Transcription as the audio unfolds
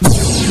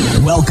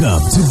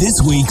Welcome to this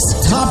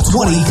week's Top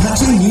 20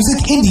 Country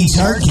Music Indie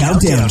Chart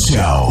Countdown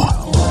Show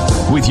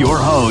with your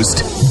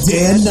host,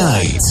 Dan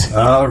Knight.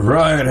 All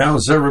right,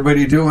 how's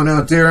everybody doing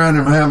out there?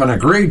 I'm having a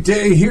great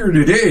day here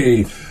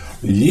today.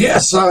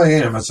 Yes, I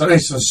am. It's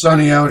nice and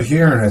sunny out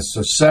here, and it's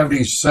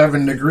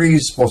 77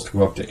 degrees, supposed to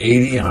go up to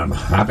 80, and I'm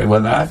happy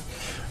with that.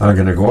 I'm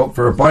going to go out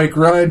for a bike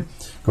ride,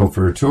 go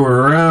for a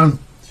tour around,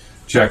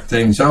 check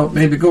things out,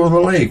 maybe go to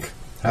the lake.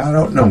 I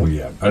don't know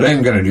yet, but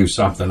I'm going to do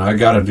something. I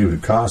got to do to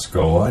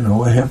Costco. I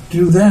know I have to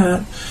do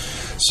that.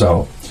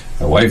 So,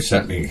 the wife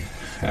sent me,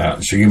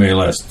 she gave me a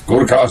list.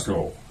 Go to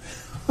Costco.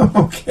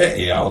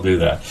 Okay, I'll do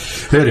that.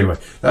 Anyway,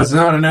 that's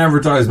not an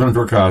advertisement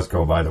for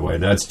Costco, by the way.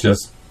 That's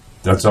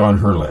on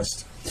her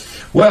list.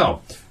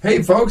 Well,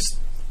 hey, folks,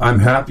 I'm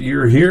happy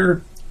you're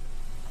here.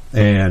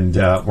 And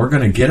we're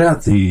going to get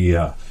at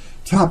the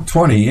Top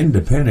 20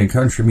 Independent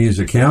Country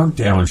Music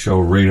Countdown show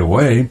right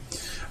away.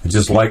 I'd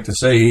just like to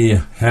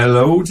say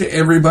hello to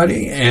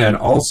everybody, and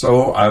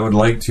also I would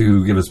like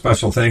to give a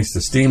special thanks to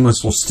Steam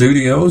Whistle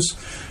Studios,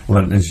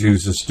 letting us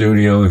use the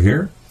studio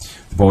here.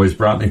 The boys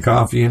brought me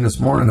coffee in this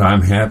morning.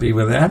 I'm happy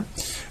with that.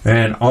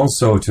 And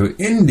also to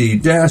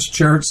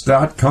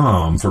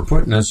indie-charts.com for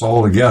putting this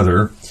all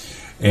together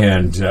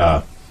and,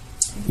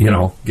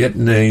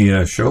 getting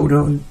a show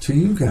to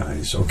you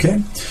guys,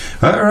 okay?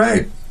 All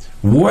right.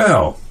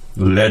 Well,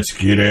 let's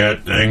get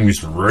at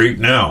things right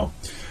now.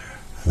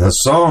 The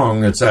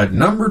song that's at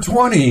number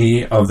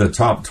 20 of the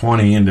Top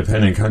 20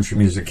 Independent Country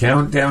Music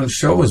Countdown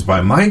show is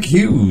by Mike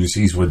Hughes.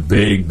 He's with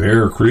Big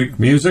Bear Creek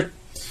Music.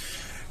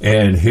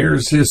 And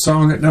here's his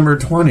song at number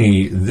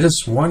 20,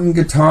 This One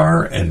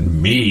Guitar and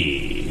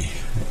Me.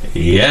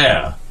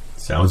 Yeah,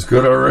 sounds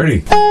good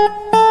already.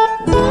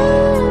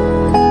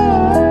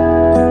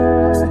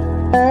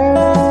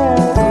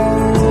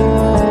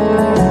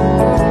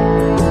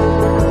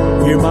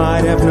 You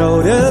might have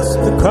noticed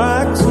the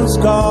cracks and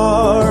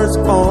scars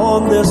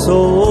on this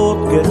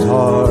old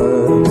guitar.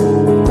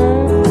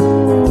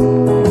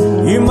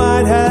 You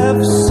might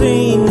have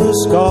seen the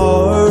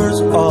scars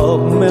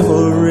of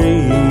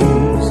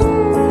memories,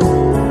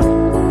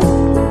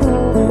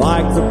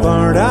 like the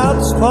burnt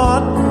out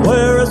spot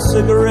where a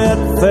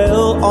cigarette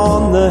fell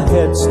on the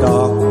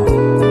headstock.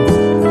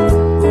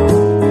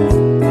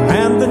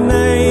 And the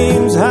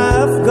names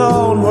have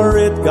gone where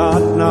it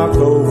got knocked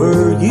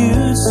over,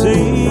 you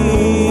see.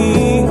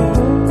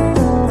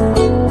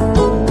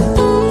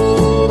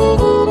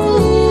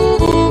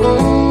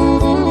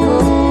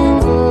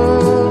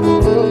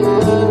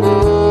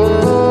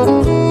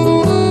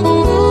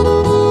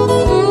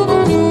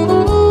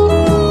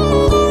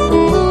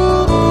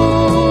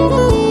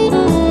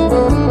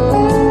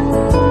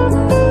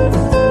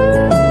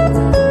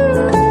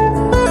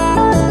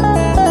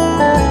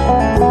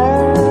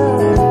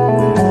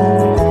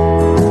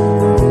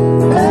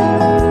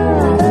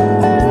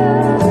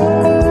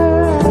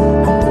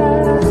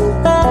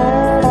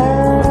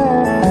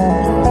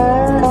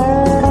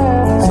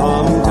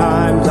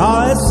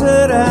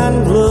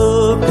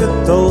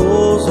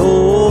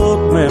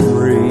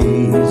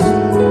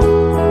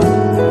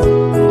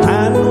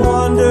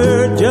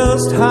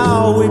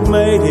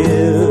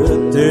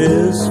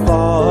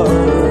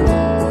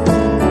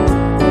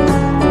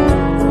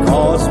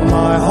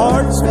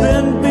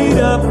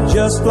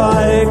 Just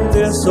like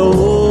this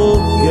old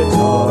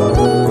guitar,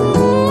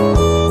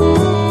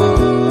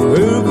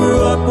 who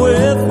grew up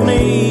with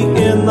me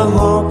in the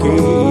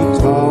honky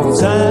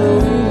tonks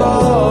and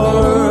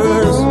bars.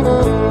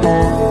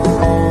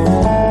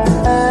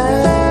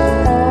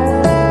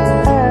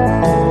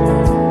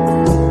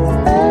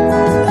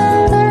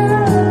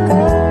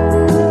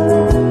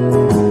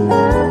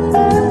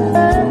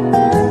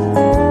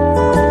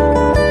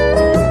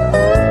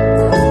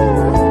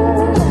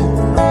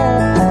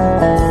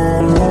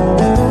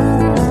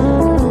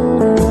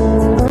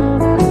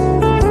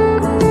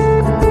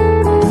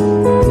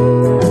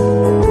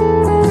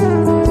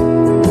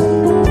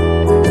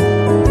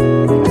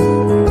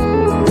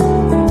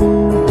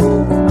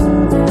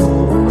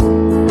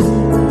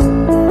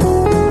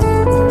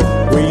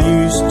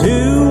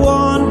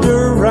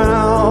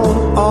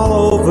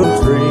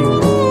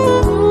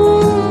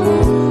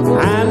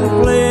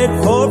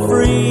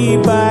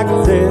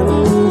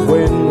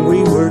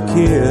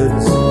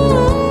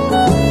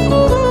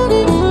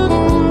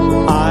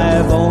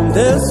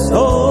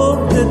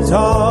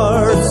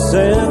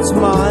 Since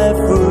my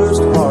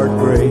first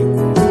heartbreak,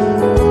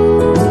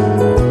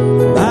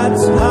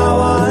 that's how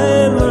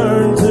I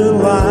learned to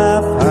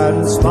laugh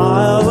and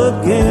smile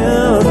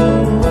again.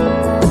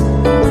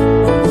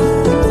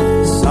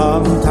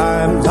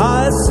 Sometimes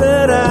I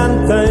sit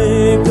and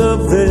think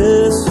of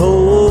this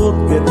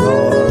old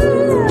guitar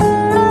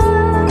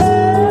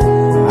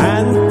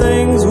and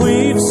things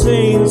we've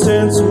seen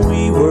since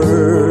we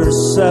were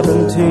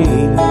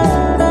 17.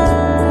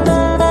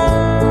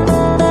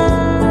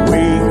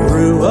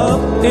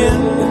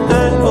 In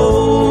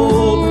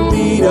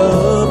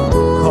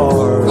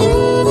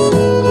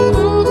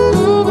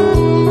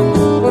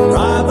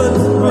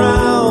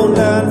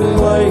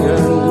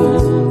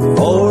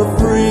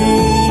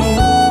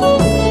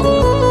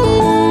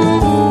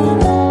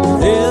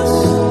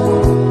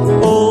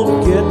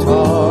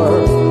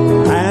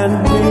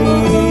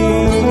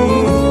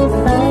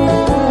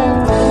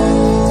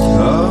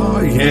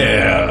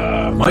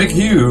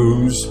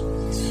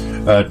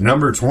At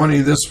number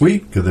 20 this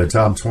week, the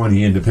Top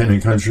 20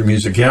 Independent Country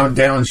Music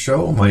Countdown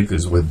Show. Mike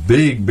is with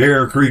Big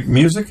Bear Creek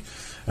Music,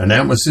 and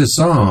that was his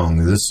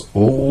song, This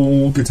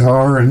Old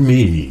Guitar and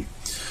Me.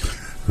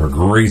 A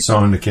great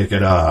song to kick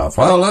it off.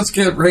 Well, let's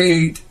get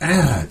right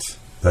at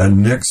the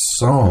next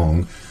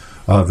song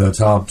of the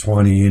Top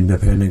 20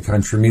 Independent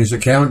Country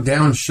Music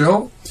Countdown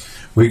Show.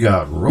 We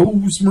got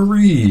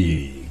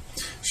Rosemarie.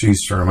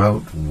 She's from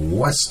out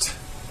west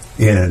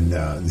in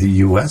the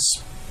U.S.,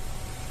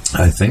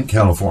 I think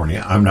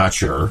California. I'm not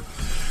sure.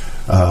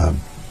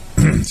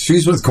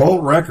 She's with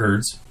Colt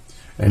Records,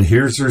 and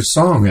here's her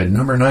song at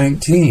number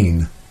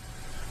 19,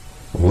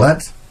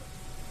 Let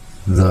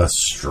the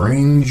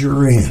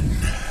Stranger In.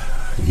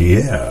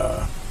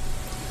 Yeah.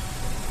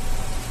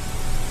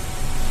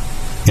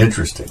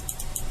 Interesting.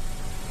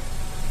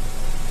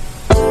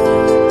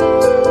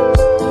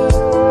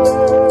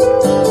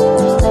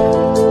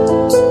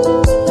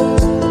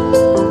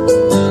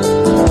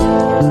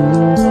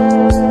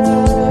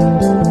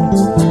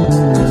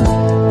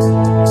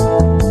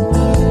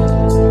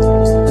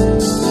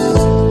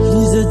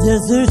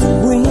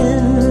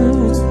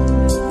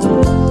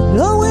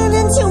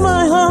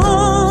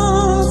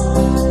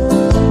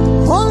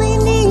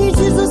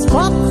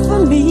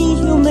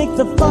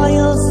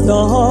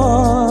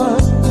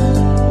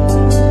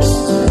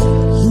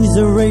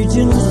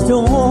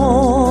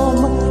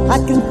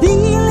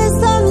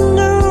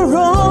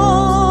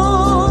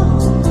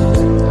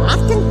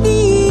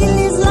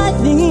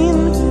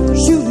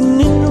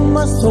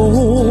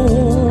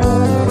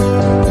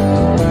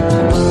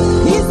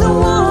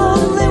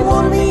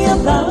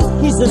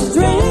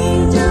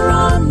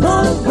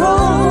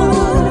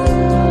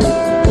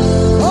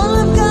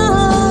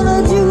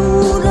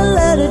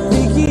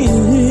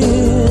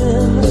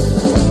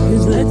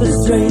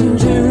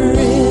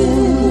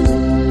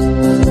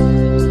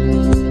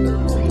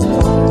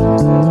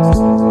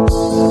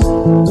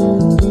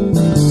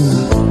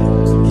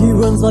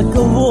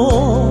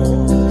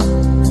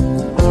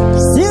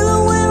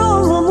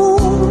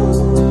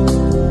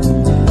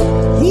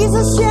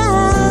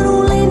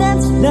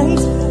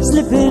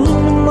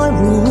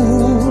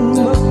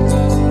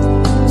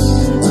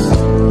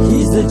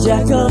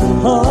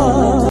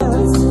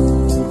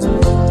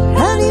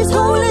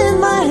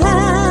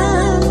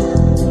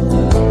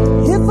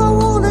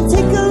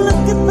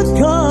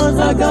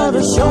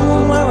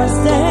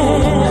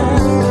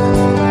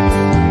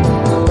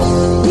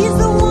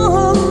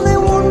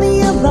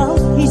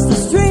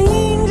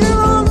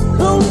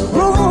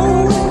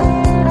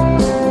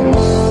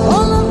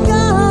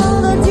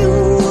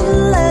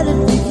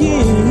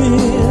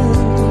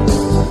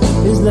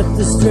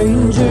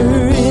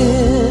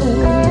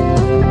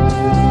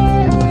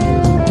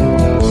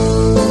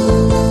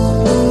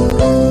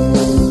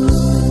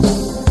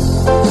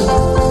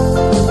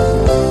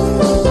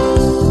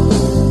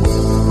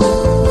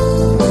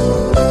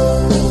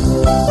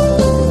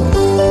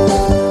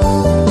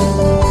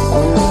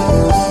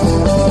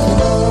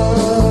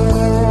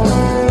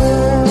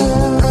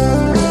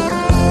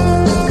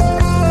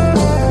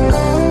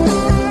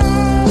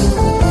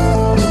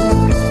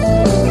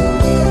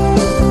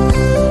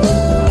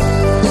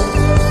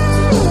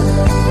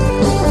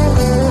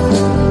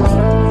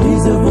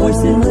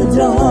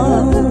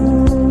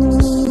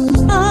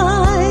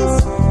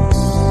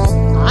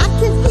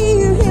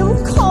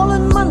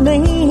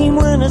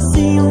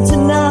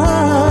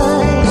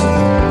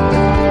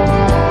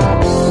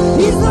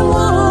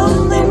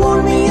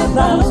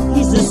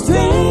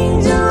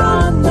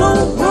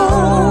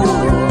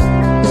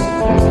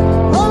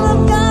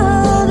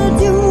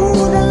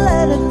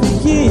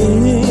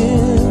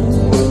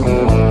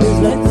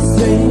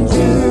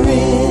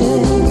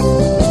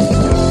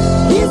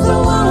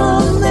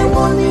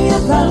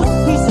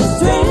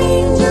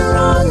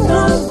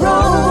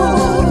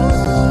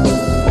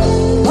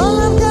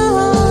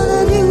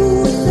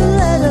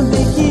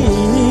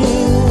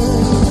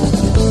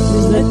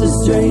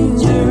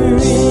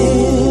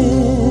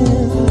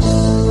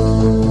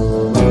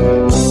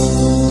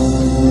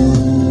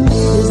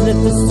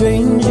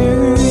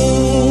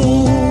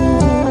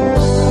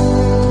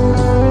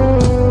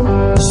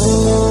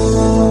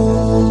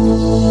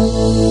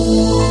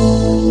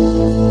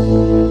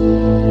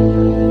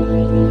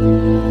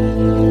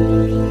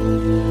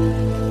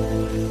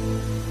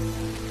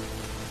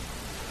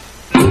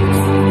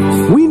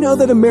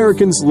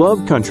 Americans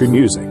love country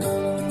music.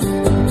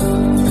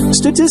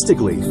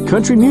 Statistically,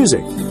 country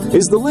music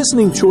is the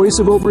listening choice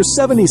of over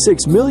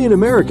 76 million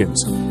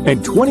Americans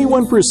and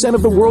 21%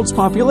 of the world's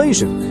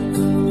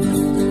population.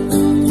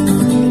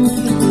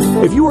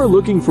 If you are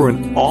looking for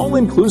an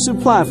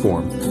all-inclusive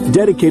platform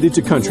dedicated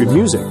to country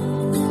music,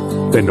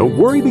 then don't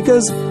worry,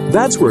 because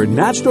that's where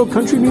National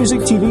Country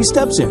Music TV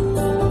steps in.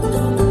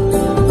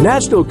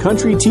 National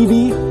Country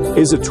TV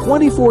is a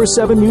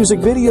 24/7 music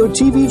video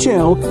TV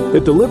channel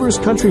that delivers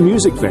country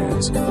music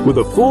fans with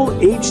a full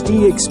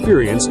HD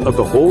experience of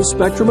the whole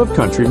spectrum of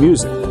country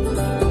music.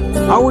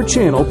 Our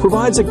channel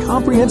provides a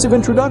comprehensive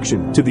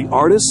introduction to the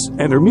artists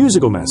and their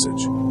musical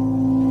message.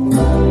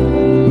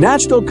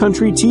 National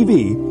Country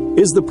TV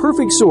is the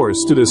perfect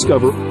source to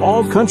discover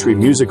all country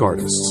music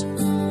artists.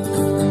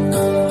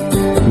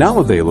 Now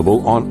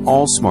available on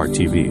all smart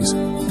TVs.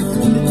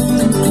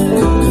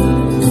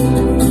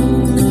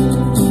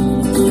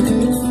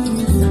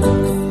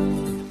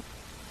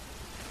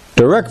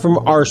 Direct from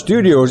our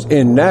studios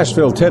in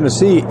Nashville,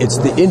 Tennessee, it's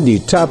the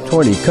Indie Top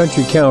 20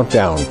 Country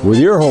Countdown with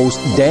your host,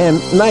 Dan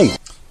Knight.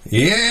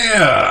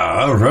 Yeah,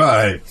 all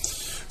right.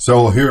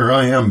 So here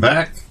I am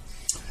back,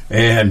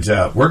 and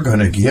we're going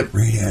to get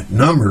right at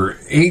number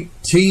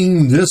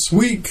 18 this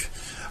week,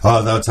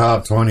 the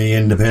Top 20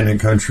 Independent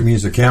Country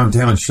Music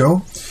Countdown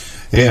show.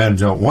 And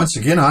once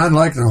again, I'd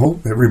like to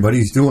hope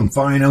everybody's doing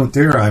fine out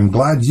there. I'm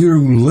glad you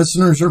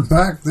listeners are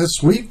back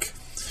this week.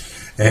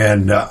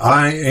 And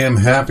I am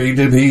happy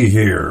to be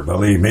here,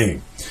 believe me.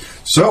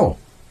 So,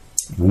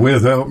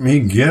 without me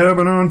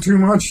gabbing on too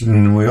much,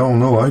 and we all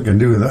know I can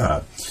do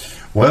that.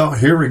 Well,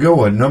 here we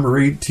go. At number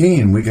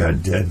 18, we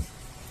got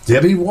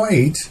Debbie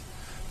White,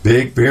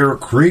 Big Bear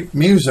Creek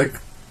Music.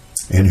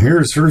 And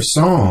here's her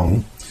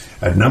song.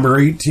 At number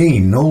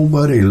 18,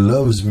 Nobody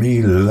Loves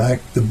Me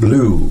Like the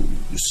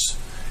Blues.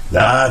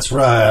 That's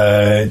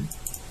right.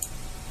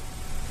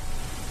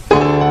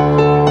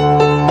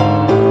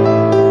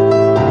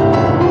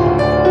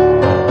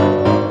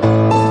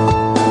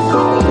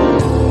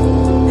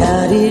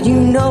 Did you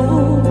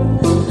know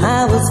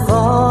I was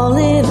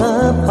falling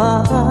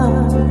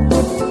apart?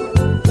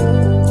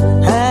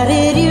 How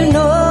did you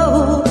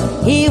know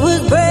he was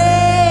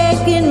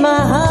breaking my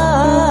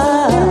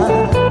heart?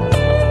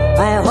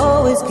 I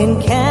always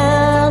can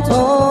count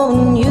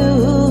on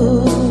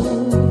you.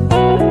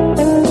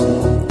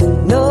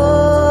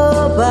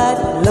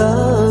 Nobody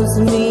loves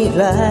me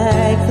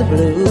like the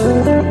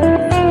blues.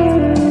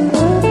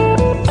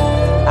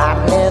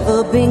 I've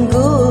never been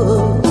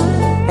good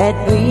at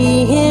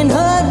being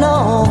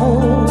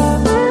alone.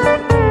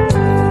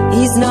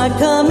 He's not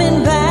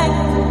coming back,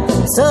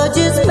 so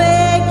just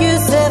make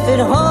yourself at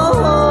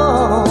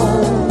home.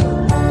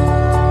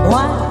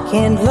 Why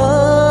can't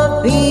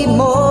love be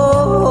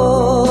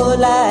more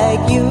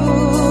like you?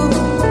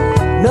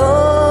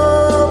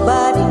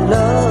 Nobody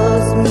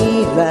loves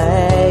me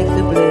like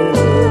the blues.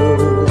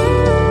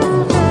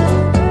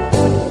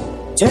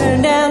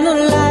 Turn down the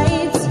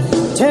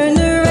lights, turn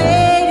the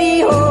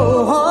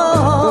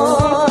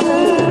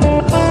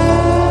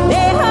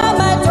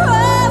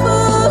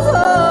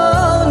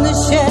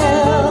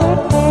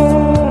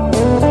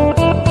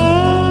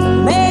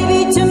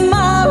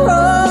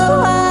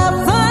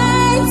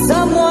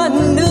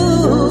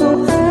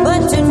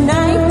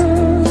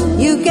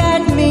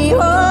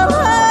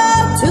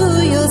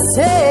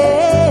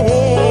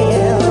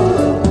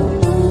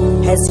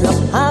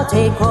I'll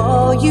take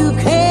all you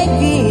can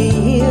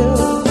give.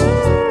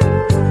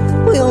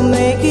 We'll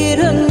make it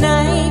a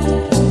night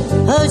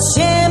of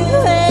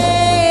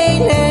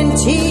champagne and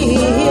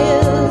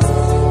tears,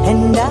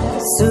 and I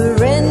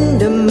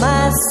surrender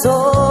my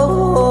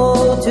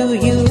soul to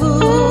you.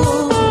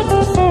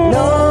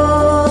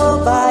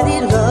 Nobody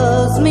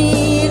loves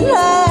me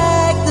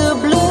like the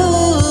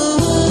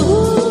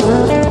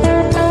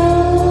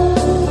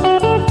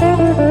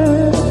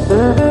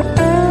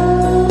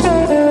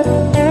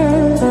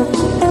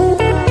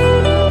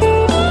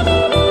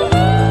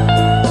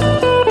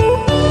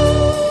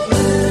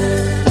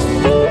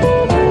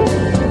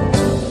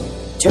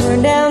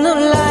Turn down the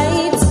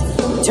lights,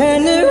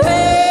 turn the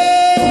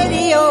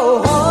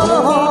radio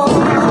on.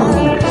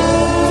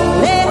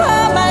 Lay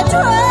all my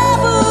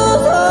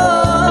troubles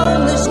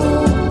on the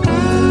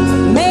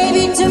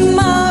maybe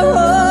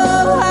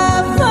tomorrow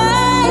I'll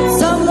find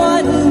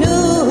someone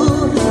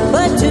new.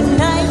 But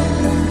tonight,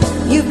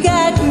 you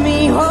got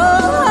me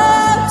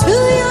all to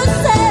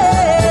yourself.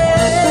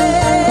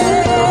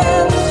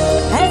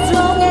 As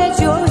long as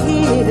you're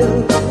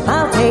here,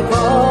 I'll take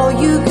all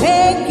you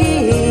can give.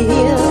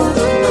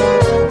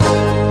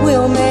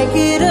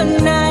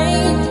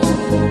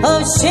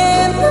 Of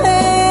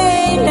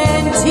champagne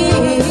and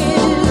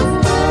tears,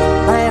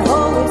 I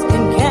always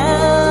can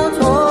count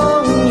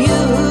on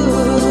you.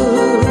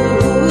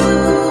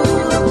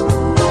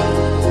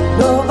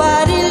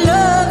 Nobody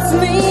loves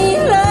me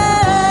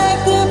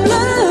like the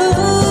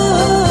blues.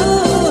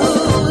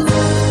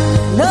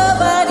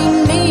 Nobody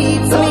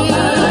needs me.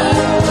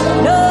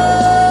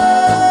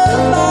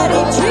 Nobody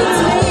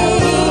treats me.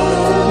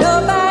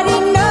 Nobody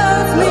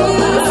knows me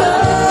so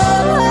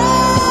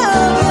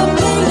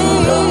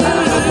completely.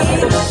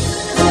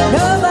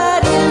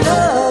 Nobody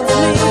loves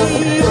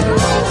me.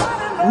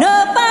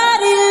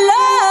 Nobody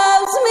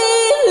loves me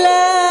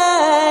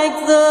like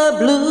the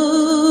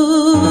blues.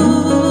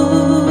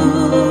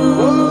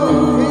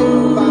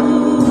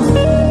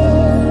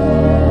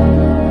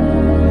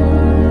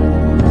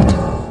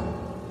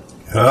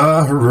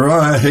 All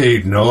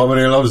right.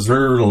 Nobody loves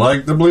her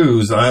like the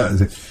blues.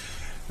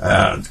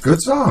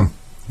 Good song.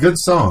 Good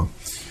song.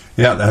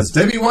 Yeah, that's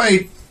Debbie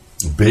White.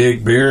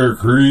 Big Bear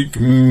Creek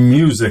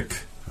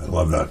Music. I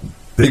love that.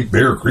 Big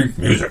Bear Creek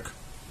Music.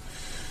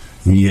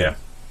 Yeah.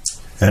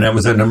 And that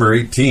was at number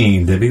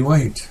 18, Debbie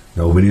White.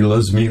 Nobody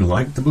Loves Me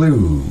Like the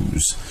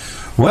Blues.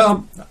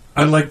 Well,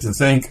 I'd like to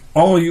thank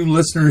all you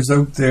listeners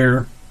out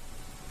there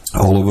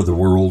all over the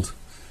world,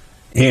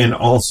 and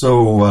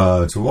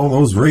also to all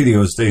those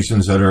radio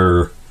stations that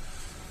are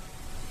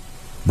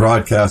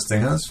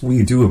broadcasting us.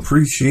 We do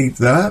appreciate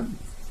that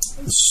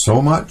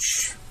so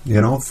much,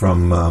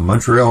 from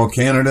Montreal,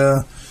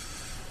 Canada,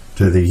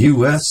 to the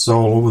U.S.,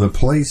 all over the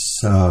place,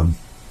 to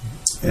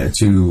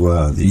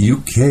the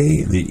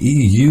UK, the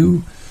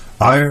EU,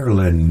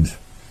 Ireland,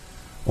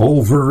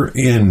 over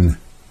in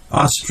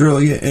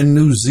Australia and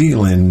New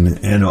Zealand,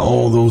 and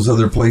all those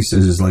other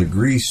places like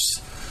Greece,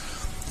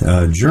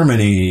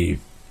 Germany.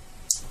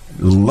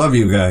 Love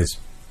you guys.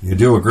 You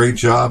do a great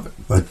job,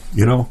 but,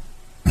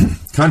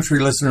 country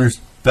listeners,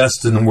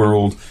 best in the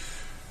world,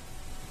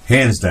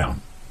 hands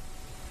down.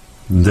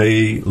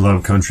 They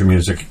love country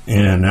music,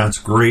 and that's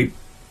great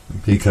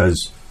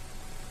because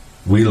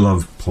we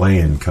love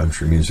playing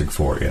country music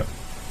for you.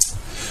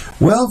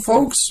 Well,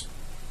 folks,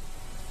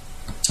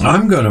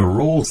 I'm going to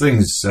roll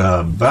things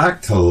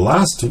back to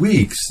last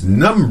week's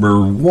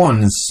number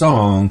one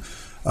song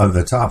of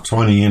the Top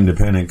 20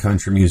 Independent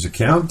Country Music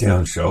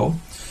Countdown Show.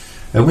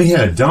 And we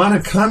had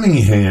Donna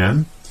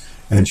Cunningham,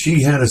 and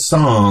she had a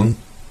song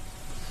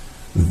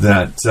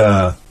that,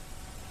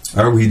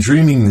 Are We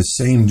Dreaming the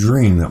Same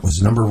Dream? That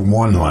was number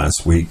one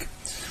last week.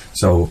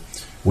 So,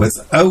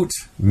 without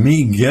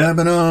me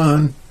gabbing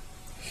on,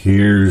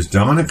 here's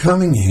Donna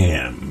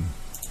Cunningham.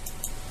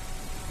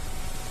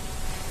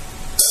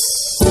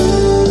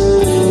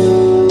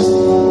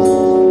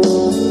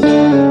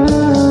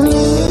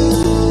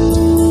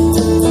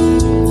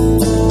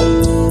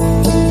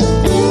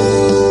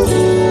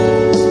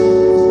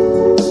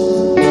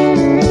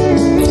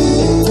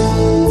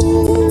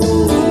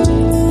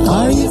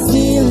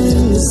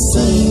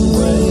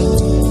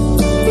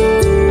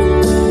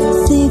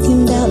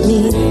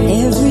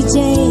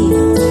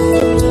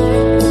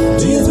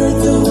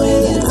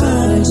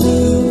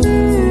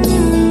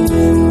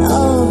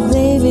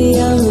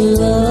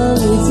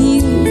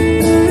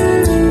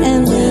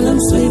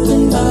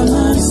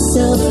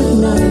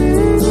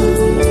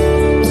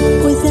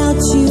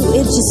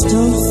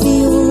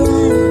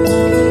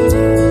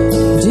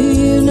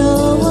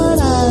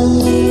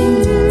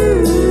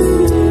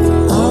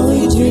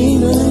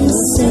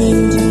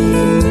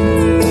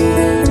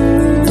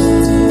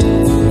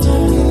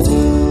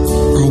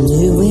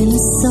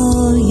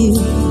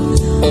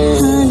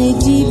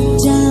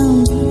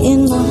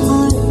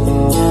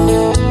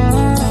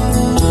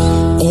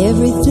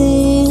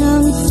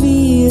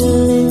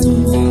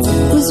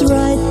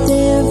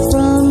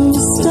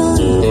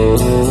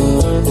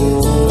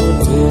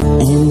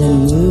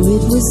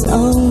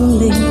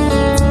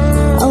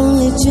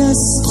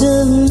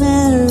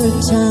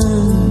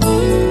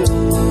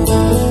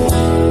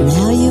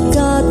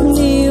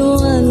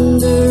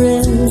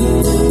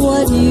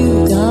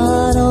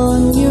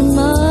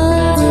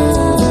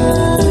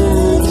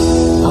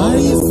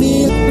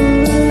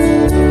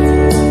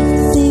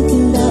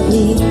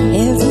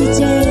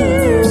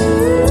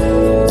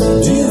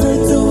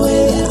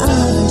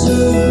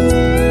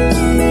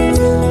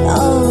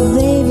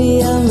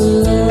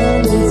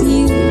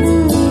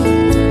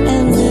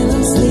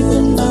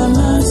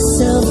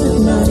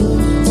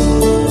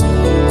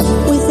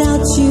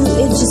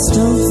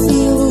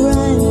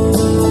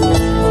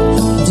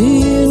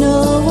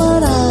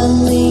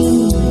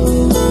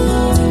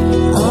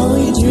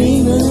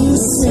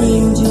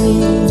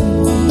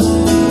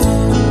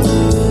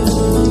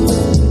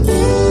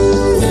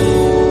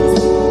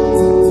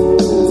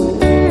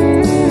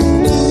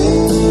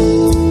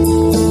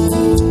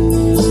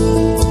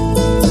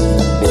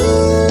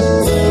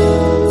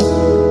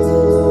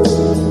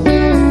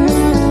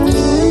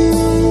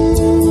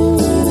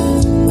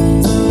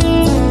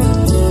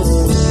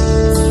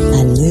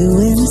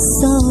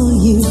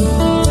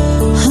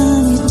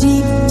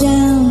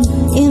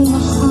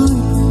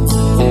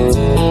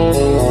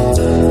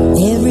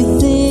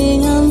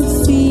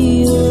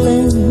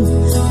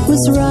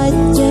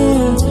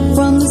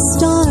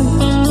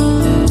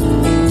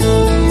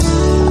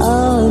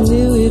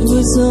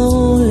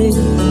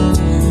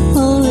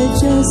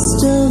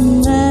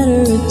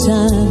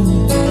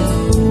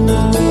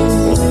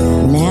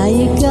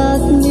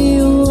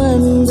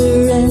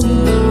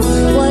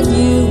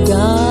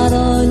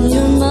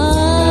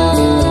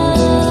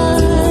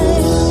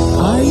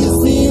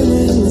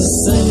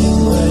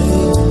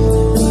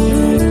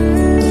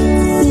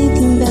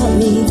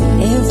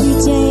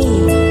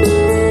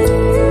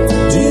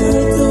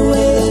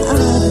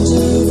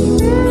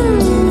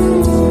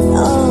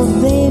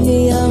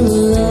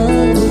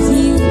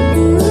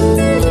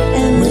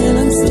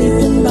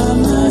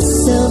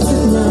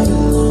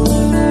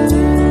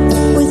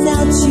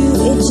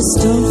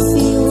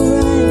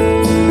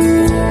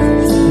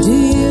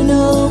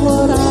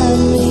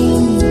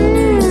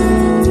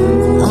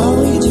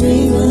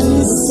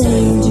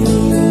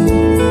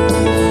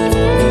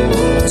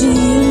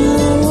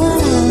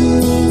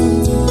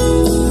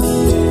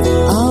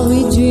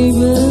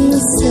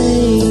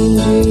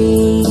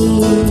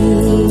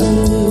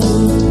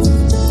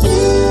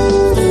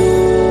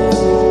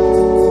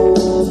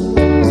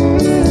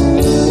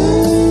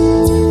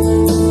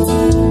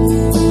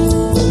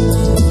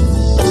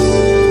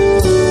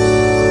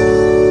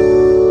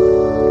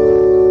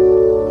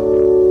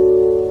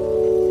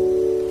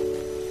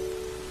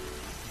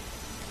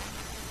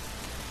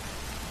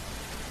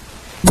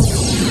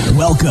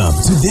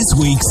 this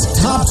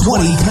week's Top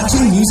 20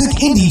 Country Music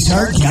Indie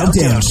Chart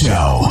Countdown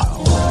Show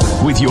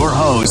with your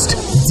host,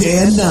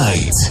 Dan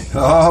Knight.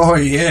 Oh,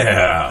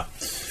 yeah.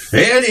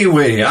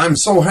 Anyway, I'm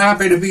so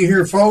happy to be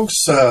here,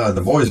 folks.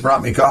 The boys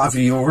brought me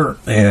coffee over,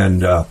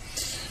 and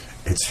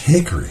it's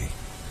hickory.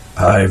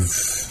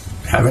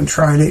 Haven't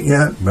tried it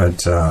yet,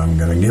 but I'm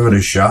going to give it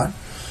a shot.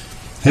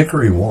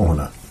 Hickory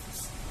walnut.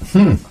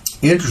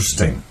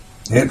 Interesting.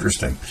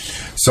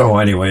 So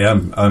anyway,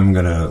 I'm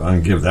gonna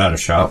give that a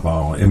shot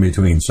while in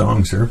between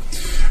songs here.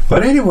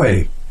 But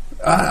anyway,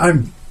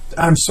 I'm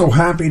so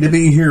happy to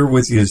be here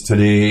with you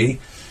today,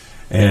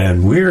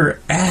 and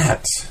we're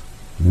at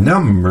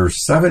number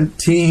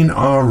 17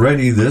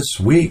 already this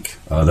week.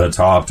 The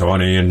Top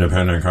 20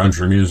 Independent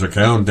Country Music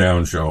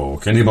Countdown Show.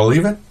 Can you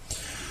believe it?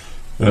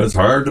 It's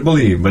hard to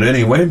believe, but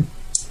anyway,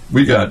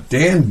 we got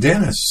Dan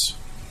Dennis.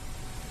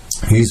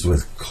 He's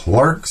with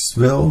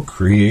Clarksville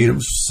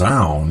Creative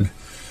Sound.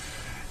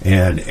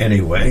 And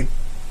anyway,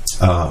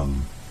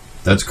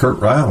 that's Kurt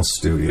Ryle's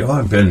studio.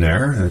 I've been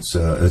there. It's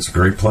a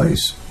great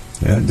place.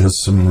 Yeah, it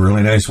does some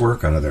really nice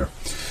work out of there.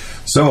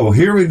 So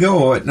here we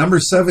go at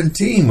number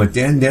 17 with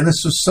Dan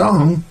Dennis's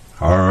song,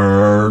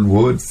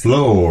 Hardwood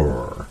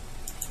Floor.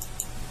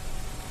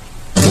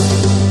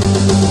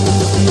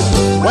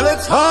 Well,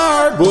 it's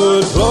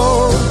hardwood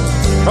floor,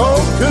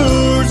 cold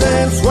coors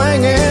and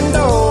swinging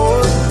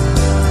doors.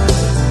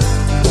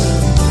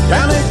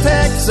 Down in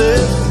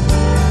Texas,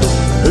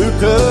 who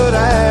could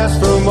ask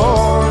for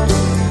more?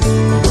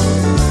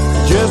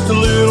 Just a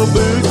little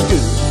boot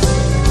scoot,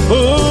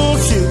 full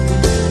shoot,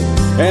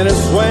 and a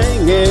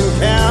swinging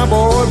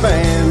cowboy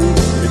band.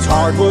 It's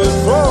hardwood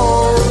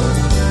floor,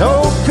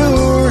 cold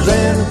coors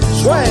and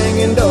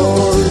swinging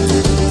doors.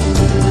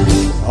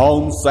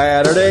 On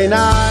Saturday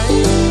night,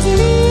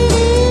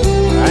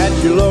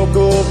 at your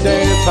local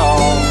dance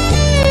hall,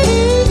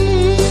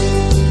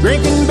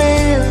 drinking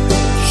beer,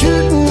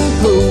 shooting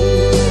pool,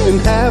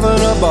 and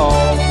having a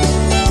ball.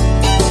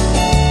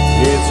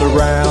 It's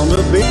around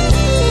the beach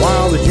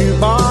while the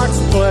jukebox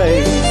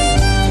plays.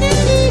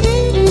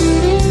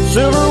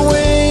 Silver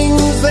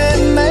wings that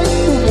make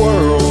the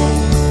world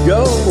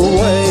go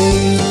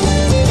away.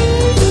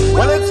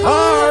 Well, it's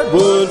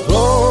hardwood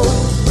floor,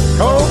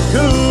 cold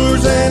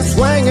coors and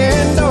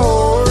swinging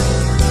doors.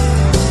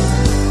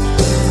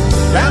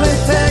 Down in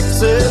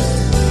Texas,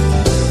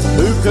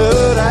 who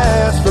could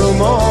ask for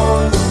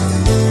more?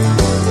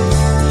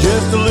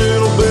 Just a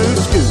little boot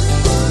scoot,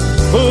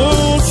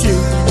 full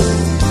shoot,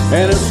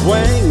 and a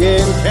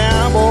swinging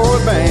cowboy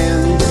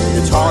band.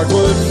 It's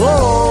hardwood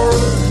floor,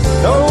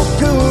 cold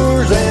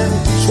coors and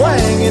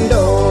swinging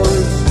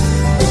doors.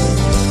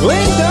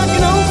 Glen Duck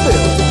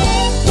Oakville.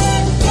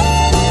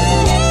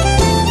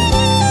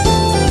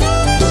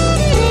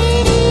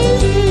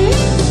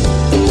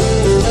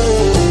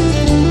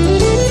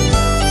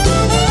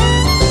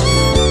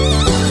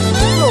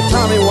 Little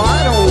Tommy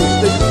White on the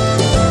stick.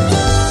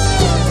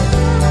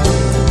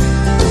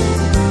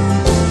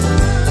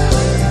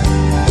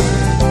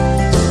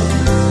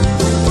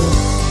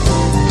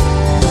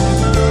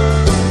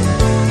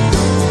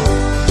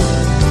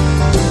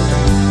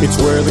 It's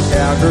where the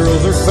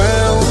cowgirls are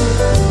found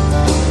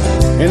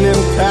in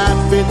them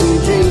tight-fitting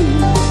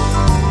jeans.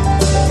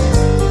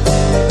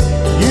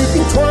 You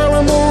can twirl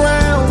them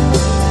around,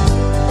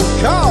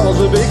 cause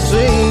a big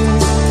scene.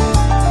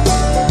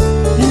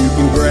 You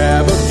can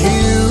grab a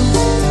few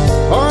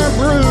or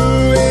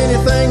brew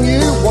anything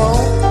you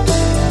want.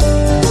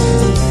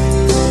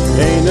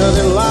 Ain't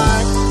nothing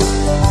like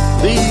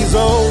these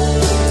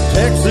old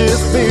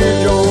Texas beer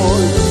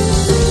joints.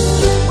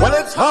 Well,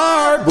 it's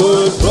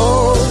hardwood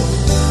floor,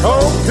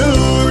 cold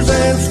coors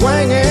and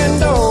swinging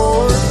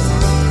doors.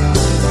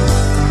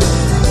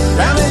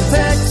 Down in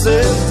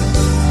Texas,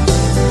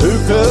 who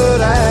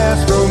could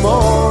ask for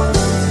more?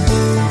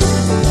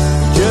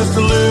 Just a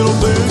little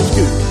boot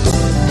scoot,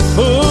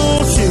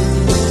 full shoot,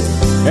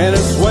 and a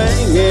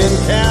swinging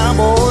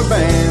cowboy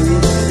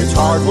band. It's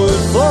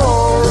hardwood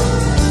floor,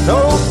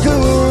 cold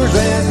coors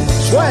and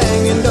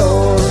swinging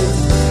doors.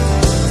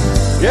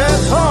 Yeah,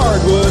 it's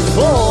hardwood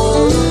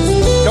floor,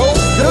 cold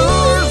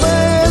coors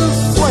and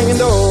swinging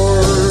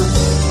doors.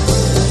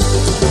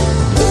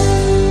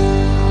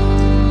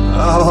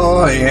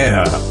 Oh,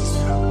 yeah.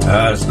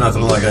 It's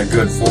nothing like a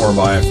good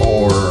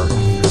 4x4.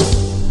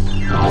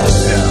 Yeah,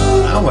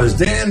 that was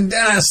Dan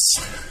Dennis.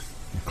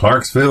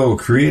 Clarksville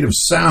Creative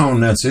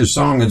Sound. That's his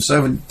song at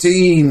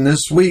 17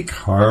 this week.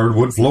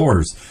 Hardwood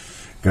Floors.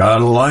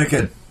 Gotta like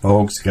it,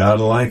 folks.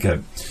 Gotta like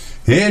it.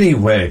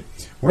 Anyway,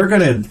 we're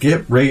going to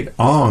get right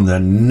on the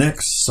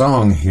next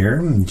song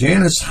here.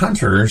 Janice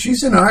Hunter.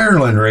 She's in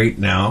Ireland right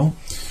now.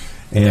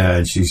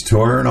 And she's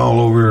touring all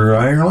over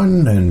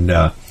Ireland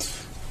and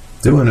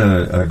doing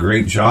a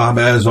great job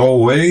as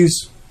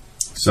always.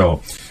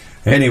 So,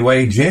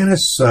 anyway,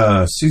 Janice,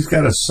 she's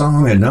got a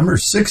song at number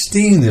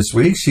 16 this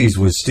week. She's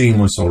with Steam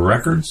Whistle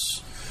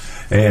Records.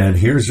 And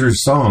here's her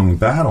song,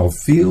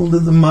 Battlefield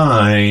of the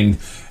Mind.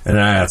 And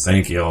I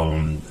think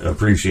you'll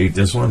appreciate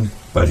this one.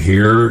 But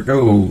here it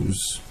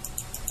goes.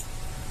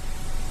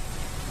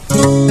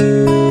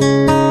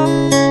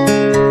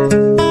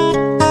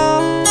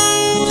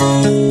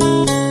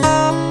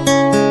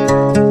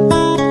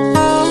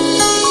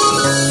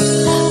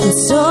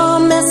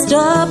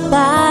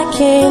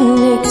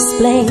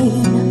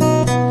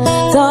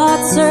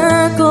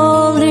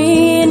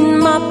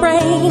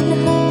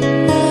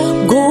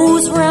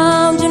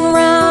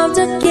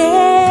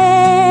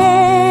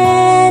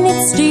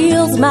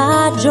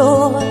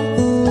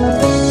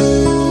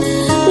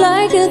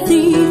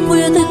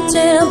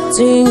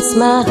 fleeting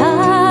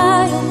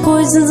smile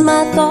poisons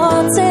my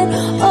thoughts, and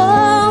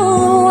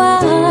oh,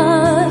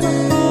 why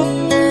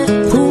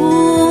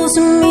pulls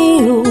me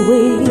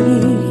away.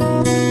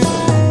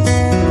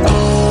 I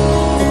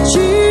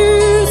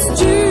choose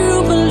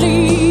to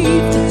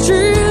believe the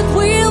truth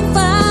will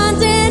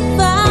find and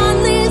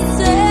finally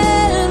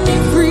set me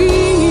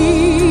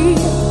free.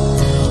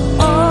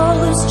 All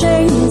those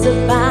chains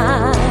that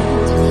bind,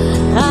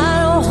 I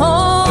don't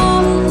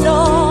hold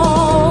no.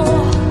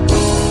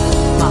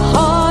 My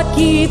heart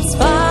keeps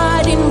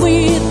fighting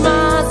with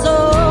my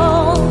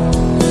soul.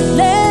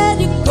 Let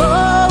it go.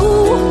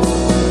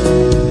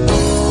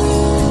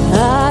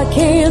 I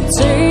can't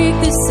take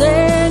this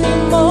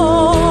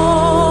anymore.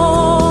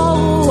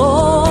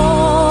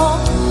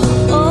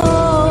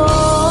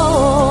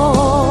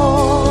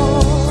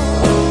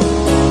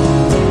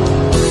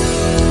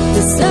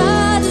 This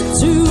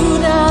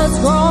attitude has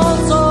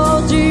grown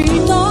so deep,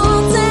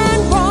 thoughts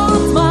and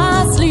wrongs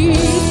my sleep.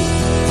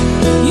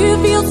 You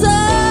feel so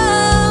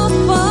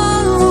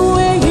far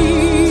away.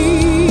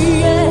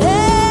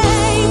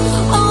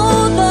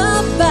 Oh, the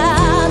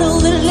battle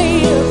that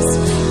lives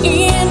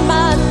in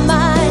my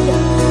mind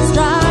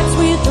strikes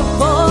with the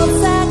force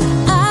that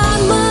I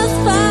must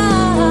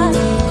fight.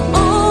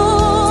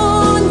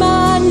 On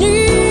my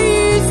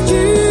knees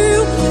to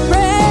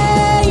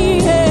pray,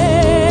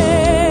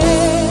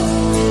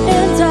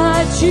 and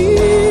I choose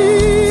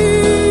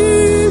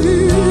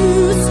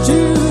to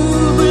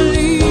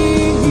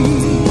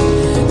believe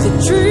the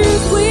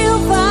truth will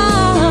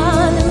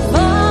find and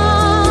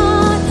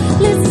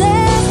finally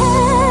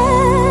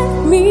set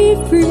me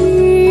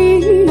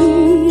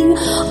free.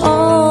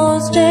 All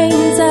those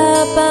chains I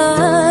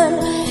bind,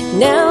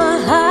 now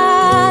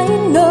I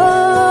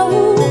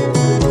know.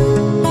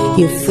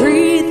 You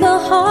free the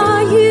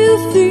heart, you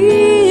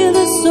feel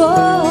the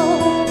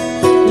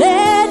soul.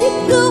 Let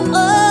it go.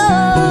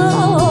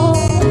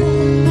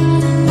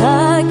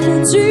 I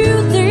can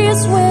do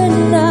this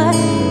when I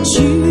choose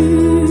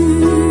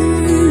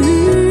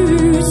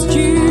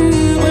to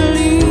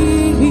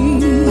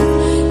believe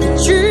the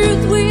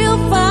truth will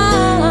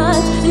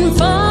find and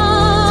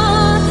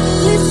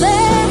finally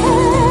set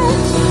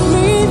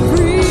me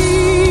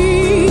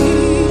free.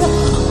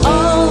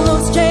 All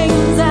those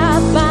chains I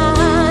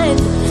bind,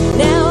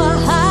 now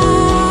I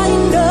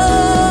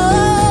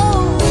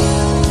know.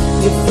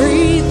 You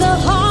free the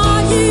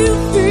heart, you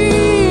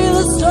feel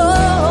the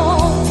soul.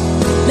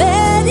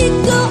 Let it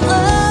go.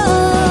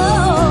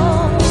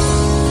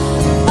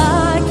 I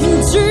can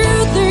do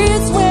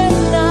this when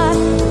I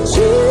choose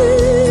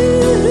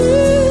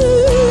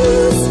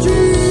to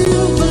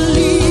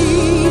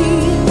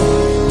believe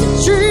the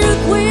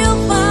truth will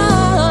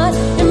find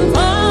and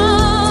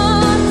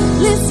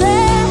finally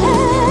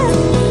set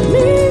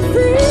me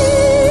free.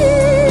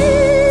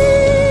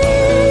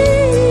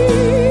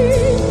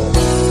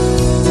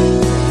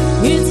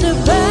 It's a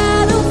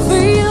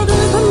battlefield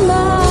of the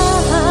mind.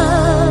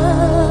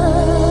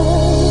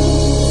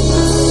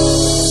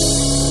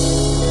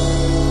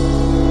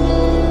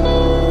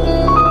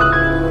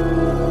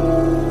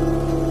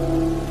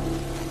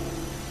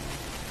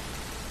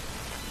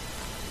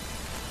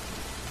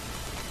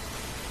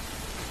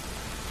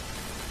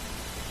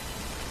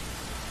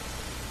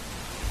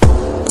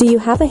 Do you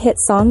have a hit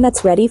song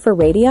that's ready for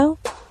radio?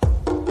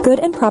 Good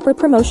and proper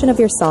promotion of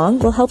your song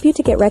will help you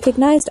to get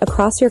recognized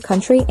across your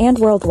country and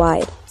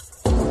worldwide.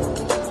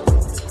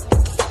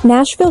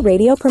 Nashville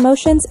Radio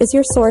Promotions is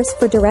your source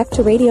for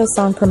direct-to-radio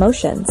song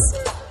promotions.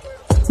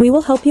 We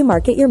will help you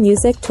market your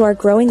music to our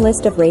growing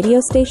list of radio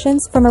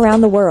stations from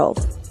around the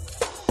world.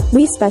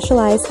 We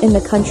specialize in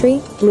the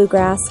country,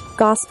 bluegrass,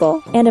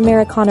 gospel, and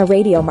Americana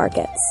radio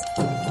markets.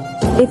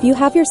 If you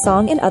have your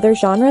song in other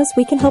genres,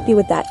 we can help you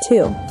with that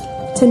too.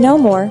 To know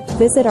more,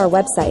 visit our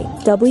website,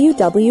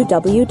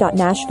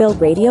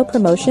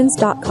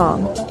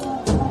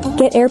 www.nashvilleradiopromotions.com.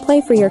 Get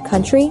airplay for your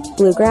country,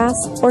 bluegrass,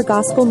 or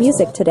gospel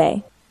music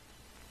today.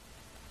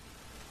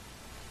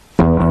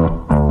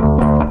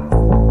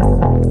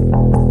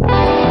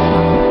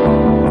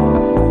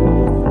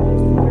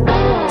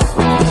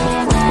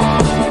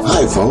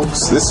 Hi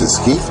folks, this is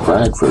Keith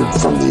Bradford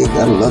from the You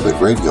Gotta Love It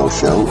radio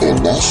show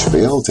in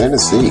Nashville,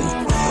 Tennessee.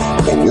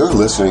 And you're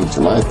listening to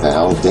my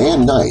pal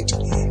Dan Knight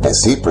as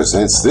he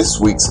presents this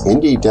week's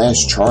Indie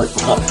Dash Chart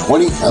Top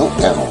 20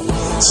 Countdown.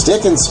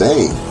 Stick and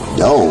stay,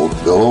 don't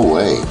go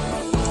away.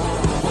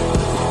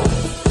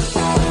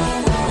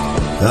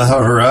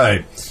 All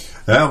right.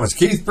 That was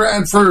Keith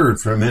Bradford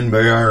from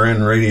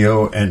NBRN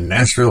Radio in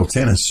Nashville,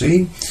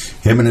 Tennessee.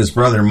 Him and his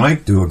brother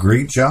Mike do a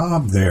great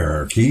job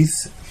there,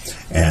 Keith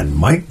and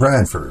Mike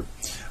Bradford.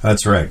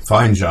 That's right.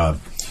 Fine job.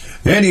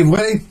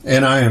 Anyway,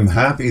 and I am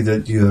happy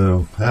that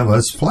you have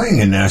us playing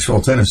in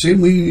Nashville, Tennessee.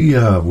 We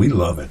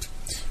love it.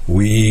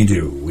 We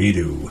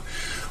do.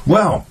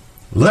 Well,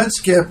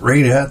 let's get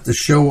right at the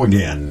show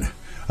again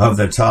of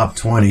the Top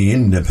 20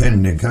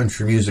 Independent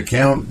Country Music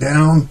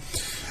Countdown.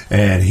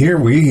 And here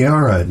we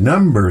are at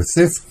number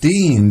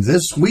 15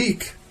 this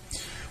week.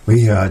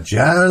 We got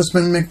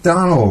Jasmine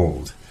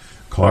McDonald,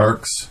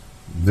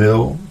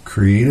 Clarksville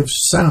Creative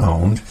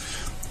Sound,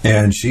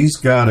 And she's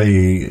got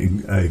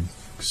a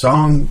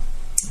song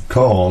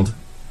called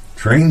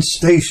Train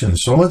Station.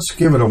 So let's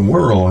give it a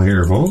whirl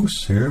here,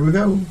 folks. Here we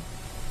go.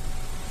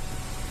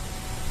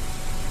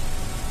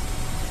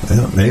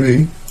 Yeah,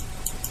 maybe.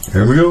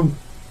 Here we go.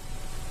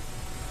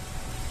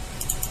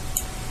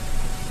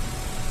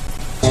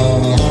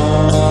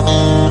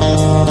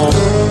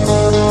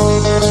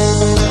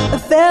 I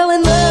fell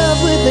in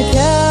love with a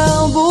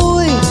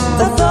cowboy.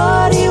 I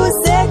thought he was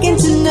second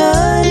to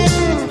none.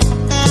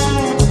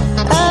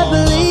 I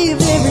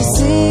believed every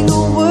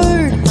single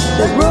word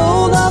that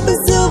rolled off his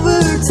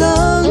silver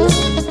tongue.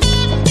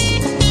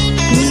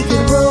 He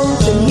could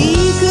rope and he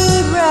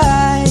could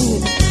ride.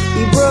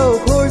 He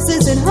broke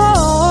horses and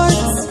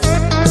hearts.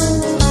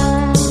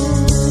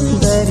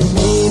 But he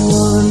made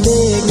one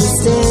big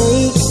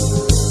mistake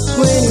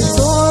when he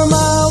tore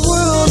my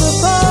world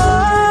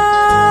apart.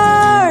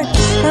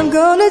 I'm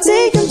gonna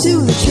take him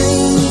to the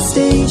train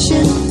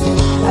station.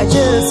 I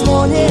just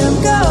want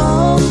him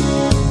gone.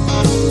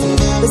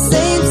 The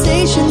same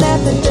station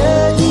that the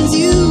Duttons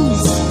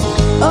use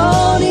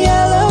on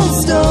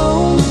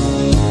Yellowstone.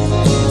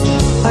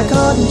 I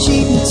caught him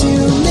cheating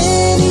too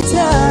many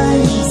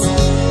times,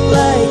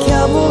 like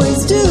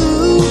cowboys do.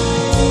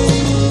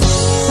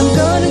 I'm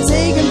gonna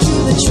take him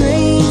to the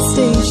train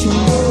station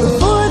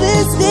before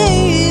this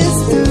day is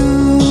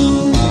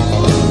through.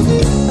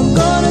 I'm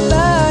gonna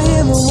buy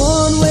him a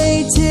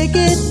one-way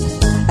ticket.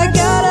 I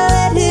gotta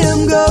let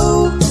him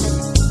go.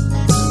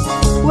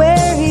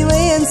 Where he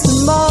lands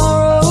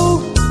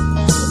tomorrow,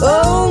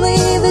 only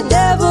the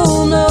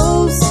devil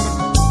knows.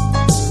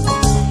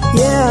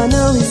 Yeah, I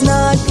know he's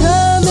not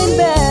coming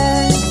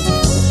back,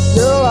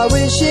 though I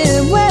wish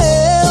him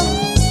well.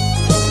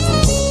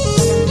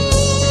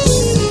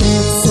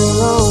 It's a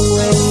long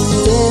way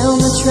down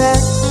the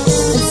track,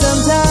 and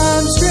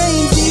sometimes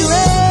trains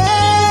derail.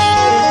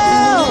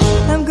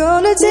 I'm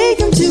gonna take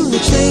him to the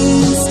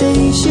train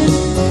station.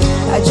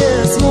 I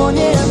just want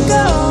him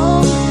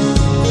gone.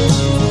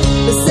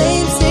 The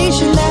same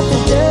station that the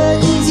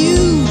Duttons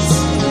use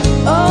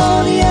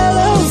on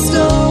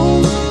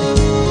Yellowstone.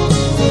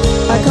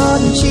 I caught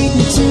him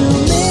cheating too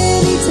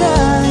many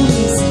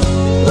times,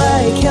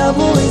 like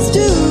cowboys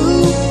do.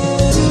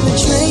 To the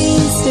train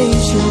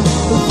station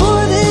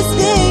before this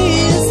day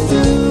is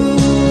through.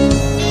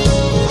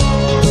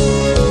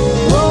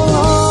 Roll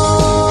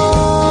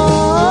on,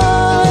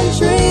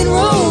 train,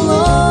 roll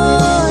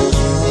on.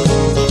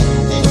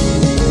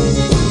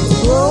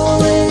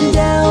 Rolling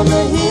down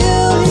the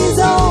hill, he's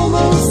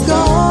almost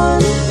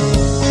gone.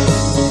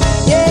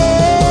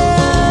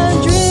 Yeah,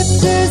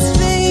 drifters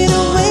fade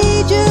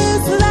away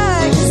just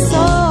like a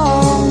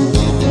song.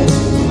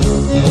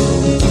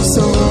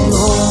 So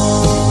roll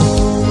on,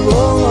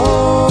 roll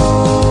on,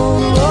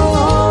 roll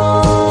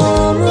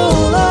on,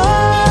 roll on.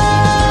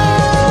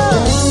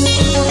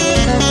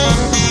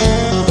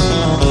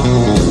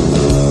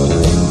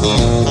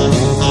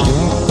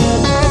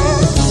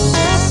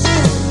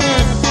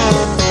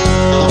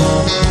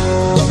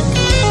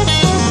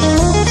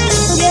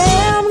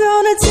 Yeah, I'm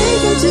gonna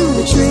take him to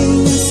the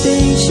train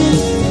station.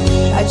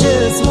 I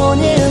just want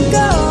him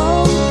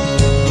gone.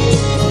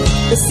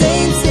 The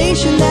same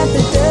station that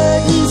the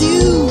Duttons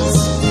use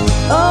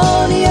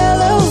on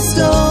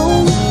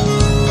Yellowstone.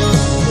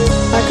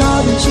 I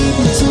caught him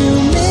cheating too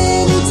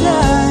many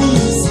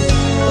times,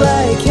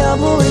 like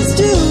cowboys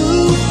do.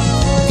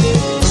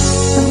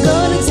 I'm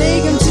gonna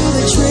take him to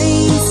the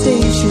train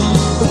station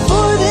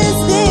before this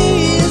day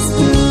is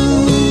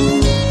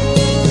through.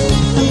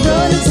 I'm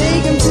gonna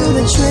take him to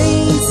the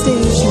train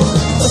station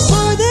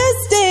before this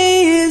day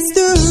is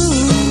through.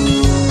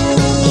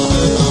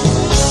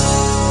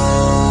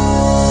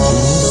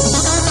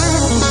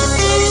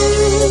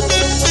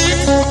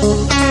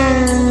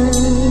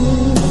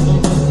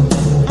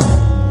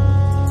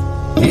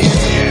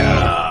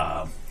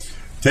 Yeah.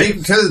 Take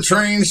him to the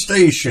train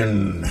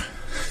station.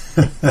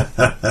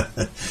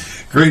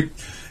 Great.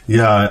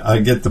 Yeah, I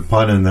get the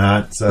pun in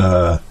that.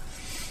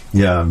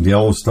 Yeah,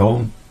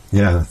 Yellowstone.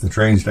 Yeah, the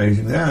train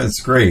station. Yeah, it's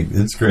great.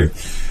 It's great.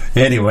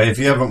 Anyway, if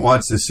you haven't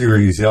watched the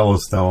series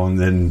Yellowstone,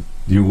 then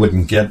you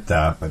wouldn't get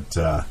that.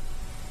 But,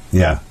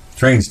 yeah,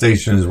 train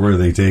station is where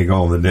they take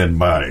all the dead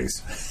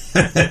bodies.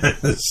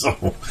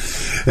 So,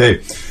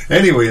 hey,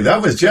 anyway,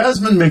 that was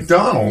Jasmine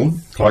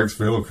McDonald,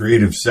 Clarksville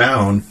Creative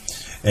Sound.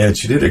 And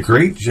she did a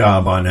great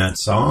job on that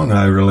song.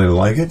 I really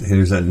like it.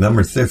 Here's at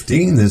number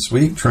 15 this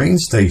week, Train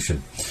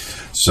Station.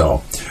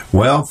 So,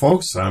 well,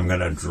 folks, I'm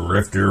going to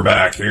drift her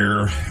back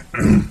here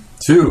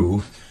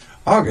to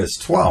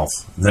August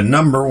 12th. The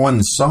number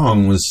one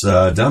song was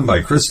done by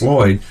Chris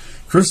Lloyd.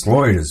 Chris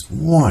Lloyd is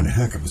one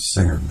heck of a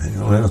singer,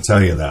 man. I'll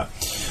tell you that.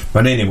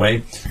 But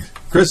anyway,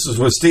 Chris was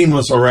with Steam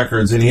Whistle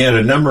Records, and he had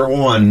a number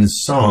one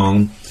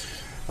song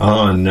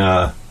on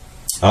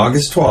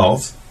August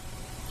 12th.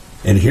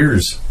 And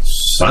here's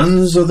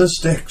Sons of the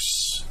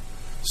Sticks.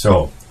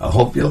 So, I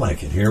hope you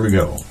like it. Here we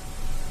go.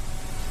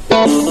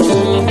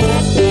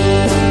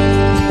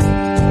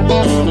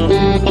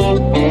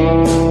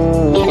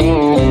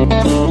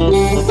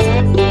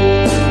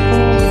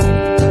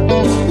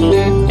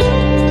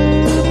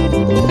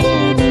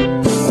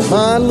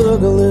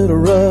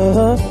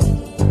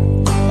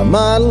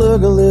 might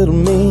look a little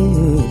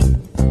mean.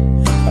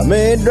 I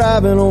may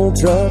drive an old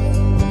truck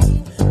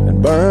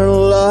and burn a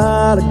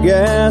lot of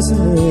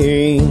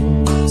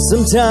gasoline.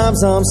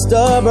 Sometimes I'm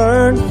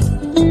stubborn,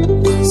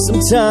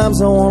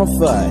 sometimes I wanna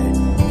fight.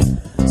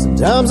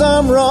 Sometimes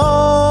I'm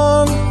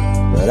wrong,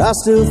 but I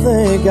still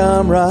think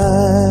I'm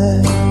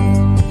right.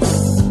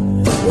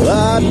 Well,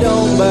 I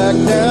don't back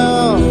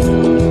down,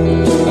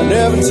 I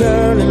never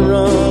turn and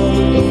run.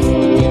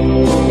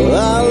 Well,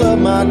 I love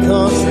my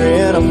country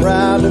and I'm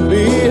proud to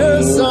be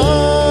her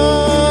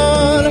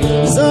son.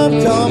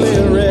 Some call me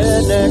a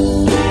redneck,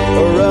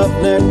 a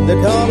roughneck, they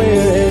call me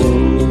a hick.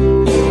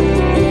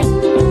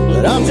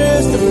 But I'm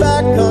just a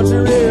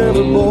backcountry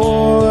river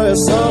boy, a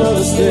son of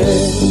the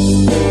sticks.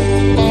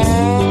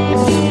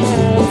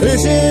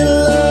 Fishing,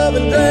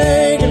 loving,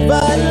 drinking,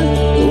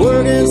 fighting,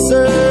 working,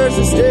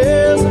 searching,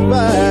 still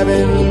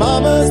surviving.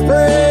 Mama's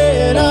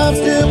praying, I'm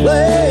still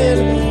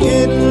playing,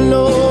 getting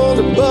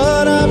older,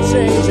 but I'm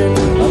changing.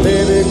 I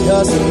may be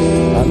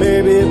cussing, I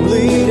may be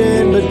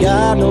bleeding, but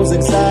God knows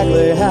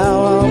exactly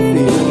how I'm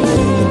feeling.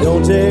 It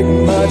don't take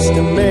much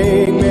to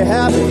make me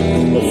happy,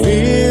 I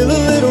feel a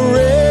little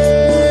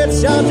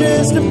rich. I'm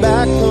just a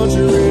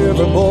backcountry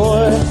river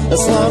boy, a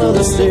son of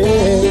the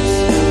sticks.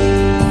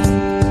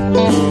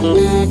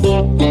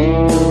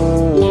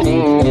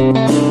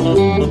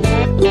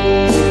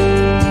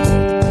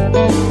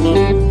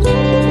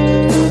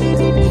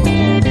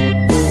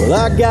 Well,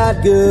 I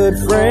got good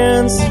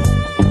friends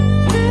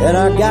and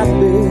I got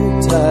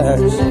big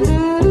tires.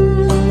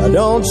 I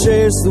don't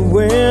chase the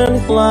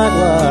wind like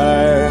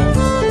liars.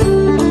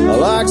 I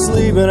like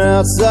sleeping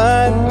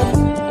outside,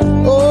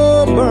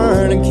 oh,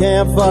 burning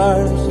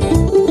campfires.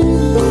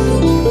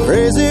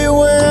 Crazy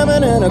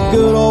women and a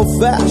good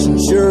old-fashioned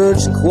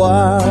church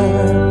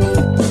choir.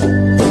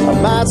 I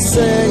might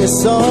sing a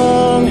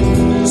song,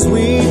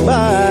 sweet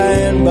by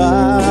and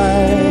by.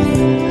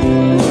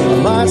 I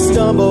might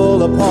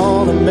stumble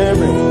upon a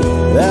memory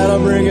that'll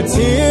bring a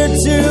tear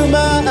to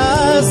my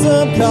eyes.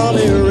 Some call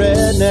me a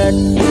redneck,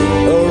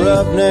 a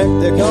roughneck,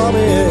 they call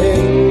me a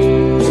hick.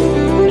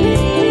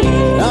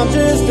 I'm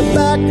just a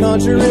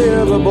backcountry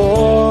river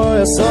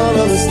boy, a son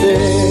of the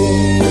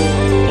sticks.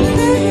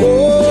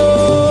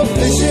 Oh,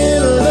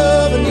 fishing,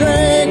 loving,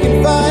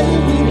 drinking,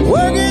 fighting,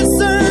 working,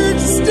 searching,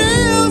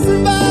 still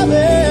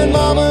surviving.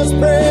 Mama's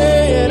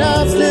praying,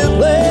 I'm still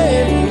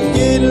playing,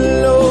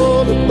 getting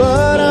older,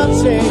 but I'm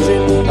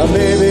changing. I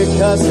may be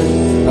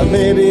cussing, I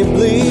may be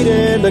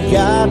bleeding, but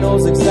God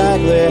knows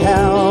exactly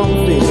how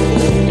I'm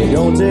feeling. It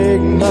don't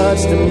take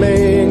much to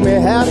make me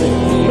happy,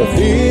 I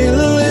feel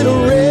a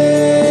little rich.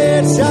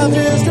 I'm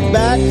just a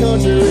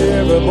backcountry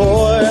river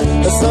boy,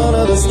 a son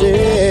of the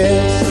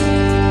sticks.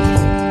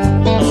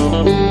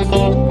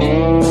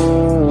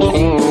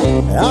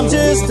 I'm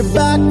just a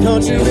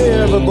backcountry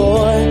river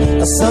boy,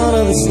 a son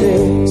of the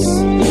sticks.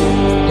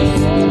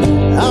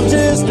 I'm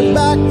just a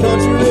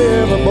backcountry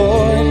river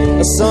boy,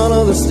 a son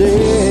of the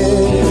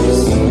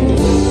sticks.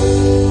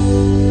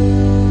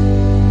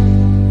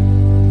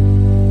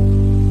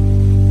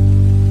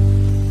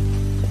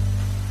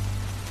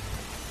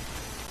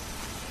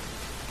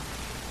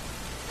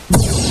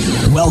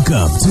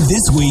 Welcome to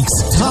this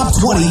week's Top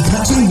 20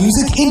 Country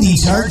Music Indie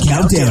Chart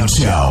Countdown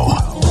Show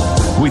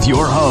with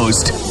your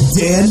host,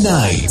 Dan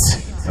Knight.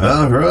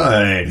 All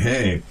right.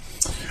 Hey,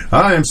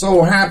 I am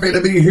so happy to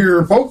be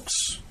here,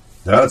 folks.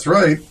 That's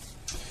right.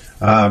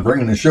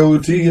 Bringing the show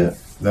to you,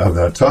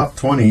 the Top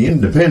 20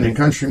 Independent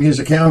Country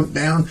Music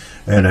Countdown.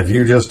 And if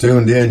you just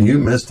tuned in, you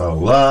missed a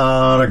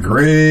lot of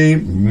great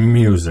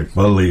music,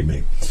 believe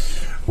me.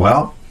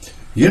 Well,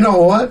 you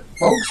know what,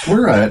 folks?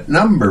 We're at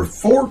number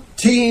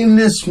 14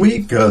 this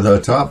week of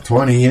the Top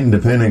 20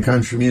 Independent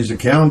Country Music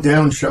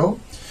Countdown Show.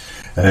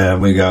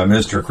 And we got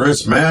Mr.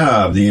 Chris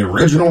Mabb, the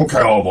original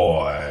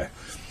cowboy,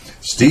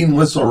 Steam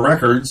Whistle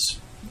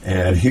Records.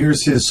 And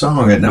here's his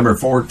song at number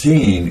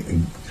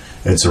 14.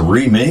 It's a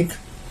remake.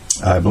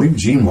 I believe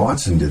Gene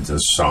Watson did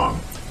this song.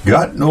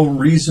 Got No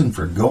Reason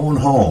for Going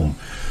Home.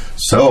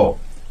 So,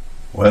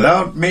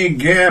 without me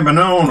gabbing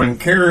on and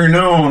carrying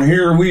on,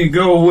 here we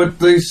go with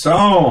the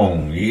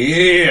song.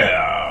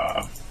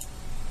 Yeah.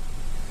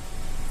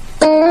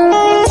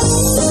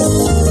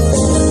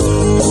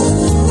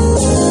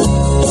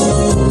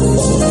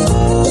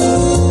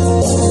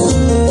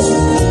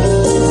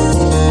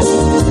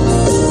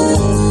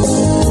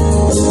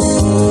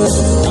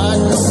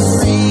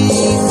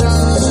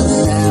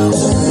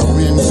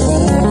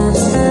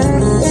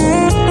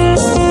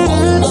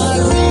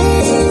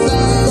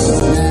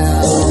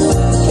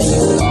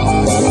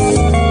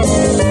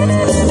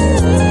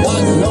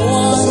 No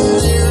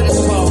one there to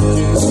talk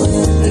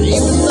to.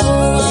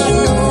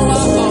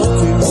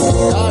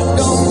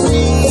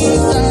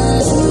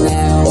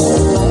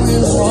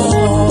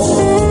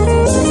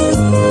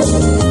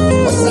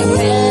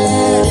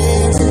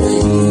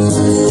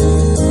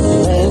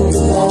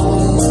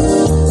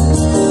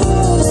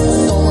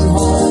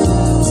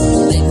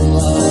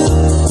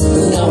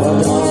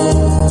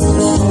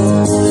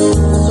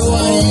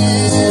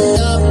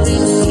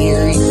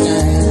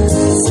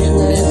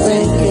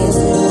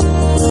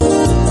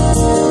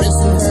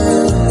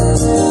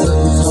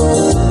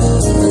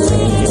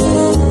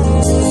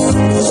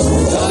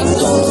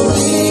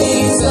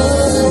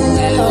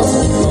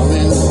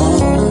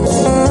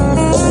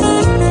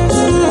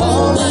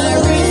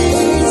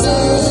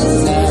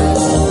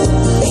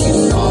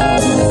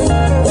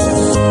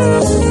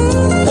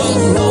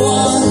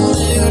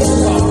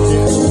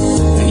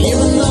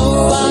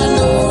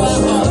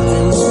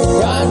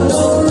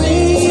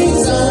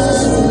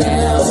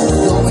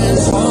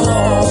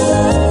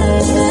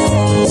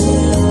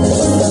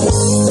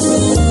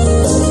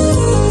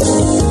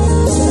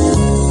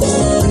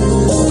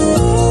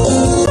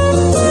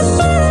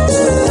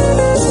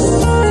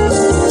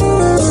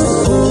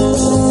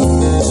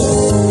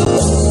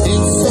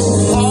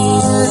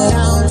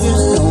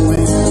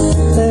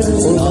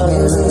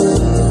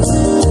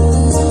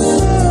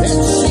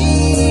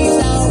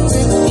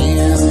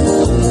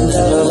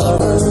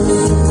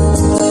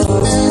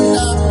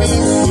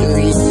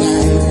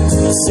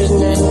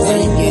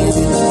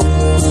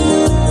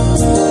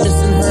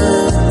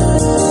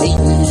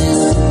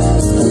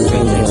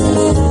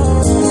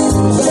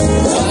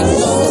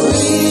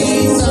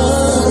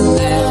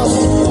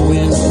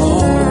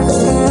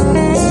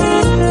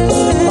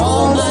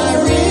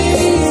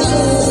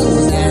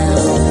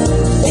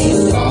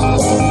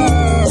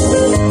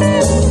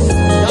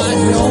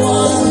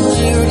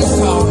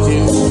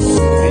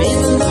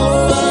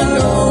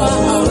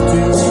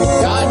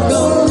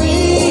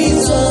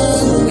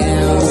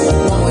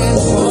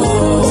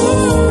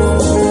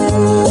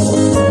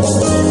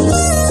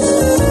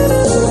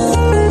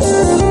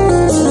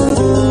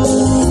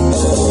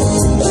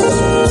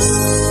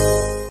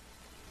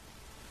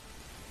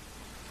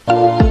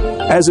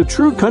 As a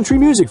true country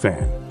music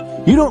fan,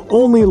 you don't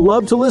only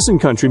love to listen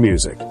country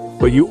music,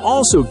 but you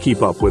also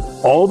keep up with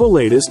all the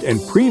latest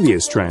and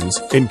previous trends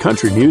in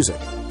country music.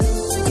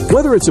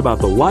 Whether it's about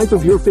the life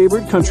of your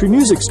favorite country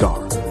music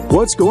star,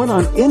 what's going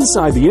on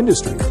inside the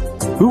industry,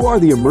 who are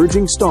the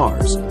emerging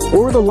stars,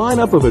 or the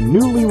lineup of a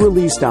newly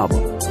released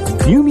album,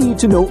 you need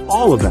to know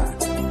all of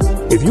that.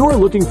 If you're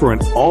looking for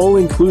an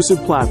all-inclusive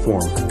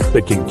platform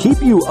that can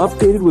keep you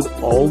updated with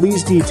all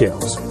these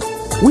details,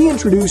 we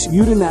introduce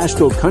you to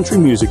Nashville Country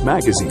Music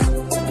Magazine.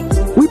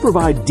 We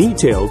provide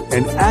detailed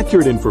and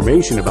accurate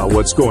information about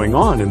what's going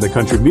on in the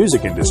country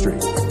music industry,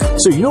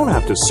 so you don't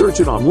have to search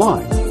it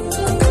online.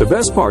 The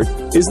best part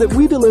is that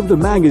we deliver the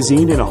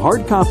magazine in a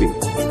hard copy,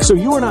 so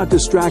you are not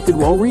distracted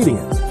while reading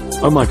it,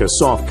 unlike a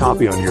soft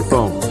copy on your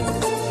phone.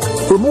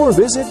 For more,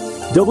 visit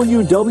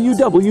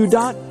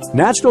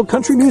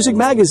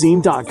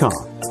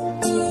www.NashvilleCountryMusicMagazine.com.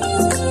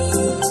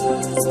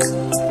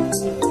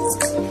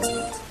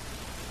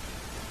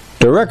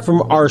 Direct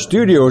from our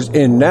studios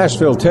in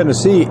Nashville,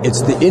 Tennessee,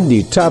 it's the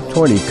Indie Top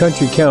 20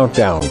 Country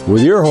Countdown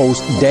with your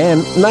host,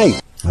 Dan Knight.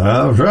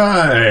 All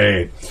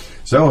right.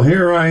 So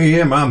here I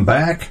am. I'm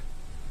back.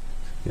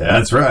 Yeah,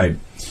 that's right.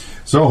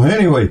 So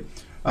anyway,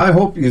 I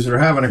hope you are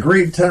having a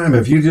great time.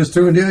 If you just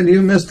tuned in,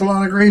 you missed a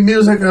lot of great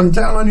music. I'm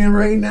telling you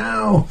right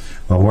now.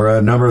 Well, we're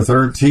at number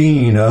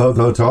 13 of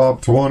the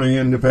Top 20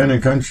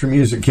 Independent Country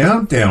Music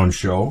Countdown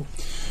show.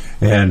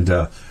 And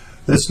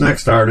this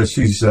next artist,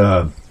 she's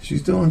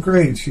doing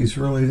great. She's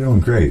really doing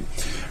great.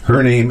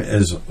 Her name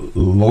is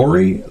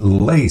Lori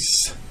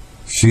Lace.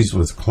 She's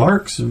with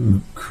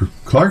Clarksville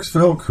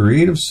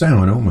Creative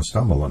Sound. I almost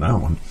stumbled on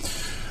that one.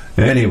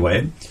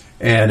 Anyway,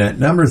 and at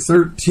number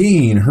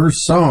 13, her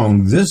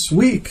song this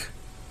week,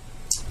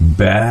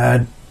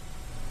 Bad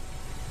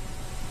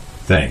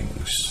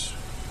Things.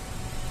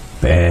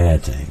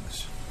 Bad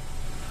Things.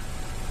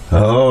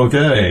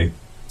 Okay,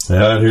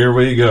 and here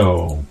we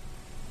go.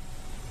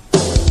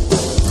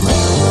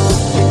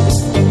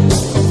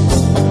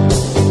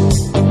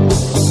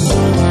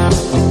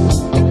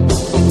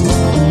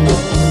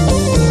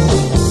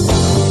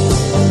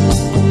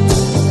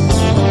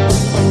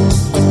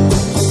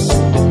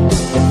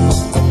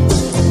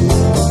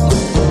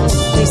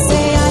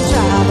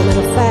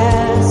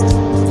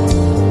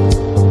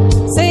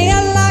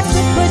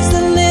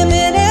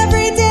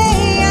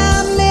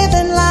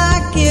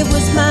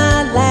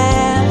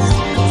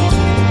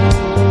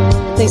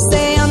 They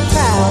say I'm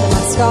proud of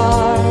my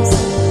scars.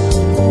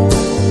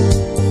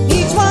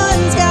 Each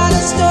one's got a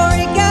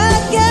story,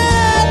 got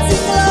guts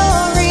and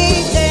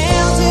glory,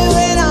 down to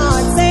an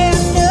art. Say I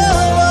know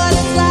what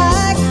it's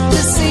like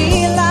to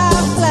see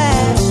life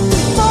flash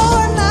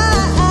before my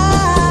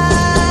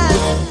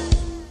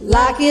eyes,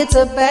 like it's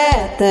a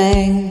bad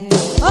thing.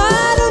 Oh,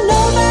 I don't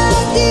know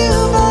about you,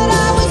 but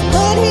I was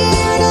put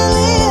here to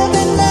live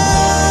and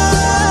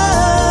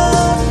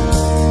love.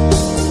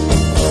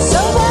 So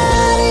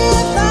what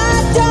if I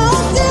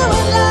don't do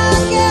it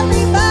like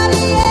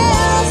everybody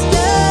else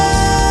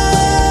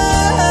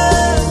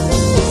does?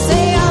 They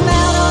say I'm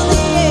out on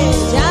the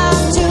edge,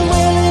 I'm too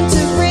willing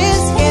to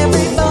risk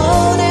every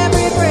bone,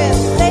 every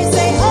breath. They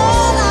say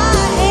all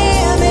I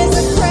am is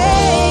a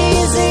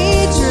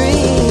crazy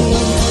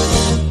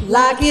dream,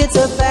 like it's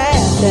a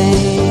bad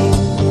thing.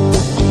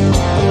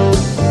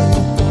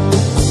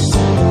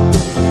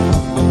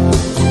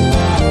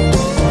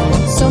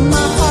 So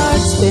my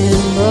heart's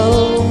been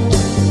broke,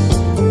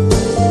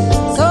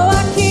 so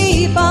I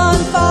keep on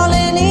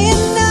falling in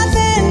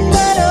nothing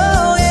but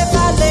oh, if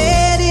I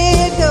let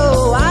it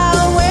go,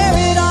 I'll wear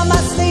it on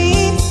my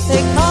sleeve.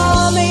 They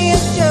call me a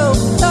joke,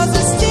 'cause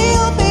I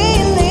still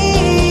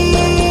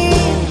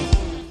believe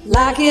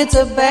like it's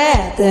a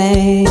bad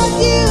thing. Not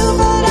you,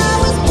 but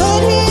I was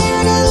put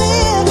here to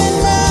live and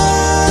love.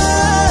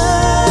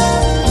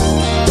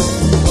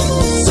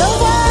 So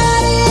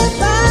what if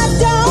I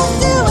don't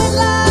do it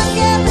like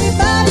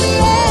everybody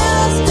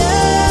else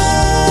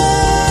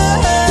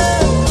does?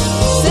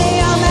 Say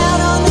I'm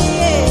out on the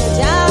edge,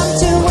 I'm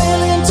too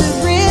willing to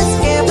risk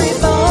every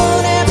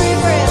bone, every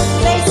breath.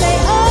 They say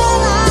all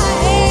I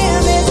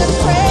am is a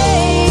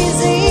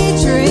crazy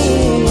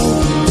dream,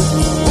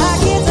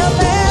 like it's a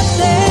bad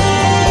thing.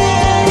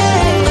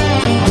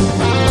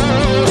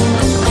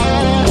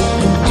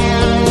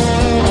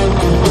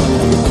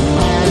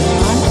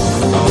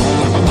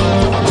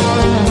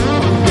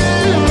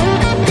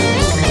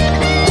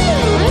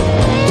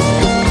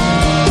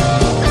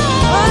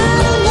 I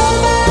don't know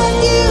about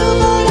you,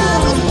 but I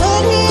was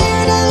put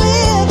here to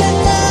live and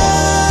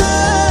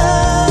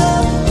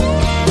love.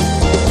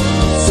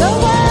 So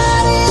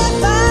what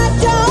if I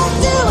don't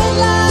do it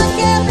like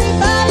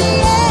everybody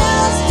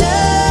else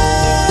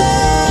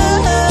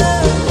does?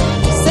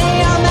 Say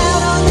I'm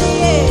out on the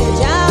edge,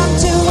 I'm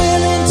too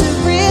willing to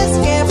risk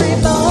every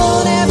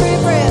bone, every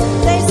breath.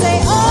 They say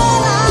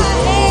all I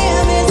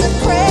am is a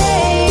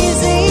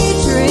crazy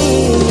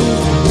dream,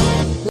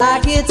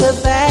 like it's a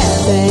bad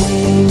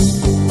thing.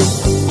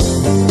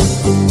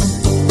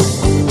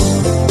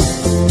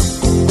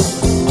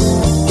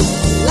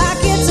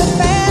 Like it's a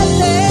bad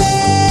thing.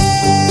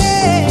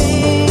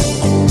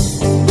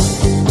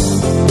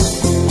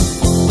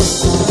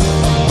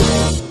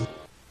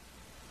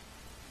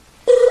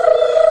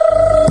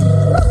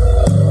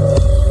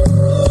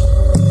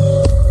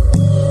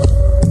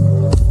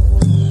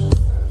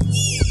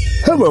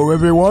 Hello,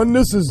 everyone.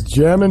 This is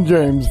Jammin'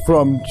 James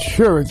from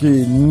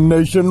Cherokee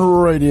Nation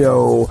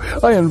Radio.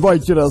 I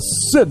invite you to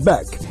sit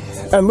back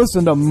and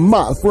listen to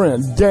my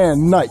friend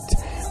Dan Knight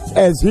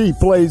as he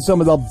plays some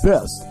of the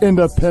best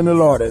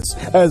independent artists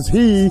as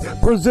he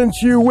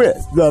presents you with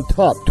the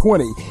Top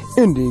 20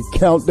 Indie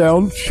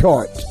Countdown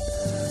Chart.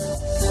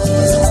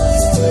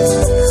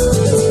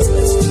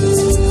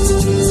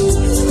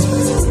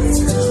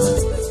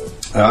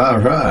 All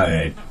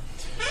right.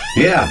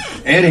 Yeah.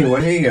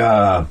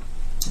 Anyway,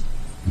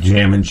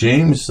 Jammin'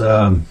 James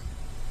out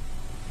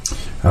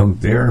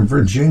there in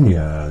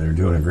Virginia, they're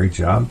doing a great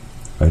job.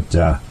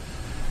 But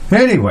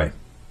anyway,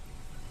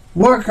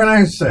 what can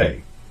I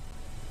say?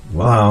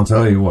 Well, I'll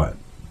tell you what.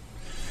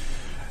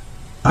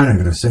 I'm not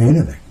going to say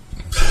anything.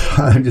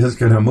 I'm just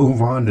going to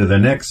move on to the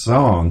next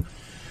song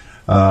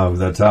of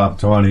the Top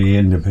 20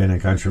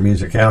 Independent Country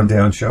Music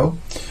Countdown Show.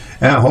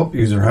 And I hope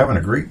you are having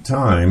a great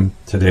time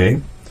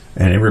today.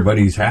 And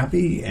everybody's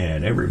happy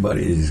and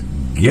everybody's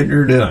getting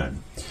her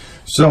done.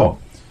 So,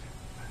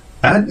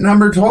 at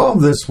number 12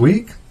 this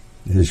week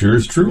is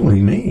yours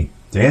truly, me,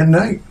 Dan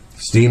Knight.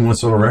 Steam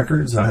Whistle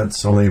Records,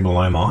 that's the label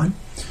I'm on. And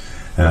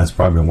that's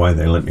probably why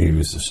they let me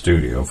use the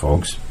studio,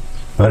 folks.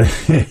 But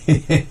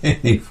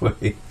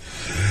anyway,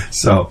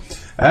 so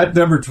at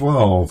number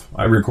 12,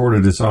 I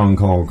recorded a song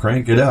called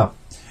Crank It Up.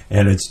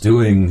 And it's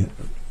doing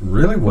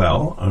really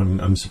well.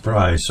 I'm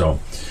surprised.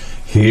 So,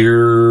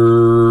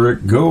 here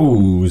it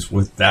goes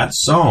with that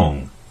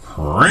song.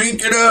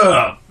 Crank it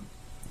up.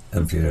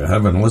 If you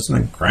haven't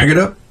listened, crank it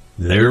up.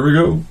 There we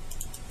go.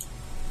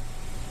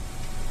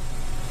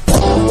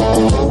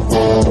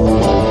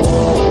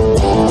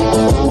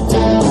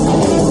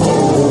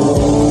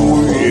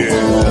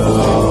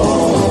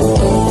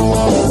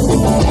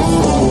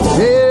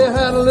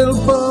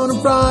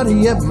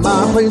 At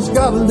my place,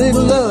 got a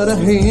little out of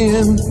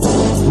hand.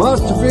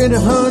 Must have been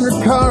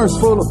 100 cars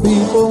full of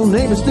people,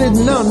 neighbors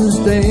didn't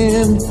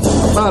understand.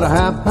 About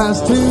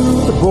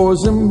 2:30, the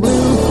boys in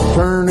blue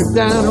turn it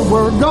down and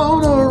we're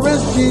gonna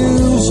arrest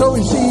you. So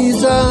he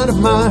sees out of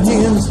my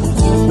hands,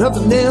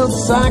 nothing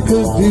else I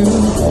could do.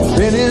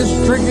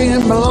 Finished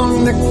drinking,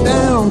 belong neck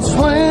down,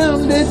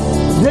 slammed it,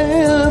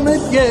 damn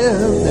it, yeah.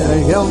 Then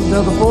I yelled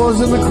to the boys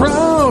in the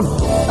crowd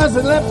as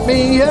they let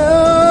me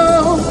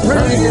out.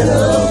 Crank it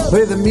up,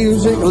 play the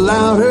music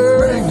louder,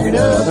 crank it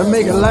up, and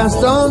make it last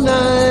all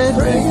night.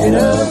 Crank it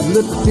up,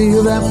 let me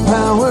feel that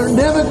power,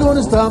 never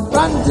gonna stop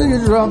right until you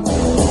drop.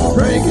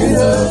 Crank it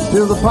up,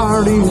 till the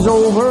party's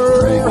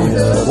over. Crank it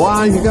up,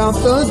 why you got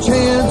the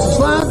chance, this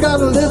life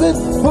gotta live it,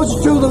 push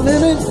it to the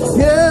limit,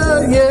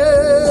 yeah,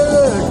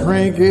 yeah,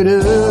 crank it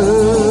up.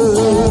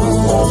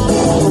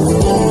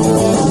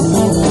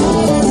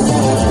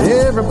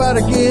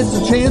 Everybody gets a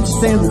chance to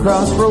stand at the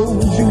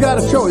crossroads. You got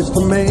a choice to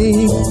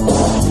make.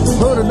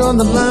 Put it on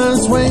the line,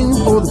 swing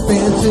for the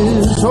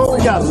fences. So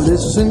you gotta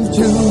listen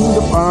to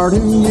the part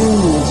in you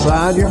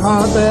inside your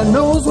heart that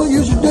knows what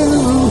you should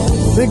do.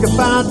 Think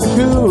about the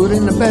good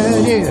and the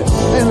bad, yeah,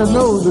 and I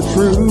know the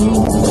truth.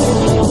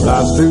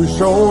 Life's too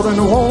short and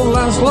it won't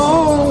last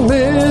long.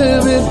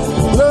 Live it,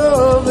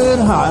 love it,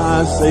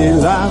 I say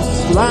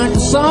life's like a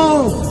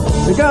song.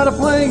 You gotta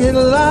play it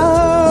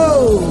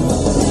loud.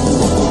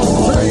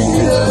 Crank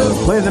it up,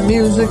 play the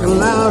music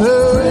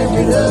louder. Crank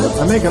it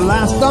up, I make it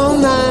last all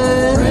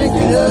night. Crank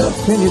it up,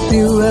 can you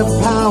feel that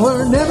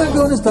power? Never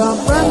gonna stop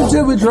right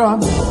until we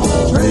drop.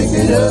 Crank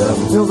it up,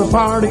 till the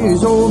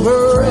party's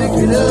over. Crank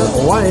it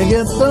up, why you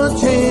get the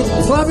chance?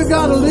 It's life you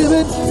gotta live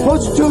it,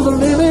 push it to the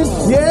limit.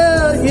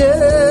 Yeah,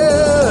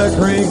 yeah,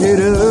 crank it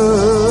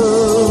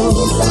up.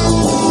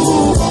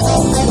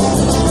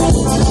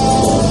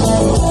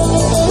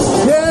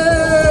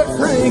 Yeah,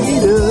 crank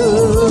it up.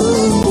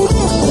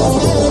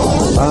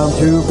 I'm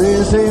too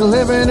busy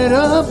living it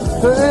up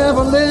to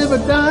ever live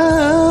it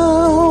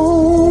down.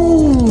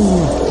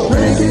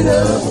 Crank it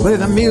up, play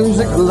the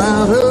music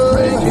louder.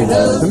 Crank it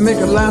up, to make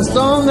it last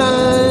all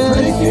night.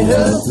 Crank it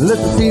up, let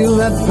me feel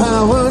that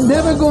power.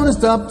 Never gonna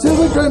stop till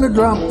we're gonna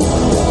drop.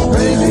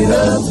 Crank it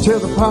up, till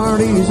the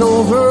party's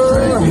over.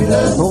 Crank it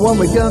up, but when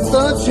we got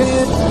the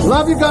chance,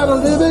 love you gotta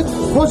live it,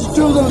 push it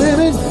to the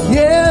limit.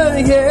 Yeah,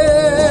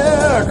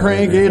 yeah,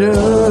 crank it up.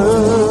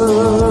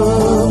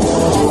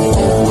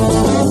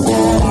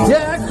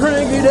 Yeah,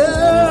 crank it up.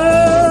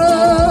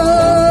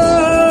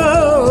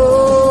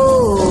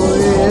 Oh,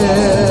 yeah.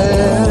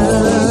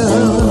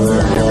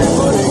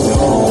 Everybody go.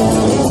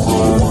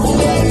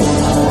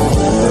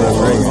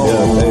 Crank it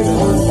up, baby.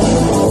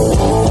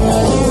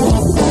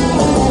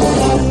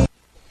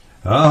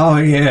 Oh,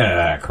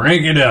 yeah.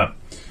 Crank it up.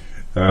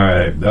 All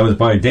right. That was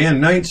by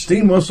Dan Knight,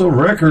 Steam Whistle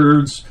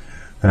Records.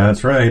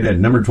 That's right. At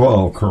number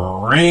 12,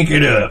 Crank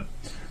It Up.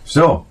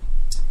 So,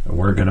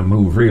 we're going to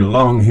move right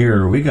along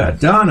here. We got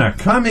Donna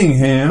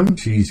Cunningham.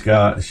 She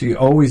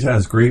always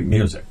has great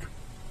music.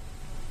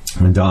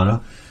 And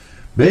Donna,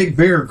 Big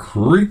Bear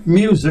Creek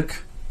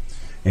Music.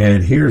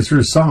 And here's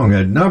her song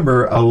at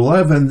number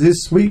 11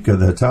 this week of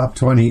the Top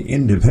 20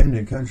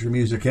 Independent Country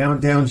Music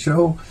Countdown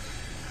Show.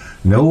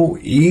 No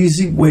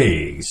Easy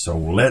Way. So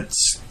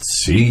let's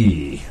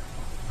see.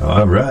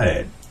 All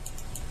right.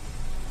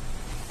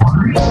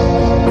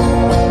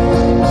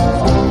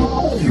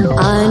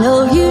 I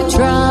know you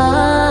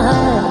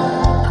tried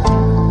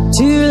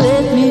to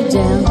let me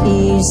down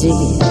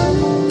easy.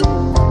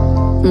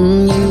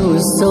 You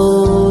were so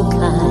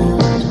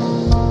kind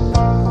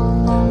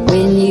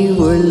when you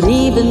were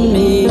leaving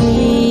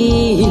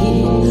me.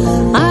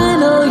 I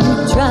know you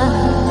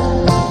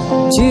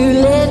tried to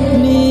let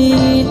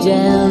me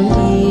down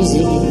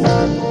easy,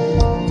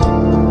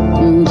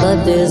 but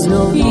there's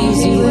no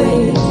easy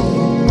way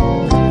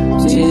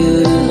to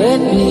let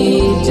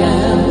me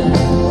down.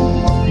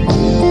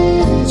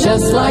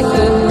 Just like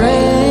the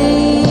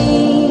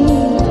rain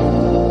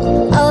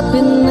up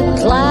in the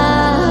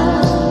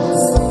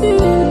clouds,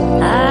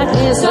 I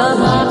can't stop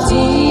my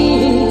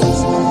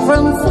tears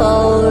from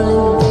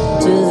falling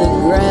to the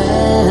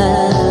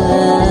ground.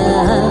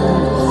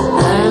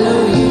 I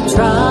know you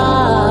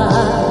tried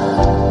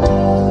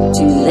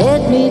to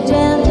let me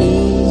down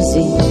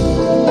easy.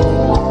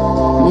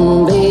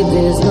 Babe,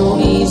 there's no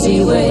easy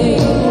way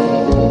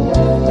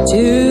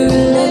to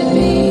let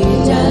me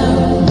down.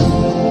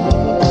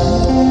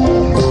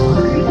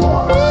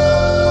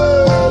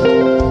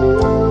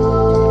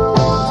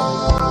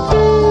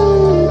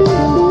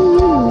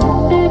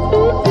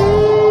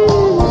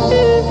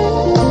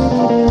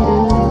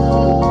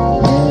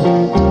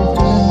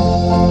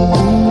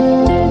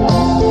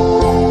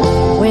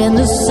 When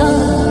the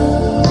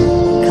sun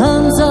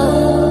comes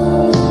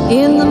up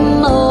in the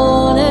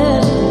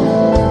morning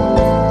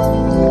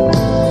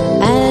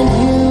and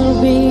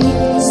you'll be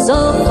so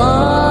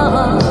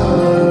far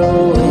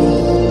away,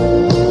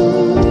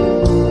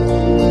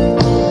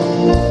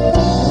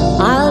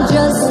 I'll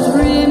just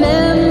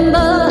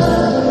remember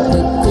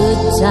the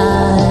good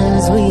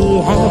times we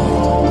had.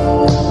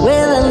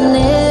 Well, I'll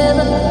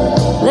never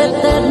let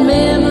that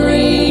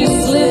memory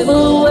slip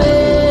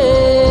away.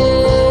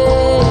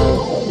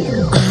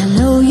 I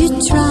know you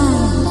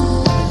tried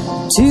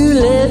to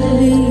let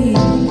me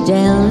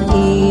down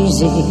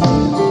easy.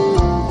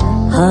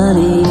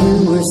 Honey, you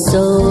were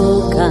so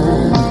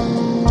kind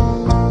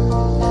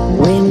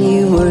when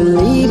you were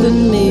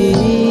leaving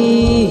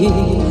me.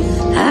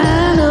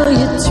 I know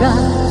you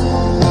tried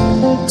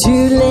to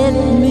let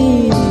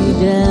me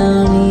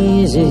down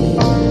easy,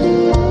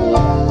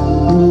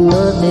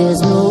 but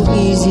there's no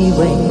easy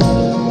way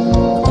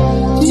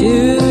to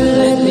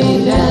let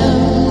me down.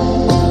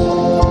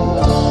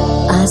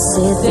 I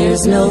said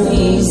there's no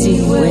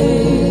easy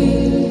way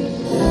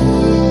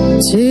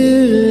to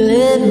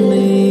let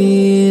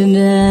me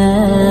down.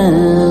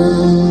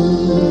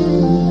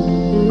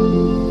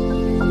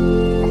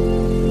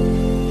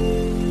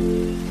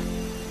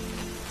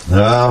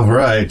 All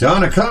right,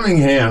 Donna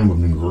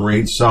Cunningham,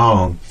 great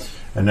song.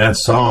 And that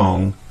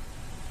song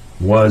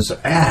was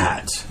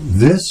at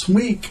this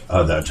week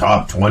of the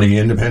Top 20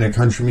 Independent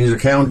Country Music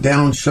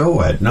Countdown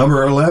show at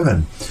number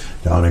 11.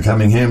 Donna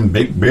Cunningham,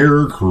 Big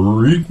Bear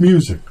Creek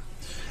Music.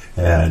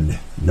 And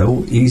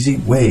No Easy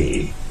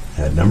Way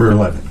at number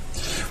 11.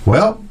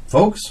 Well,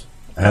 folks,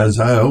 as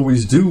I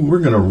always do, we're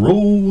going to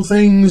roll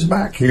things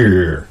back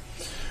here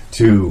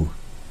to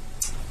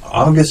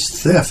August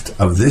 5th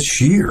of this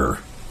year.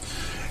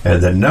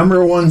 And the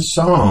number one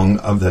song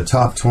of the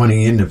Top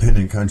 20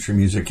 Independent Country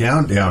Music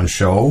Countdown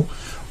show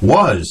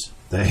was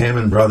the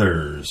Hammond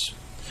Brothers,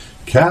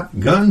 Cap,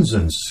 Guns,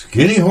 and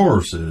Skinny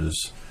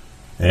Horses.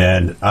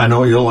 And I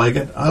know you'll like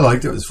it. I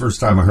liked it. It was the first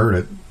time I heard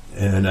it,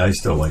 and I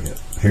still like it.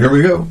 Here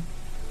we go.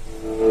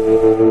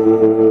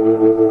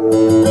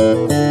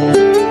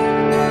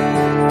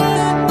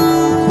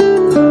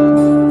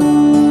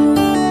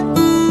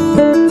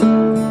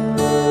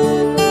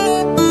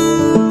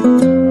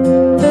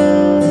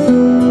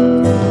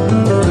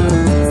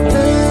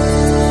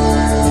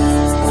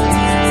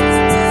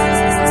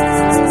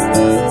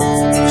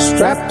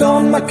 Strapped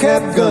on my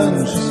cap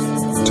guns,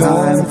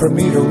 time for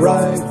me to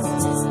ride.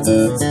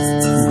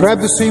 Grab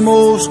the same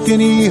old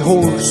skinny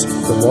horse,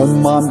 the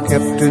one Mom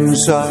kept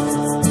inside.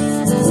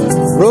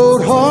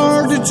 Rode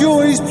hard to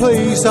Joey's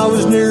place, I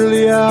was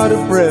nearly out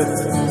of breath.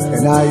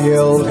 And I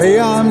yelled, hey,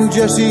 I'm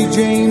Jesse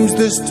James,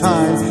 this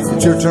time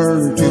it's your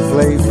turn to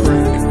play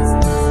freak.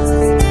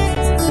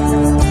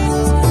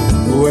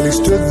 Well, he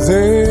stood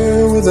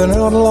there with an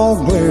outlaw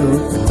glare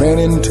and ran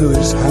into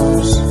his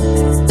house.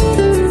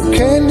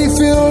 Candy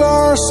filled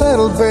our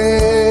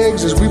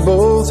saddlebags as we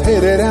both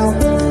headed out.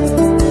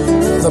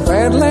 The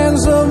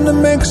Badlands of New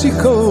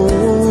Mexico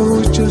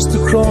is just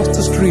across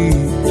the street.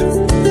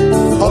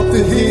 Up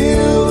the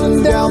hill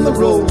and down the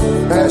road,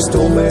 past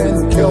old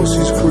man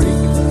Kelsey's Creek.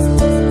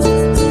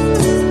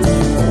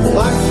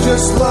 Life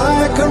just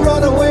like a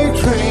runaway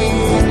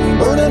train,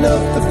 burning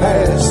up the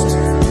past.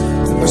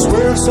 I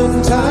swear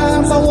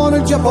sometimes I want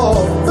to jump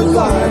off, but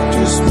life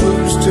just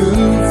moves too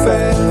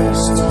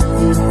fast.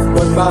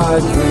 But my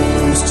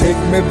dreams take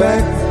me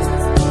back,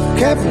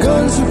 cap,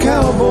 guns, and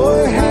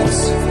cowboy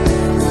hats.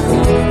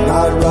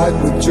 I'd ride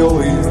with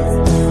Joey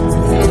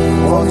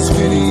on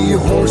skinny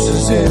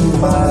horses in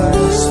my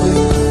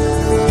sleep.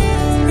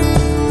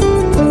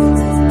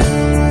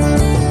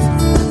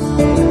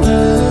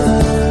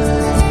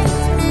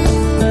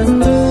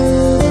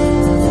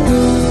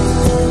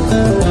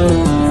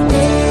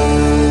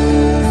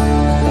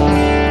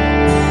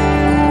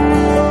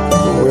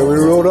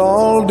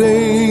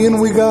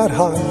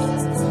 hot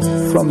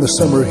from the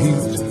summer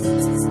heat.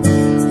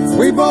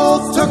 We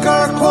both took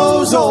our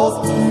clothes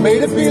off,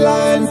 made a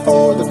beeline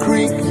for the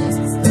creek.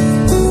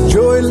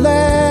 Joey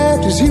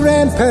laughed as he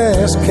ran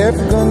past, kept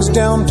guns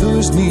down to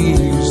his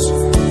knees.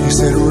 He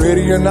said,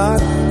 ready or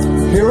not,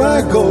 here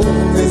I go.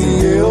 Then he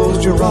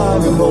yells,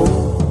 Geronimo.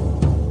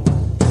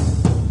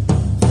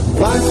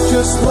 Life's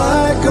just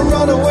like a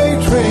runaway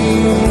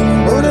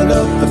train, burning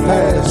up the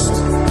past.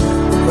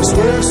 I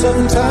swear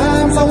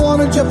sometimes I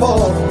want to jump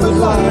off, but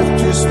life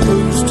just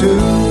moves too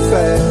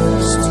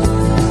fast.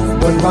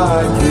 But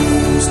my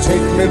dreams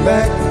take me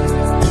back,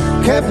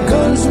 kept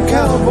guns and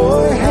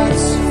cowboy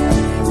hats.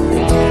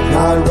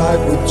 I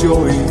ride with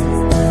Joey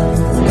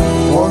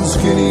on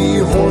skinny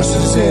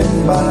horses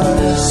in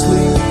my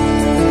sleep.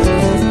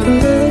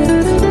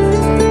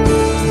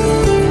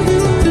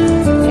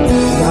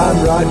 I'm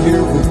right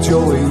here with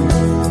Joey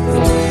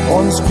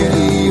on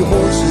skinny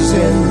horses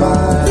in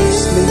my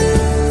sleep.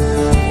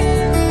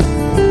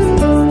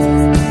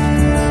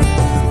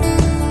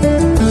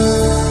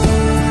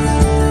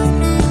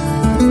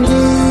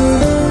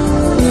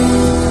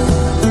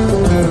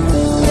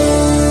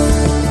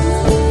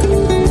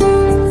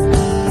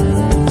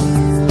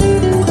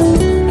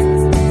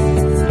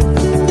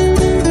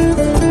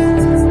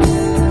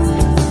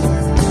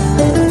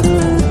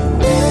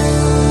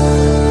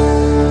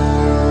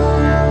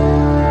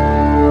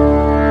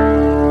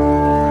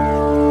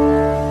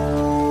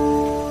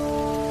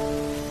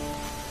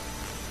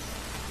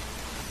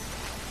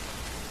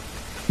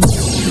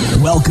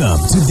 Welcome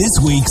to this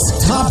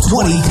week's Top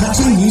 20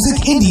 Country Music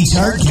Indie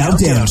Chart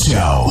Countdown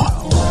Show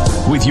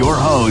with your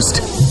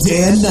host,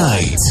 Dan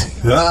Knight.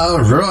 All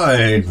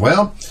right.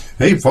 Well,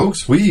 hey,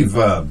 folks, we've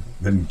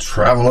been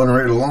traveling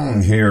right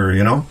along here,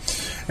 you know,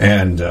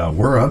 and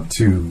we're up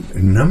to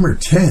number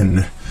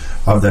 10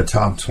 of the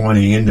Top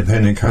 20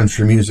 Independent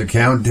Country Music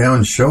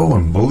Countdown Show,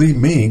 and believe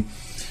me,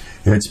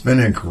 it's been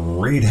a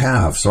great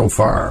half so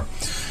far.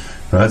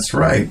 That's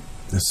right.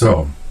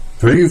 So,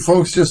 for you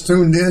folks just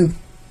tuned in,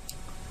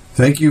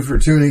 thank you for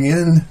tuning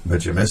in,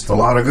 but you missed a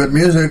lot of good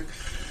music.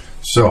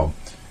 So,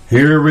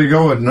 here we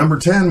go. At number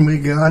 10, we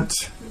got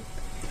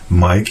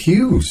Mike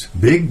Hughes,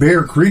 Big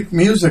Bear Creek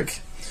Music.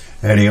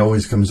 And he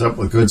always comes up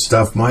with good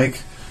stuff,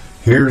 Mike.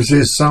 Here's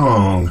his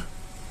song,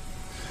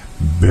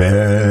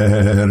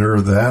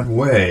 Better That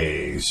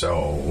Way.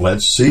 So,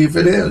 let's see if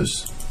it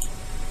is.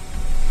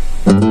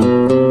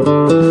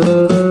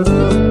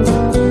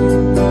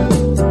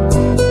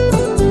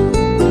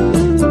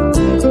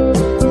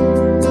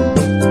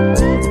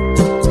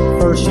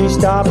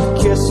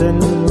 Stopped kissing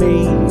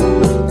me,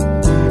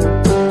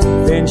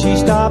 then she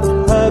stopped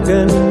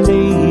hugging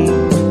me,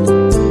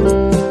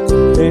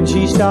 then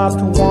she stopped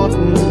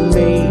wanting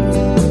me,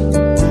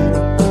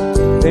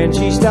 then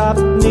she stopped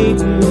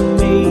needing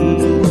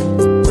me,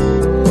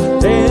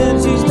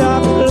 then she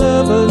stopped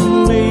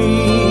loving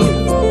me,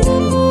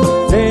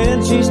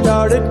 then she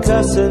started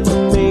cussing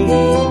me,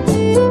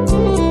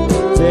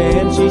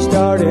 then she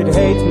started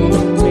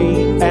hating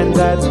me, and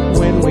that's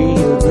when we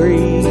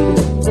agreed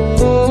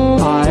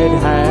I'd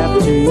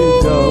have to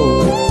go.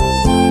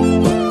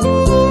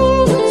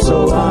 So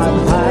I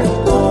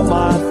packed all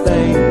my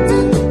things,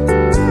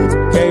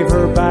 gave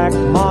her back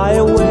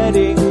my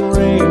wedding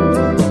ring,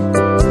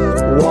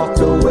 walked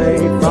away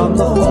from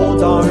the whole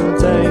darn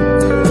thing.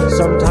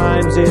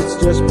 Sometimes it's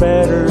just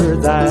better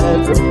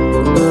that way.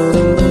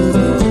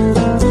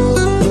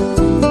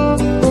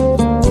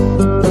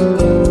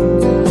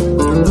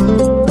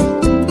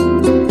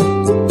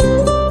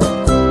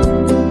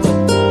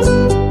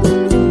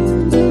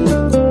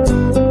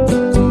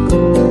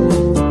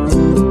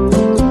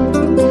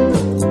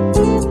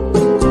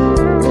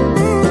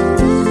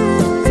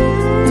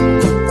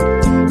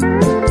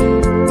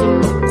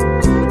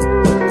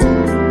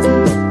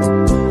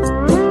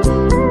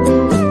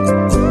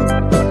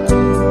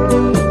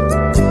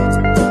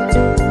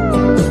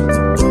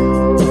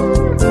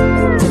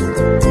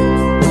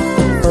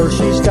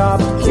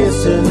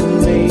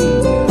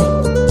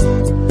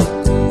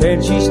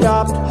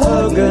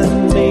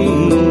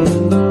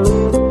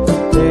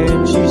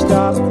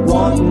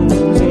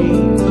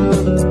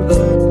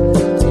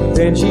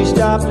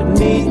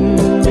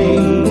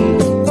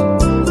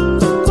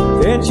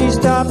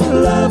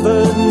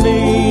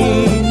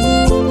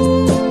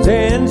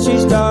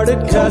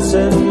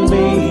 Cussing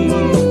me,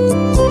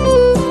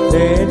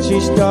 then she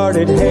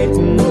started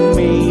hating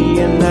me,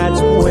 and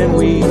that's when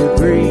we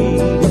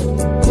agreed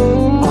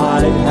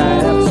I'd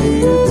have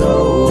to go.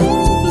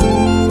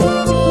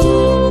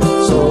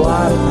 So I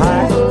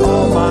packed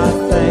all my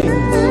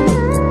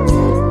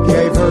things,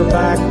 gave her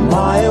back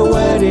my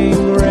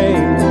wedding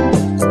ring,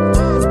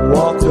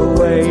 walked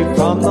away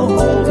from the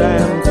whole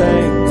damn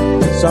thing.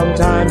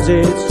 Sometimes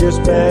it's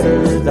just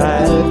better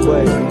that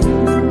way.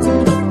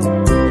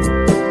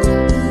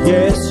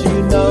 Yes,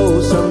 you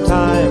know,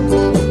 sometimes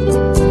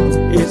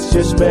it's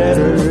just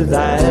better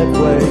that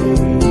way.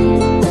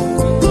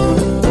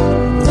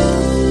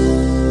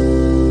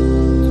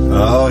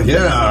 Oh,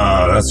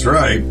 yeah, that's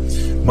right.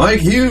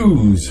 Mike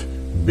Hughes,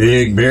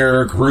 Big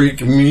Bear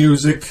Creek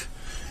Music.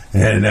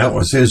 And that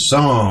was his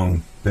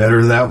song,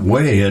 Better That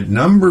Way, at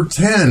number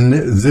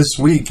 10 this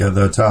week of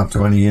the Top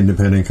 20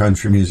 Independent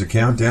Country Music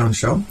Countdown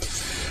Show.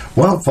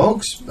 Well,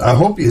 folks, I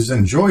hope you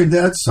enjoyed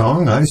that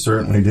song. I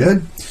certainly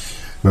did.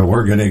 But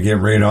we're going to get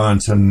right on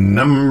to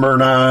number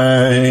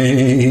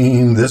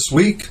 9 this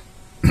week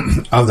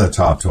of the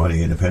Top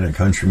 20 Independent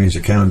Country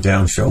Music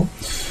Countdown Show.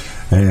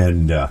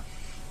 And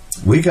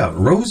we got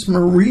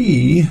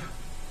Rosemarie,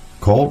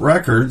 Colt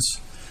Records.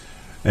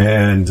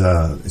 And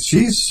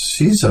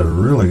she's a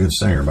really good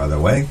singer, by the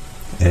way.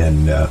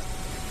 And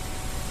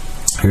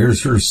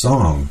here's her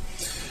song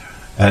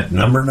at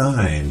number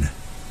 9,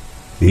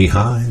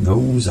 Behind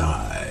Those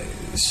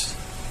Eyes.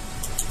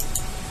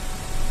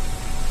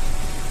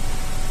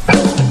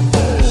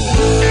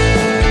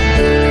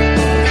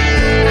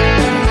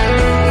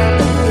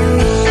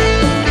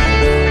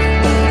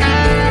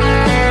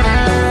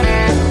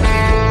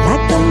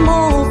 Like a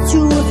moth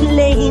to a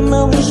flame,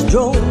 I was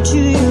drawn to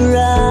your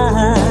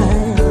eyes.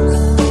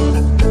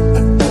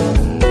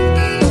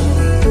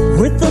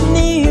 With a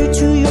mirror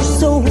to your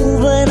soul,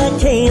 but I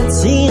can't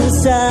see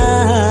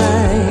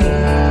inside.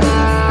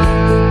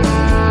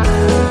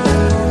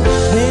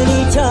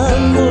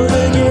 Anytime we're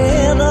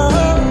together,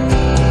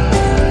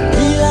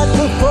 feel like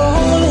we're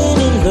falling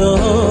in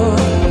love.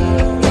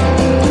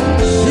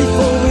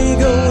 Before we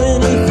go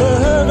any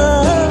further,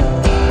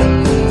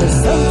 there's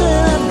something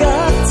I've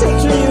got to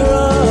clear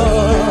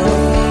up.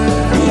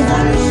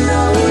 Behind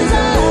those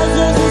eyes,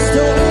 there's a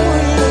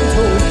story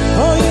untold.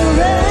 Are you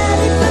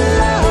ready for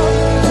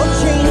love, or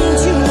chaining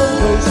to a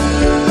ghost?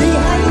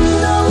 Behind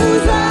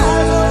those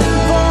eyes, are you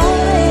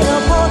falling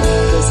apart?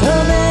 Does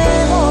her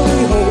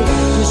memory hold?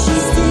 Does she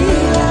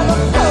still have a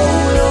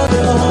hold on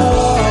your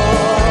heart?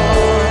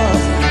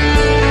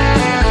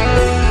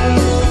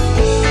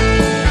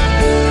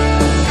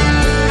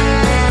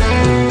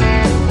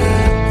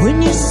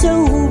 When you're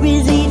so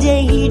busy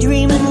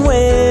daydreaming,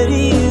 where do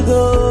you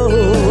go?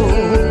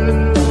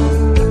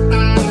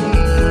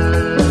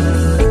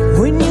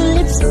 When your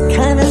lips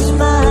kinda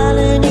smile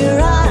and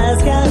your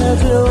eyes kinda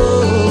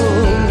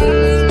close,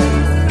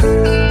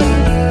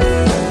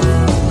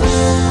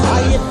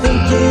 are you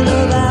thinking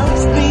about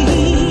me?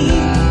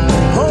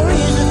 Or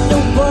is it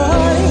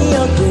nobody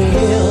out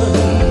there?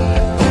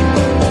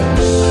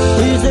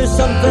 Is there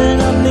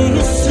something I'm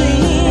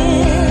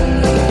missing?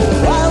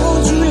 Why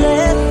won't you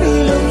let me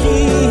look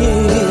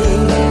in?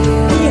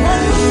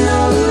 Behind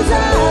those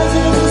eyes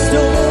is a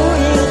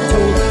story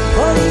untold.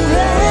 Are you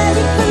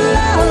ready for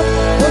love,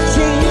 or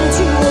chaining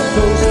to a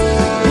ghost?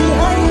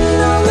 Behind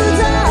those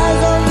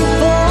eyes, are you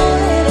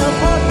falling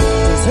apart?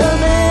 Does her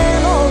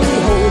memory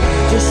hold?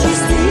 Does she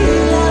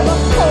still have a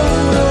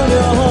hold on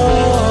your heart?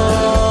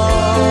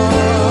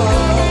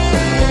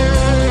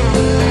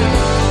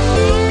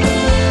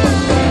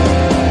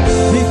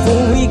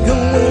 Before we go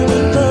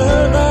any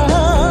further,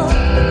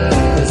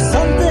 there's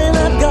something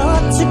I've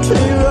got to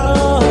clear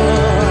up.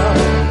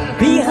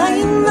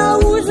 Behind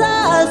those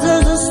eyes,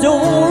 there's a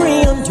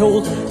story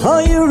untold.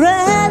 Are you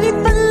ready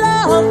for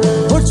love,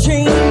 or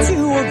chained to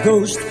a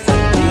ghost?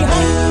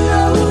 Behind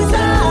those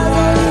eyes,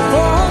 are you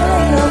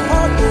falling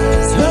apart?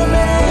 Does her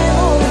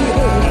memory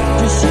hold?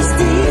 Does she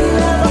still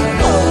have a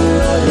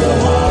hold on your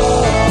heart?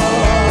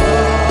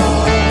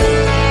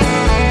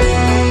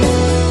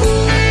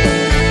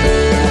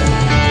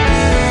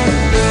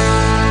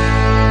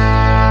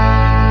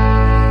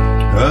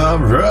 All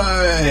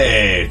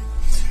right.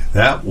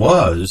 That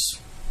was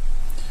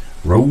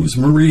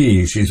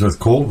Rosemarie. She's with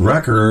Colt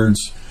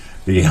Records,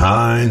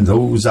 Behind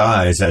Those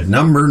Eyes, at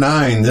number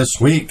 9 this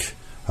week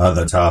of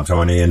the Top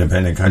 20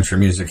 Independent Country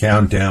Music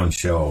Countdown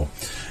Show.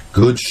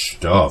 Good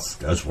stuff.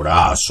 That's what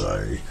I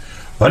say.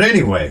 But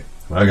anyway,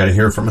 I got to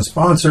hear from a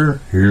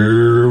sponsor.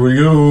 Here we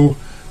go.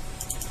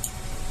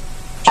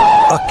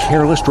 A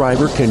careless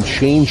driver can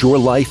change your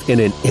life in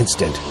an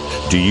instant.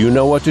 Do you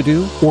know what to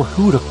do or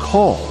who to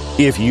call?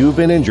 If you've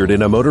been injured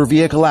in a motor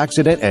vehicle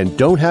accident and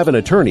don't have an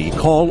attorney,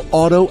 call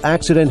Auto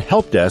Accident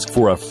Help Desk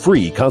for a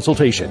free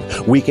consultation.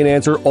 We can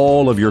answer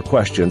all of your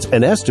questions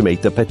and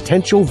estimate the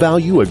potential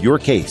value of your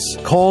case.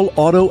 Call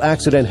Auto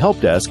Accident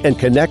Help Desk and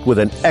connect with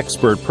an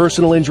expert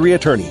personal injury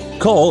attorney.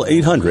 Call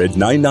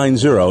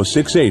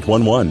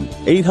 800-990-6811.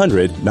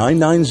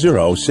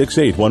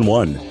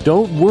 800-990-6811.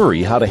 Don't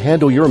worry how to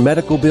handle your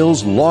medical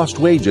bills, lost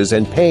wages,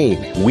 and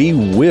pain. We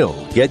will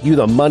get you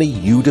the money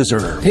you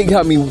deserve. They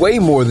got me way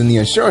more than the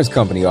insurance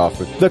company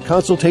offered. The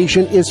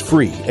consultation is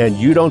free, and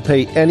you don't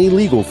pay any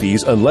legal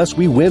fees unless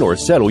we win or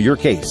settle your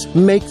case.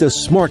 Make the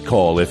smart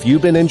call if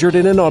you've been injured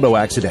in an auto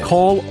accident.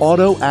 Call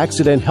Auto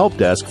Accident Help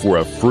Desk for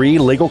a free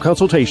legal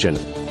consultation.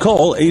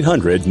 Call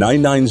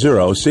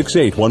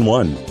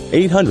 800-990-6811.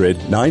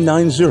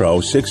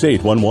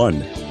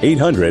 800-990-6811.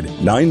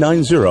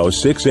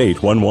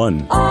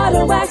 800-990-6811.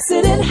 Auto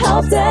Accident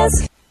Help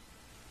Desk.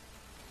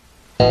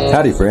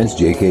 Howdy friends,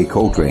 J.K.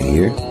 Coltrane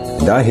here,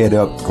 and I head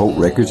up Colt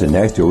Records and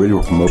Nashville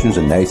Radio Promotions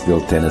in Nashville,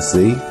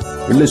 Tennessee.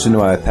 You're listening to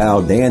my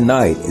pal Dan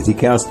Knight as he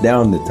counts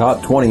down the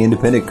top 20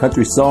 independent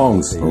country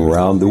songs from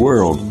around the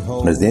world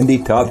on his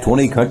Indie Top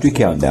 20 Country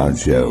Countdown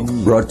Show,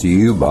 brought to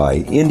you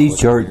by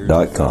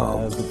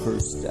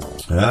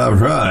IndieChart.com. All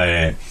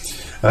right.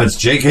 That's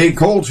J.K.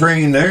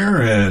 Coltrane there,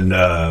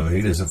 and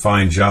he does a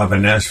fine job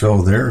in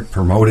Nashville there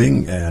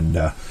promoting,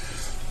 and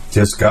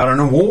just got an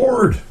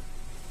award.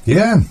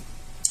 Yeah.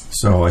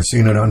 So I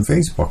seen it on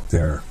Facebook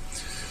there.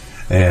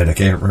 And I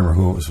can't remember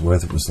who it was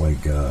with. It was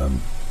like a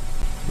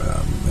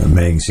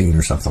magazine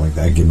or something like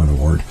that. Give him an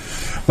award.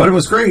 But it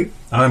was great.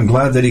 I'm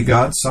glad that he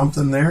got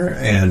something there,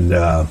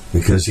 and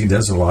because he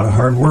does a lot of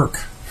hard work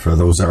for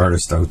those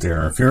artists out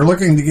there. If you're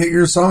looking to get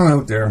your song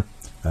out there,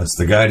 that's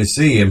the guy to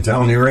see. I'm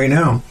telling you right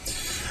now.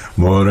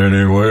 But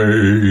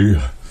anyway,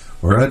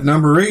 we're at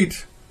number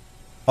 8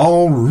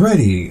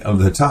 already of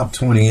the top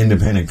 20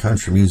 independent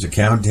country music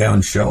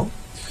countdown show.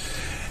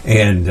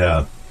 And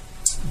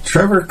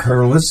Trevor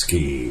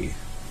Karlisky.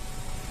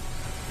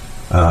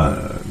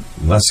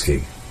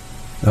 Lesky.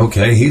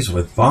 Okay, he's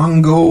with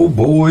Bongo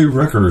Boy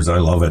Records. I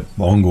love it.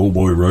 Bongo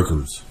Boy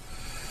Records.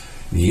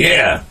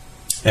 Yeah.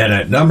 And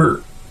at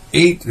number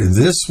 8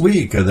 this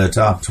week of the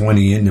top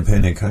 20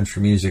 independent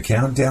country music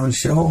countdown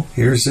show,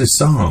 here's his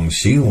song,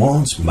 She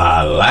Wants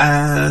My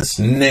Last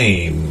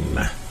Name.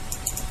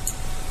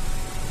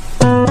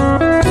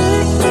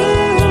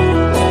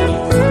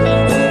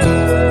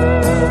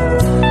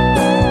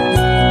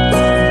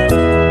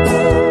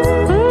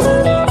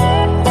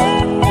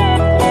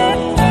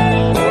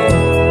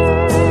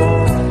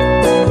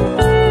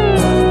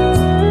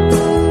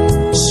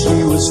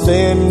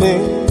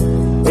 Standing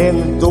in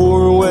the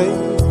doorway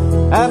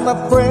at my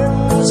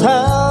friend's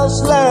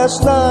house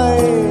last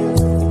night.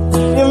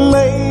 You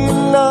may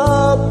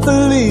not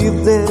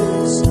believe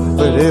this,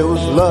 but it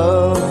was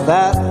love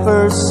at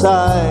first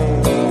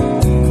sight.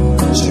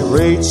 She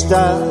reached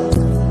out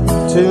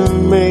to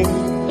me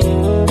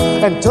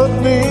and took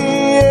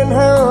me in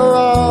her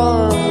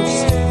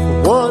arms.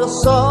 What a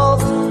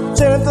soft,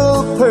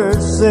 gentle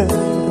person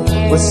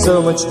with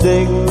so much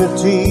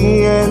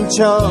dignity and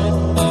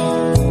charm.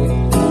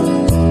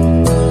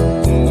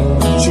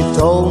 She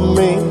told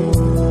me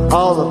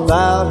all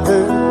about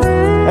her,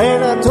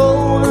 and I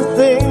told her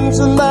things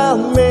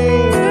about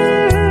me.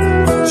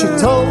 She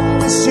told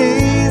me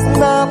she's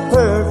not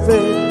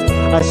perfect.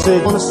 I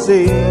said, wanna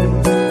see.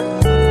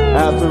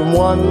 After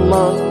 1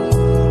 month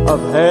of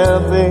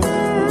having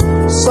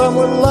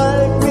someone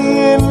like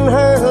me in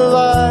her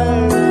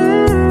life,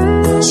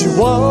 she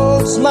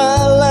wants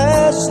my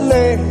last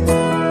name.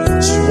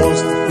 She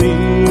wants to be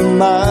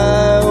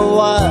my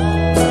wife.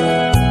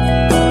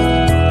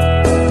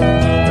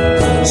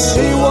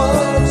 She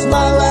wants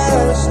my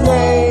last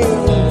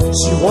name.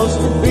 She wants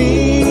to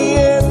be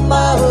in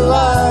my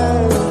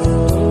life.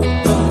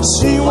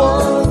 She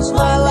wants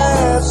my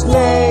last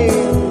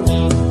name,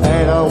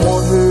 and I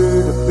want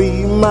her to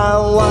be my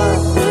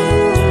wife.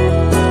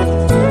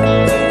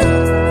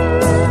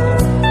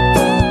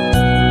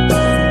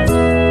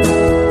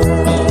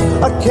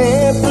 I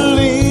can't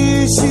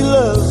believe she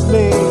loves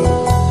me,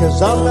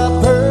 'cause I'm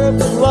not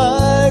perfect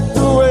like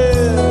the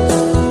rest.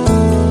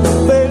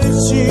 But if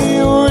she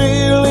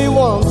really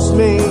wants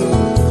me,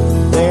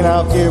 then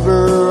I'll give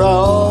her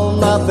all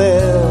my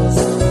best.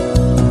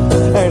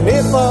 And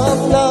if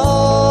I'm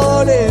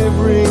not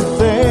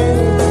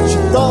everything she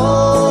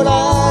thought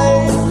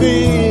I'd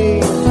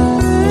be,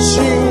 she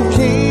can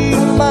keep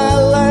my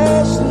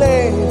last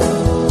name,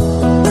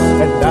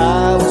 and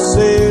I will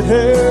set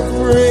her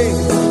free.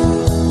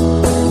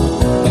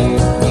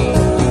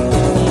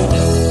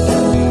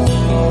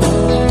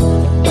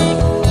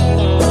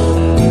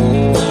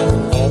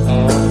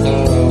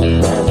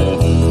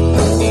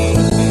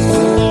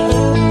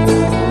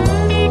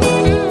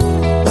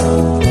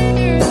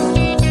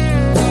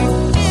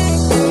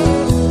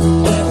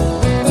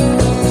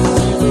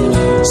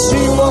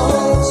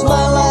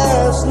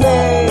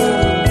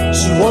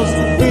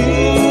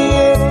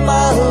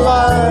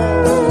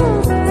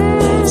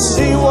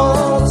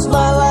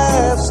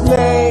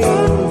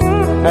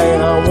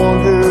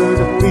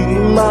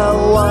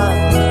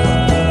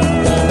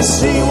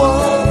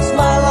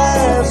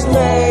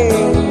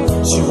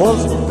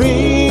 Wants to be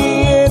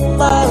in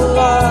my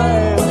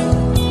life,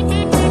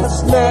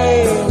 last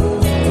name,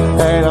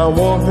 and I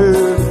want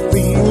her to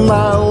be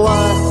my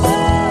wife.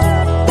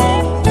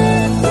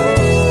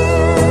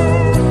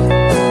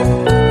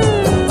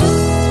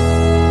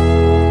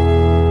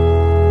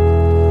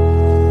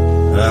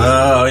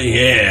 Oh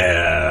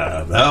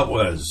yeah, that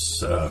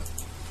was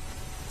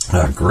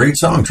a great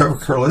song, Trevor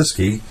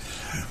Karlisky,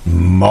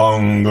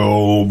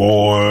 Bongo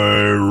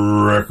Boy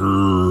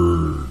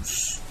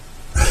Records.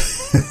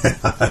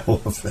 I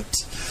love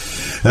it.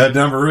 At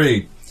number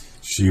 8,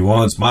 She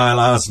Wants My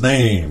Last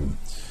Name.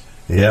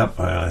 Yep,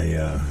 I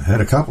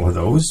had a couple of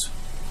those.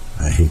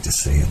 I hate to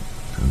say it.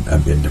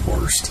 I've been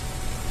divorced,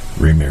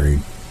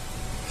 remarried.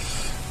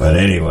 But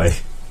anyway,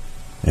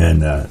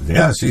 and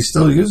yeah, she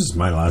still uses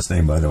my last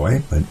name, by the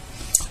way. But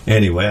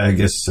anyway, I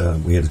guess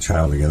we had a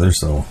child together,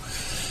 so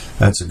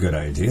that's a good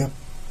idea.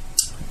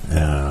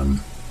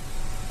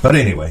 But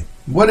anyway,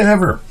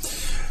 whatever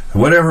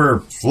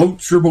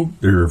floats your boat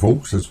there,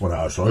 folks. That's what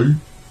I say.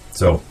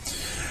 So,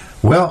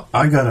 well,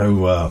 I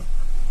gotta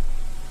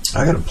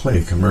play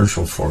a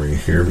commercial for you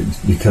here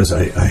because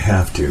I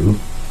have to.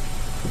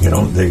 You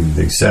know,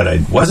 they said I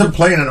wasn't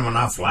playing them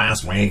enough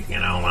last week. You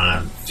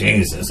know,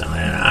 Jesus, I mean,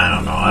 I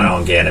don't know, I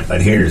don't get it.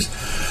 But here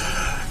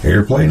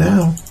play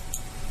now.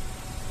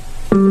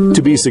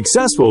 To be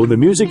successful in the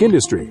music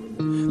industry,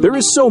 there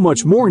is so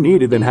much more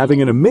needed than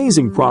having an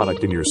amazing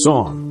product in your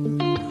song.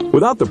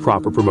 Without the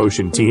proper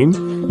promotion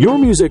team, your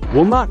music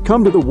will not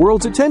come to the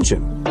world's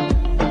attention.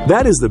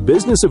 That is the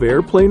business of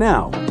Airplay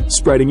Now,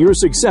 spreading your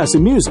success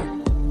in music.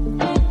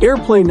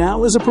 Airplay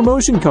Now is a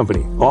promotion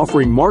company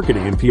offering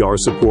marketing and PR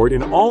support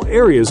in all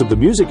areas of the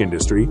music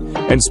industry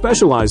and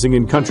specializing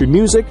in country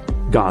music,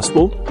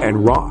 gospel,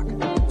 and rock,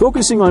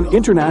 focusing on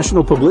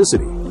international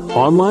publicity,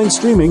 online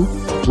streaming,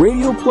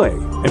 radio play,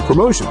 and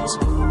promotions.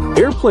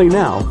 Airplay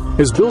Now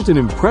has built an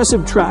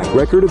impressive track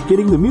record of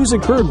getting the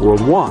music heard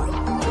worldwide.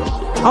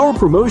 Our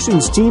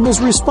promotions team is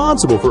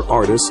responsible for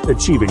artists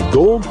achieving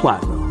gold,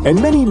 platinum,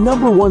 and many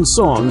 #1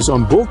 songs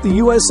on both the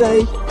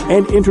USA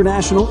and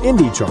international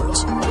indie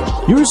charts.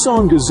 Your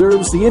song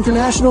deserves the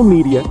international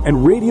media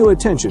and radio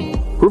attention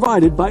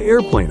provided by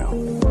Airplay Now.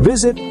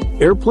 Visit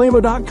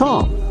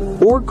airplaymo.com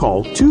or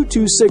call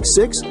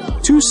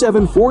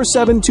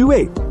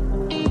 2266-274728.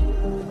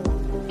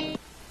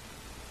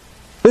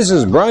 This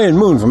is Brian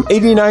Moon from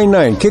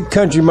 89.9 Kick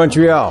Country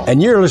Montreal,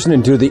 and you're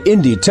listening to the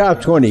Indie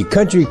Top 20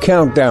 Country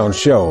Countdown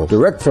Show,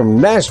 direct from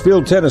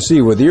Nashville,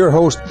 Tennessee, with your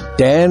host,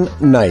 Dan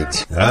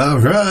Knight. All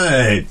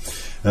right.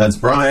 That's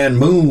Brian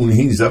Moon.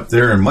 He's up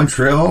there in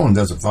Montreal and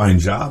does a fine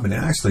job, and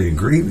actually a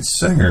great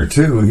singer,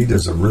 too. He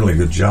does a really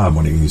good job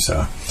when he's,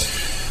 out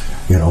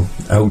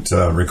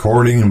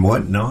recording and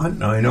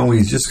whatnot. I know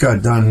he's just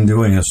got done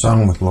doing a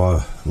song with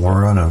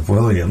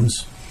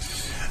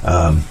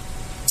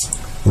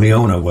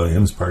Leona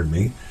Williams, pardon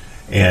me.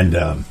 And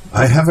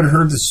I haven't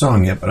heard the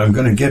song yet, but I'm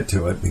going to get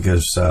to it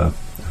because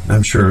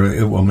I'm sure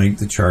it will make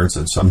the charts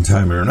at some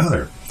time or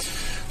another.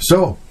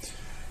 So,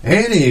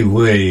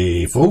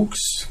 anyway,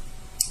 folks,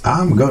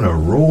 I'm going to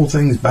roll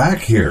things back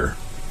here.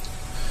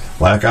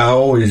 Like I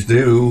always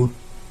do,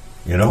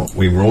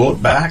 we roll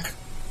it back.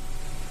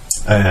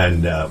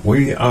 And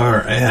we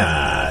are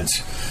at,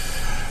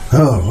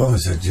 what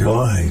was it,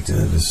 July? It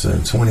was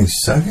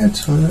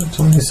 22nd? Was it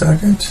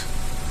 22nd?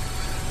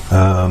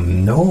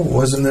 No, it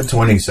wasn't the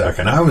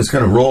 22nd. I was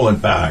going to roll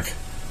it back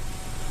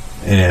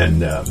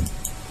and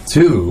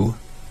to,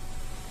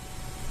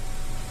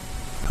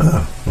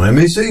 let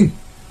me see.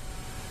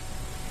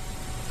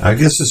 I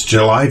guess it's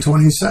July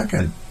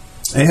 22nd.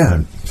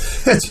 And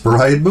it's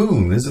Brian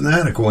Moon. Isn't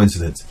that a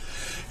coincidence?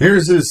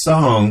 Here's his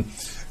song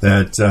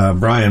that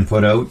Brian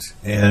put out,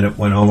 and it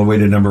went all the way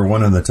to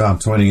 #1 on the Top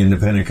 20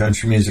 Independent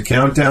Country Music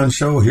Countdown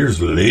Show. Here's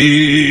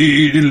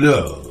Lady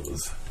Love.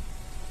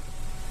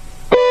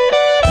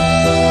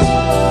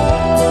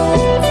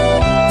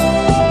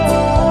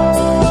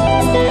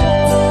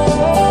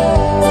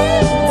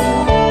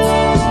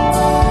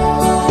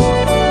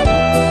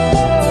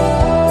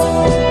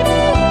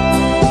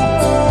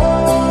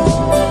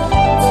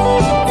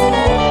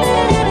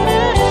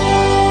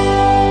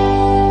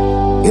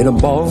 In a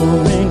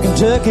ballroom in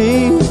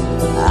Kentucky,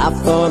 I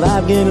thought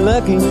I'd get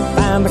lucky,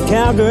 find a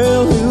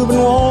cowgirl who'd been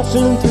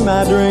waltzing through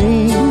my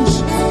dreams.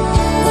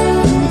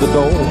 Through the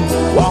door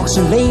walks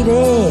a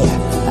lady,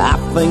 I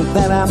think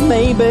that I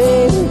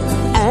maybe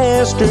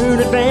asked her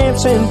to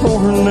dance and for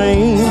her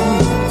name.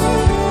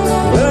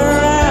 Well,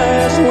 her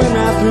eyes went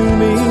right through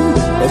me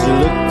as she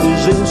looked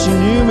as if she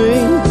knew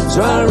me,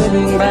 so I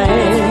ran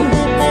back.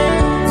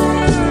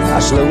 I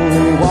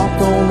slowly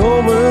walked on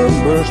over,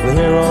 brushed the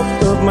hair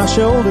off of my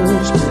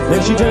shoulders.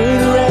 Then she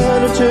turned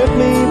around and took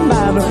me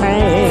by the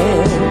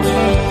hand.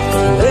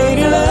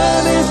 Lady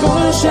Love is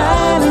gonna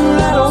shine a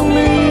light on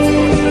me.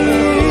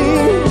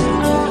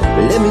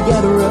 Let me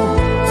gather up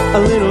a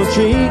little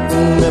cheap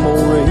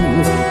memory.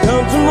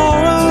 Come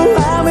tomorrow,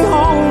 I'll be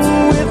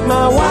home with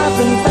my wife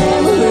and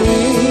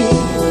family.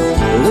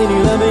 Lady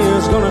Love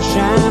is gonna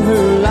shine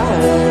her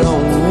light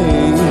on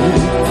me.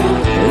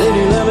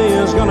 Lady Love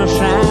is gonna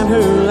shine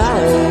her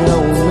light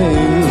on me.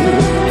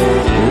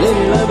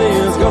 Lady Love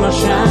is gonna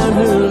shine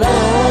her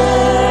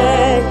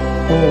light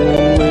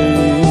on me.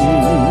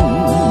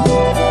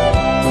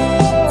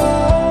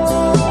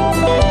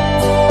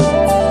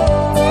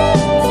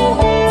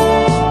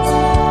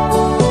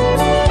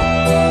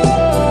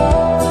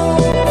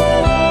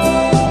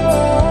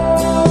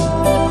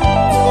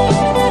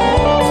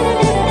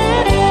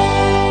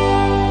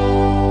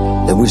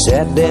 Then we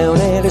sat down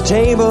at a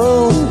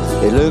table.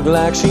 It looked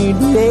like she'd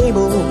be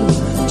able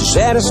to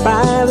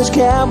satisfy this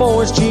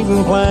cowboy's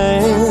cheating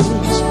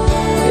plans.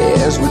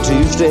 As we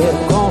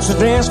two-stepped across the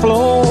dance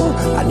floor,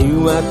 I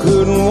knew I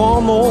couldn't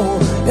want more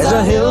as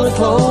I held her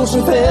close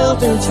and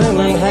felt her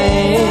trembling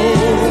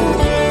hand.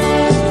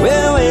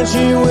 Well, and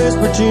she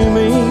whispered to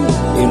me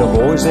in a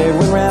voice that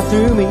went right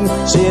through me,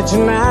 said,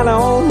 tonight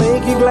I'll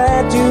make you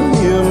glad to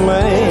be a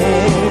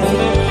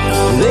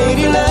man.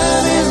 Lady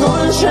Love is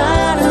gonna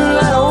shine her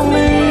light on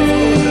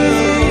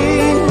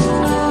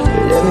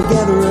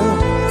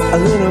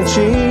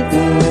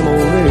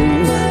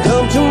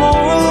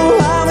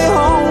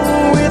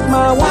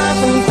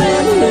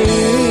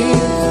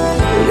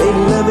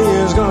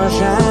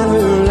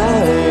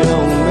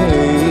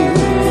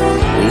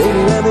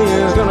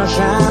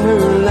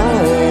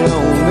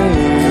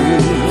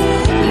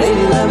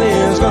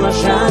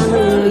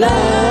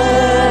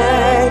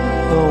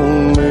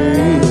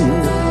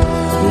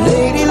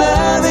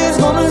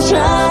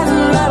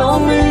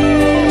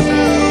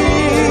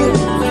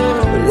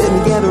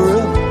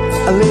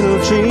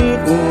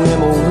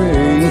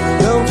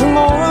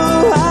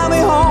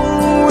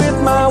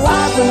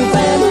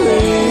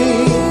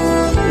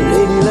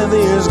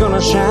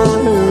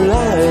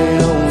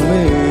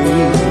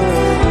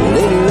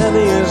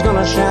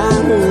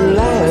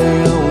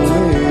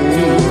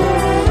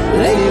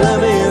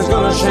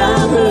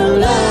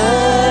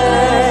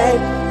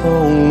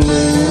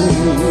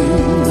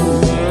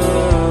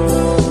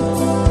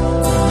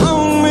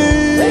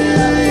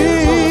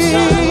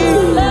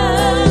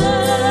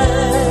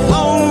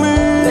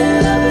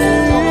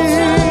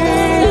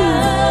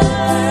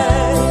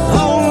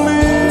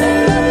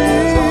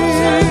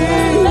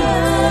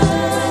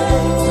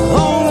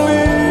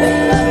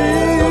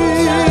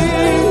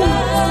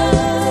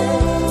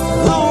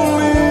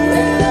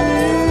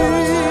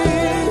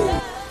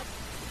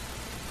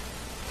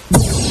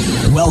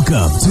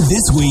Welcome to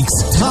this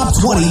week's Top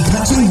 20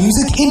 Country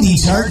Music Indie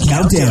Chart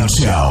Countdown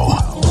Show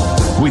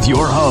with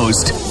your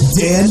host,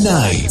 Dan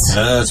Knight.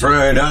 That's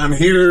right. I'm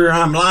here,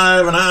 I'm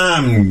live, and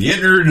I'm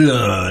getting her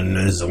done,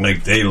 as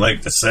like they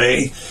like to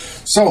say.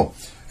 So,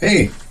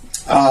 hey,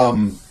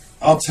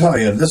 I'll tell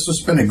you, this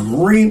has been a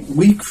great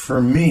week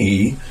for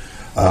me.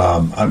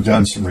 I've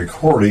done some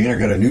recording. I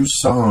got a new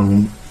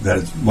song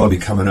that will be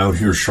coming out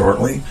here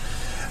shortly.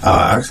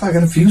 Actually, I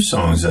got a few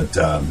songs that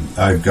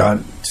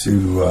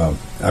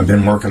I've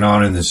been working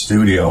on in the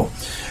studio,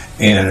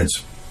 and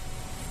it's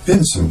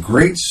been some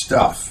great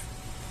stuff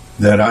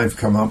that I've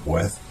come up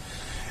with.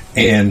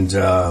 And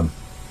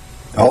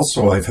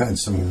also, I've had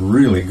some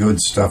really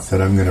good stuff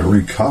that I'm going to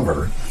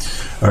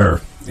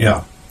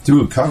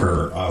do a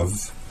cover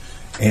of.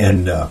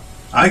 And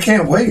I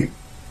can't wait.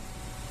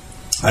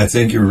 I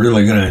think you're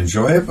really going to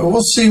enjoy it, but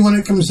we'll see when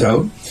it comes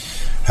out,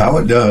 how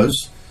it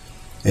does.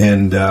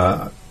 And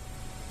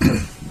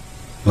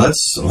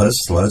let's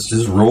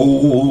just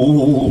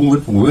roll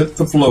it with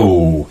the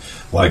flow.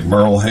 Like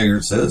Merle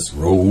Haggard says,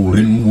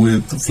 rolling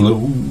with the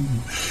flow.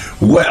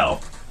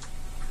 Well,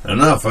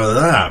 enough of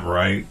that,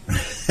 right?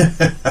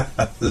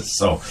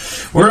 So,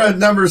 we're at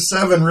number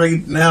 7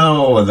 right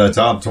now of the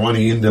Top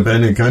 20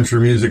 Independent Country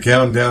Music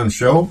Countdown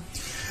Show.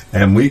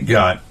 And we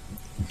got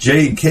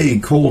J.K.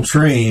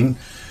 Coltrane,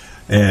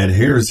 and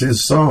here's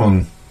his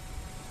song.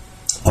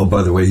 Oh,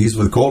 by the way, he's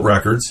with Colt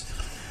Records.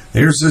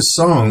 Here's his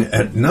song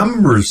at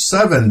number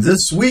 7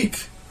 this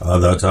week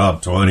of the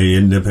Top 20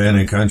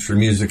 Independent Country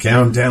Music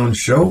Countdown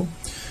Show.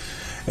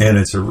 And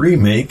it's a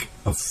remake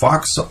of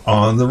Fox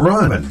on the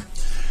Run.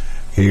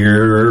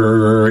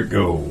 Here it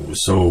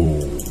goes.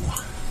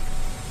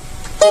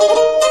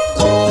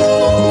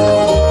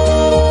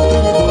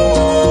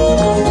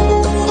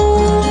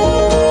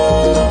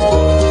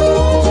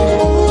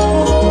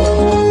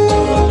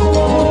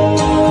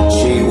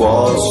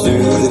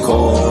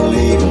 Corn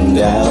leading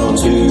down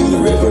to the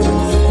river.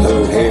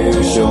 Her hair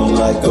shone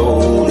like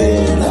gold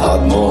in the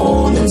hot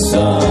morning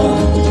sun.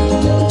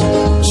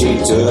 She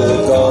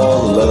took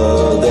all the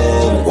love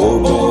that a poor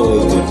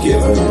boy would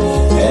give her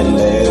and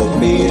left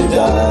me to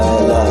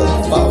die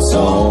like a fox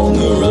on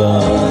the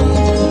run.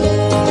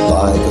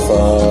 Like a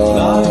fox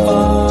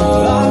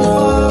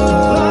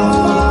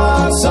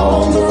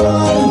on the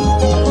run.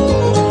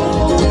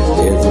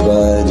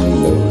 Everybody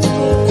knows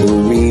the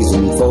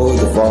reason for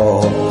the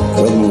fall.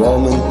 When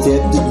woman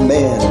tempted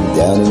man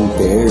down in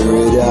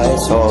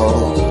Paradise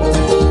Hall.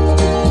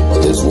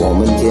 This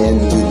woman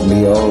tempted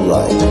me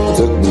alright,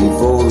 took me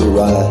for a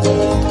ride,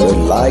 but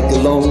like a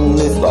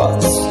lonely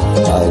fox,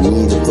 I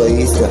need a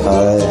place to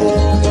hide.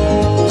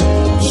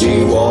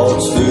 She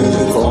walks through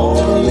the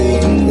corn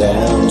leading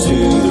down to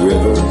the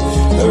river.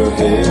 Her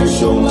hair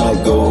shone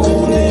like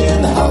gold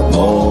in the hot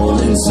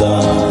morning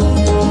sun.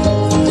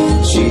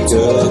 She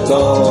took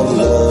all the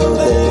love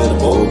that a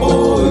poor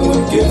boy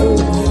would give her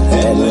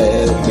and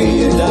left me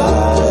to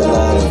die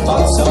like a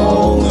fox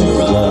on the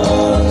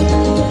run.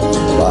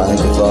 Like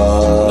a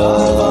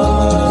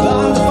fox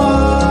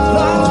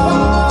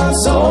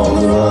on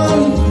the run.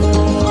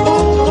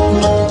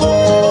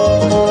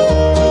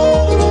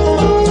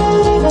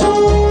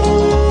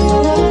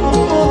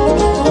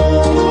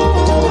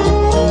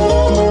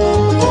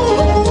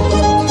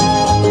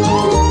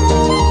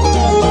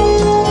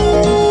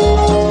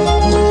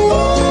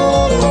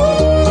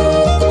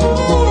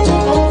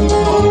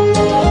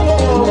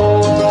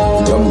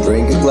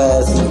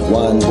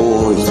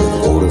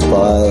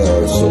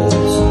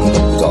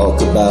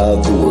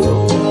 About the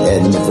world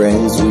and the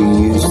friends we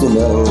used to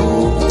know.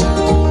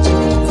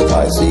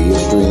 I see a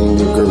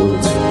string of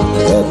girls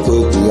that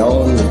put me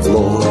on the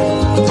floor.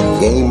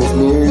 Game is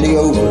nearly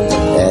over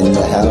and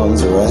the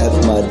hounds are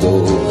at my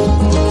door.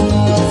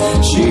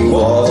 She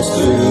walks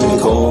through the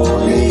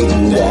corn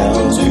leading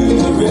down to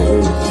the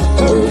river.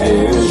 Her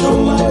hair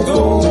shone like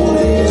gold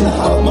in the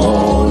hot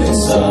morning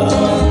sun.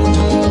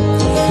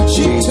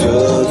 She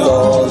took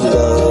all the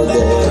love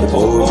that a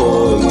poor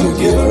boy would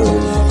give her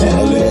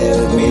and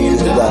left me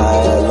to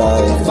die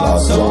like a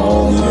fox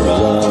on the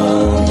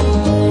run.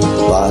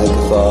 Like a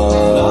fox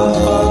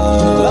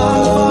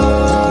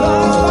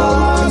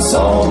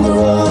on the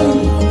run.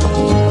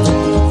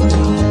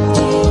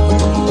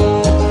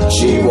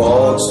 She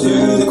walks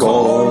through the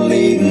corn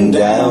leading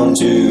down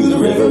to the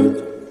river.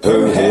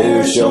 Her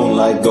hair shone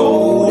like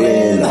gold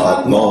in the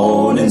hot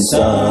morning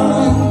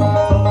sun.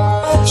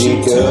 She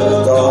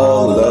took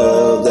all the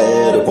love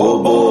that a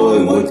poor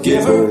boy would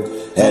give her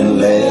and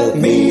left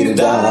me to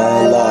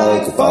die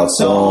like a fox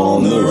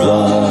on the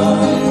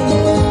run.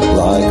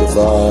 Like a fox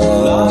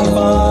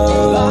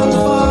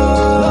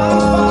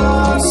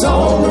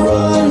on the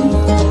run.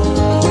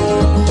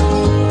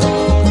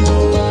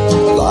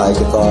 Like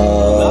a fox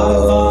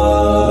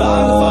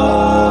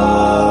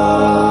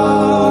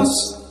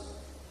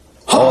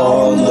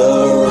on the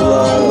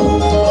run.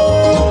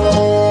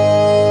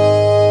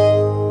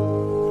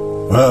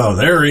 Well,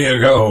 there you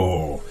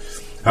go.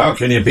 How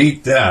can you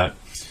beat that?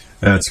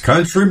 That's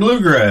Country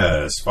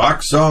Bluegrass,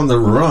 Fox on the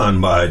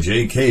Run by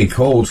J.K.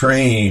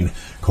 Coltrane,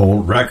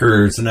 Cold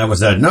Records, and that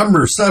was at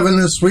number 7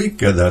 this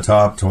week of the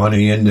Top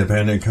 20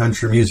 Independent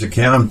Country Music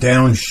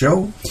Countdown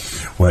Show.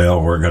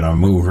 Well, we're going to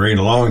move right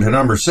along to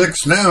number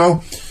 6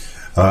 now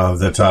of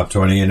the Top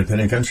 20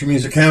 Independent Country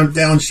Music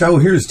Countdown Show.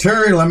 Here's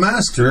Terry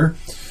LeMaster.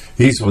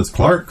 He's with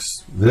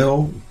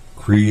Clarksville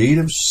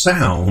Creative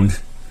Sound.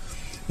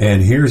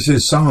 And here's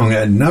his song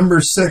at number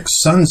 6,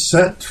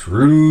 Sunset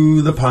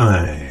Through the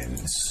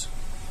Pines.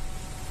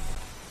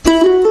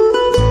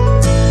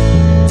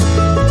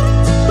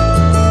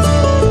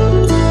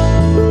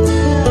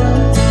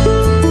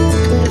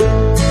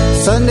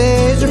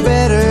 Sundays are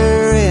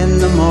better in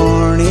the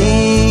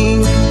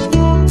morning.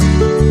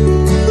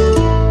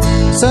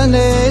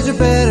 Sundays are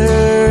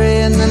better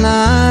in the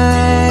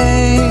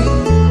night.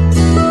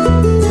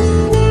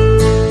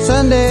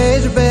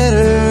 Sundays are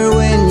better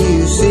when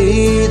you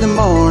see the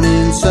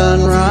morning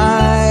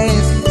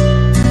sunrise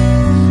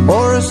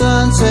or a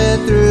sunset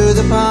through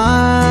the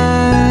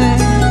pine.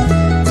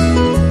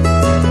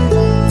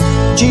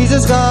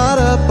 Jesus got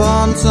up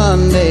on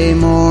Sunday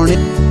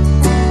morning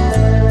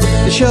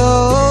to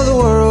show the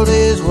world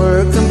his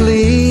work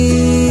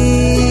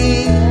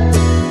complete.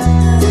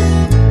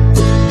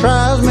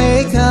 Trials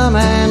may come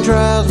and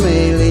trials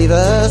may leave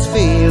us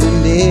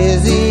feeling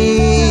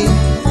dizzy,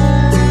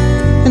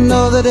 and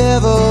though the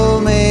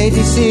devil may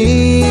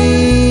deceive,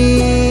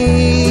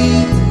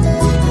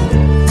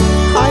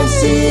 I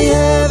see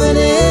heaven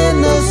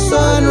in the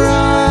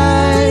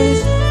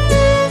sunrise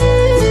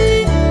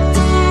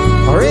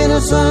or in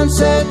a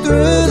sunset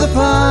through the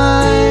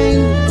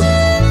pine.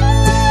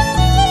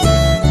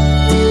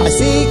 I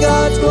see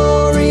God's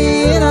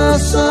glory in a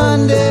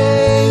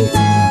Sunday,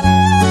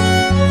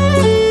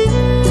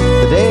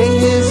 the day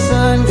his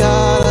sun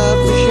got up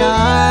to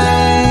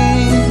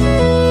shine.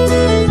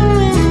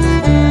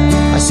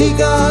 I see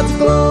God's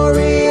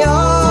glory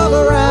all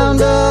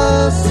around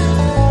us.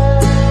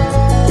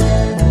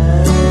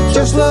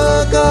 Just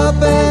look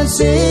up and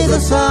see the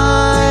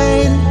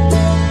sign,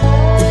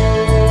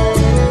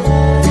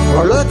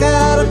 or look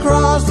out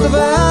across the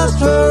vast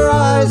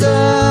horizon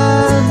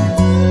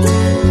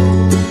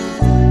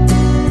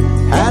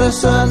at a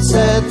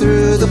sunset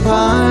through the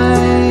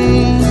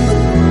pine.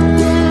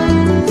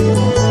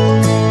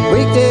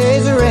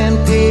 Weekdays are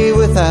empty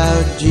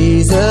without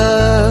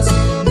Jesus.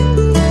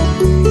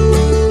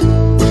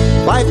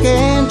 Life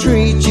can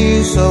treat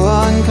you so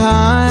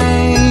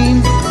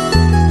unkind.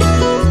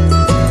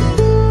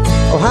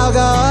 Oh, how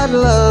God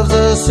loves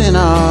us in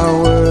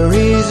our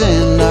worries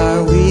and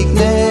our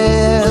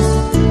weakness,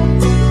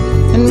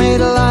 and made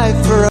a life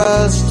for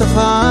us to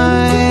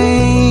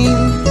find.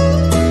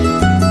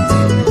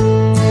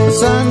 The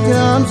sun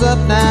comes up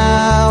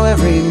now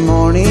every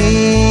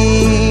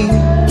morning,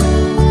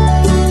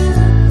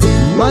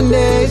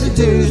 Mondays and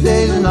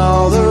Tuesdays and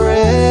all the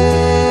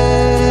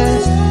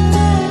rest.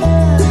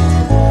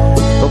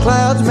 Though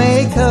clouds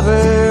may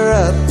cover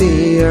up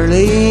the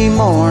early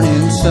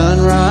morning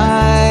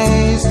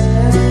sunrise,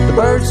 the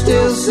birds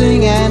still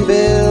sing and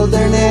build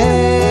their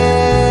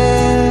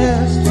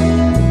nest.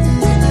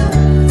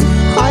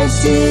 I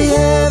see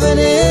heaven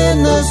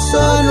in the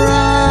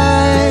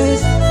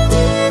sunrise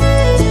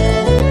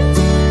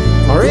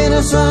or in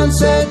a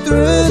sunset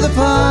through the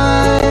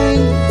pine.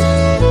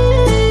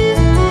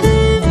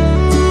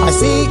 I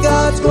see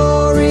God's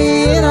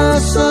glory in a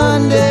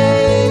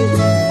Sunday,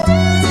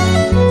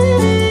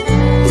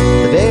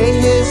 the day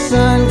his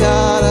sun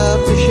got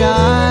up to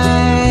shine.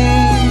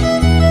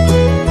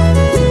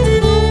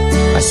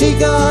 I see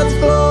God's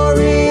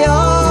glory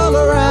all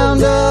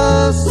around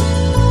us.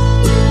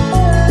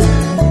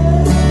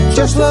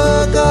 Just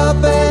look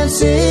up and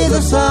see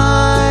the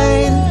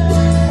sign,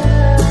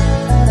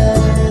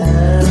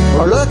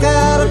 or look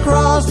out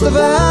across the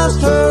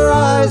vast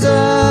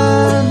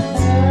horizon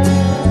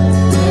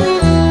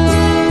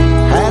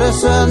at a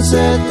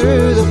sunset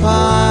through the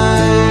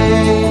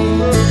pine.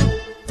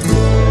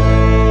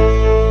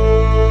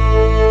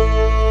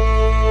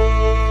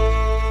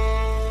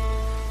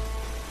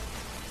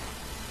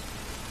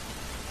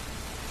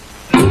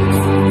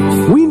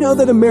 We know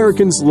that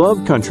Americans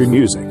love country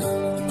music.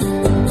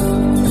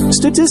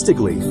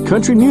 Statistically,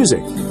 country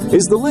music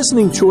is the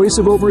listening choice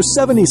of over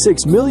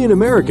 76 million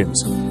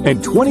Americans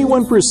and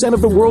 21%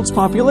 of the world's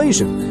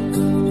population.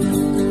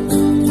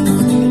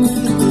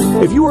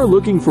 If you are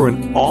looking for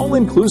an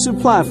all-inclusive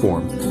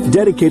platform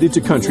dedicated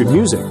to country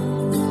music,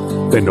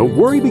 then don't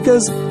worry,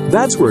 because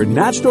that's where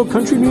National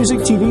Country Music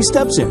TV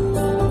steps in.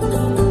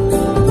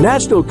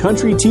 National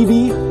Country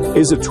TV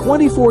is a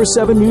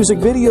 24/7 music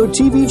video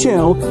TV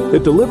channel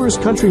that delivers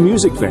country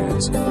music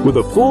fans with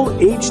a full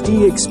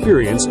HD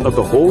experience of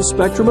the whole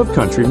spectrum of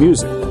country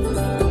music.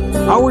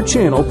 Our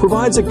channel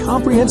provides a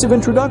comprehensive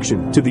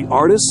introduction to the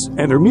artists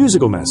and their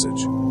musical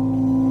message.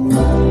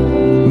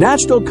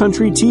 National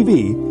Country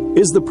TV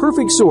is the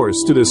perfect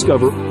source to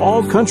discover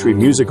all country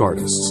music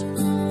artists.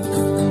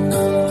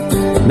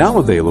 Now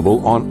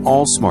available on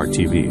all smart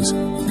TVs.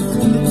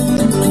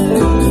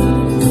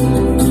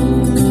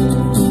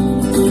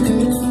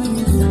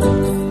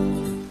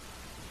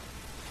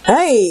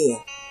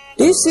 Hi,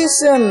 this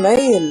is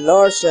May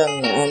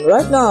Larson, and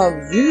right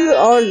now you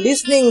are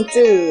listening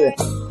to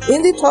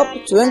Indie Top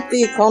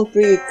 20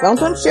 Country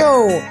Countdown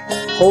Show,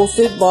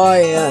 hosted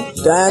by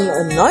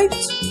Dan Knight,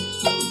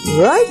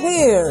 right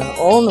here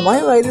on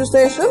my radio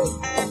station,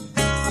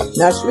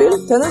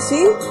 Nashville,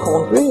 Tennessee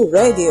Country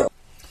Radio.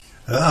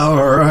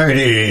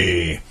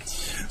 Alrighty.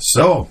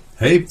 So,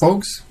 hey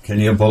folks, can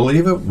you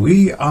believe it?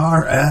 We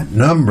are at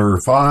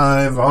number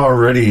 5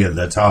 already in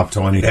the Top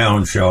 20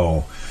 Down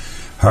Show.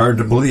 Hard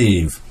to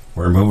believe.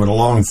 We're moving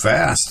along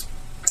fast.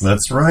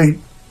 That's right.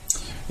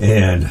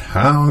 And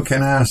how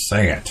can I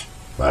say it?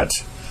 But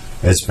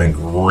it's been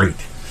great.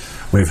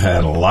 We've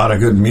had a lot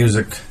of good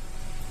music,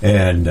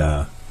 and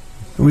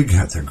we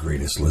got the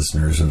greatest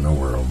listeners in the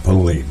world.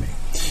 Believe me.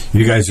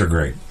 You guys are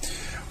great.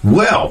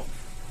 Well,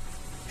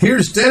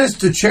 here's Dennis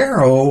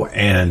DiCero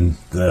and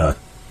the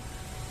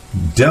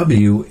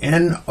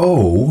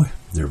WNO.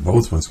 They're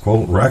both with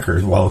Colt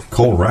Records. Well,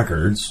 Colt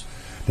Records.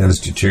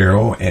 Dennis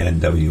DiCero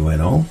and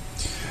WNO.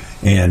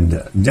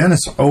 And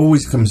Dennis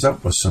always comes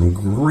up with some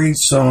great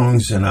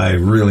songs, and I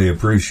really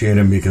appreciate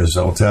him because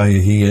I'll tell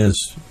you, he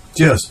is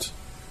just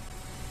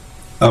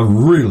a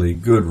really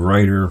good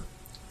writer,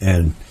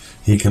 and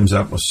he comes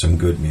up with some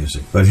good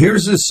music. But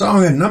here's this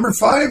song at number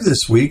 5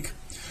 this week,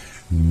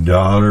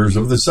 Daughters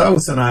of the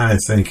South, and I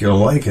think you'll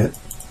like it.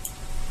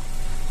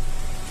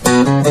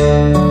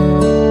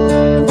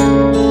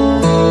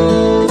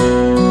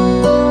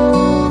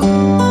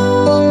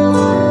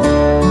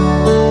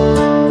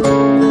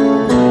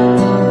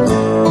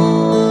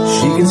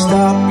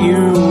 Stop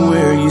you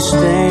where you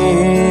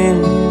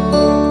stand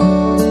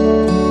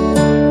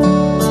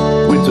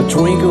with a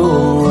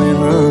twinkle in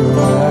her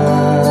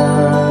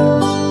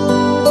eyes.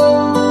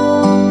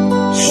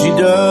 She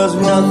does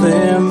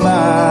nothing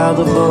by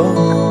the book.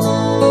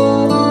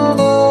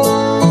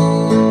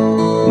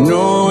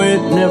 No,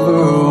 it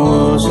never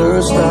was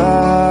her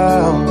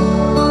style.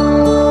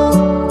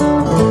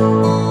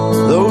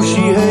 Though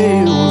she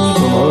hails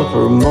from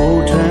upper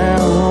Motown,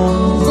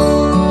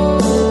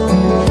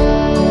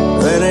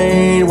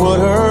 what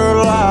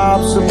her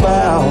life's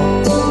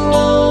about.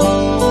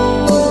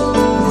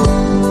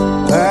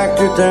 Packed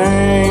her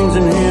things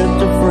and hit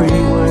the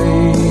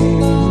freeway,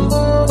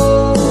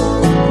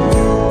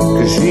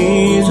 'cause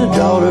she's a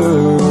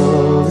daughter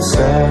of the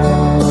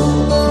South.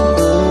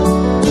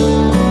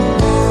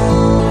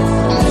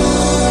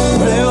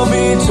 There'll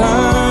be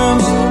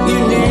times you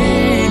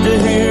need to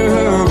hear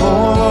her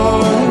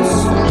voice.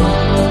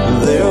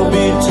 There'll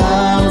be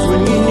times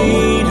when you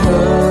need her.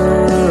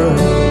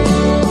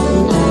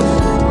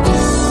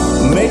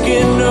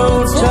 Making no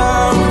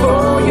time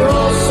for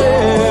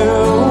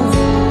yourself,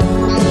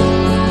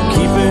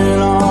 keeping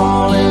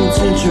all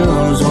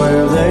intentions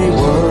where they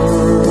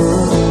were,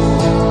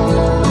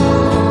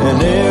 and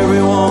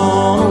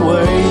everyone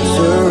awaits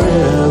her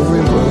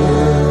everywhere.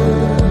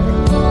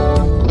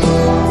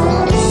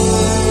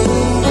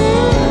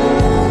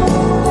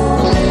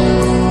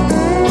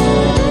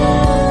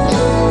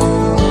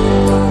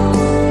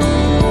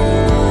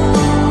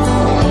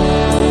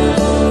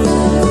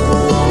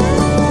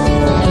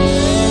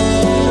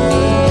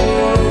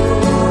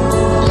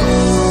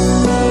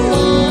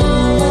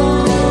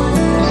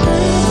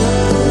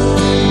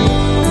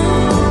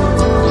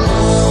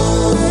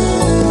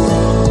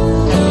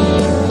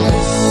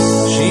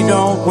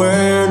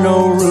 Wear no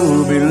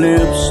ruby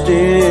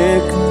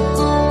lipstick,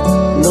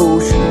 no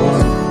she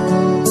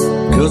won't,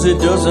 'cause it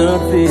doesn't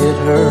fit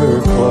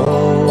her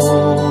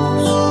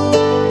clothes.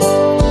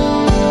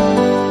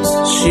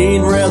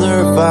 She'd rather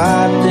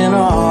fight than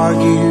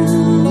argue.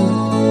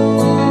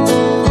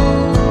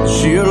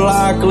 She'll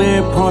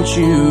likely punch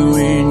you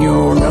in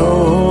your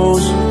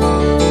nose.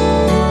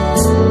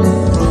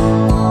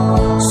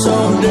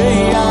 Someday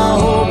I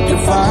hope to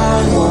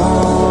find one.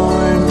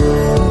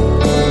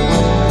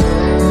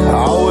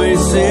 Always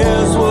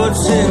says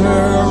what's in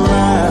her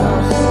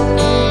mouth,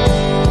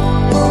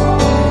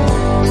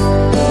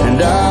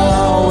 and I'll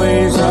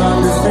always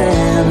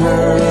understand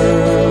her,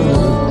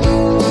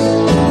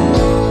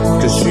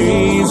 'cause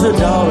she's a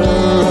daughter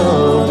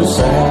of the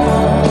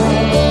South.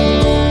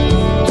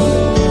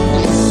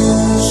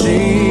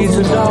 She's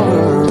a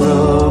daughter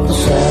of the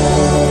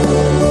South.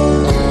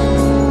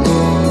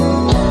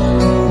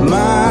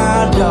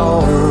 My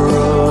daughter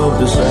of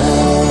the South.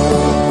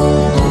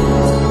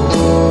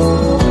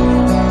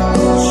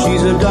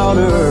 She's a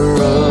daughter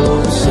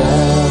of the South.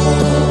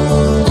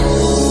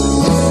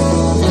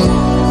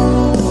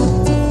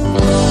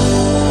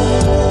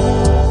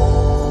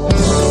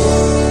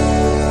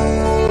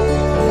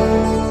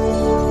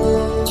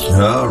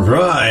 All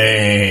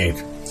right.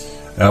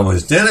 That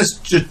was Dennis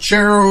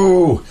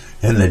DiCero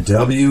and the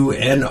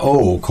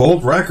WNO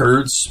Colt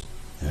Records,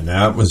 and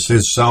that was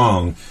his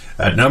song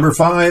at number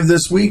 5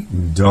 this week,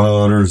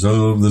 Daughters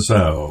of the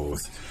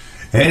South.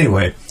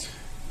 Anyway,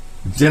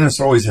 Dennis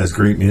always has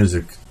great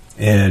music,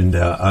 and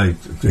I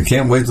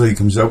can't wait till he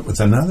comes up with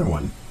another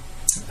one.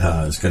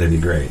 It's going to be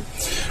great.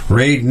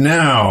 Right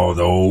now,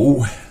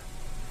 though,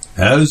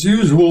 as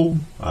usual,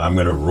 I'm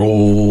going to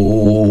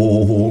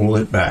roll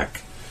it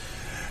back.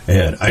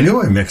 And I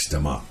knew I mixed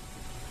them up.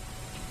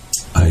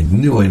 I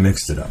knew I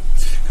mixed it up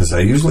because I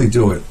usually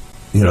do it,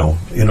 you know,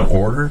 in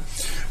order.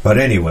 But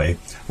anyway,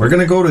 we're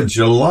going to go to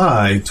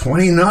July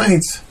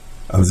 29th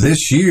of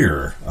this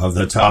year of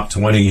the Top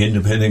 20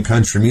 Independent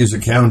Country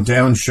Music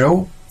Countdown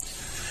Show.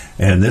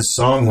 And this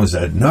song was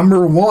at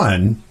number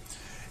 1.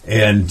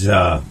 And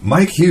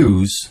Mike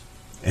Hughes,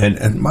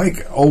 and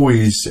Mike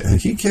always,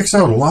 he kicks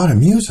out a lot of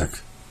music,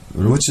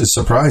 which is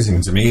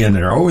surprising to me, and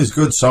they're always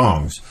good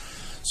songs.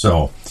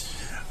 So,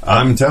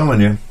 I'm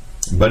telling you.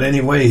 But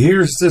anyway,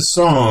 here's this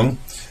song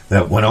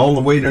that went all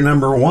the way to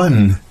number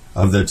 1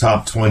 of the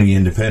Top 20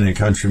 Independent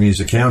Country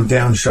Music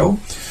Countdown Show.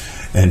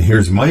 And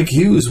here's Mike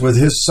Hughes with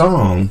his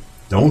song,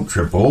 Don't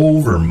Trip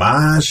Over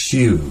My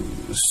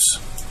Shoes.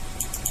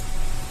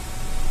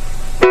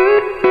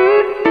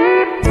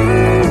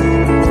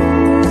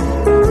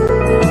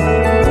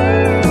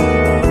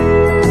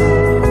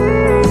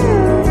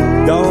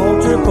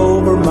 Don't trip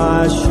over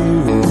my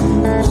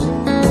shoes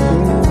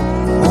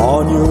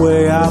on your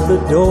way out the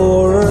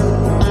door.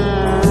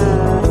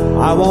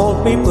 I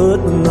won't be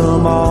putting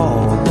them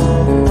on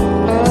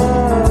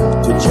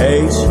to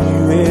chase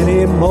you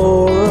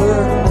anymore.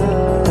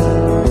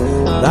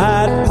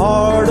 That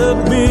part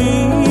of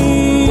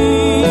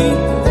me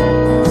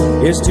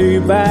is too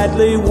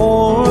badly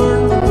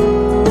worn,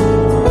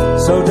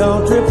 so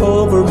don't trip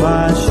over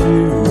my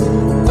shoes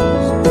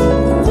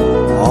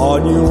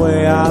on your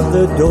way out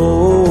the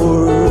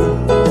door.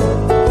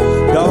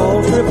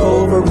 Don't trip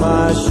over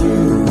my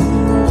shoes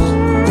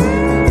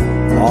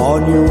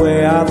on your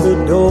way out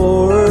the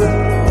door.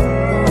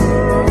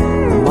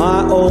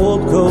 My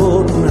old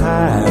coat and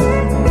hat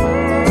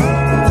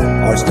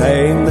are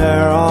staying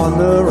there on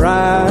the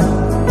rack,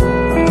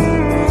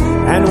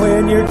 and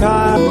when you're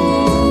tired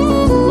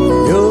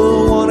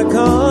you'll want to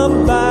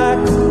come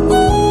back.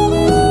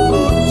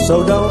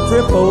 So don't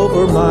trip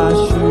over my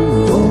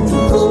shoes, don't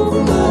trip over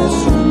my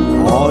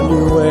shoes on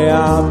your way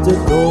out the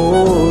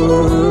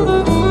door.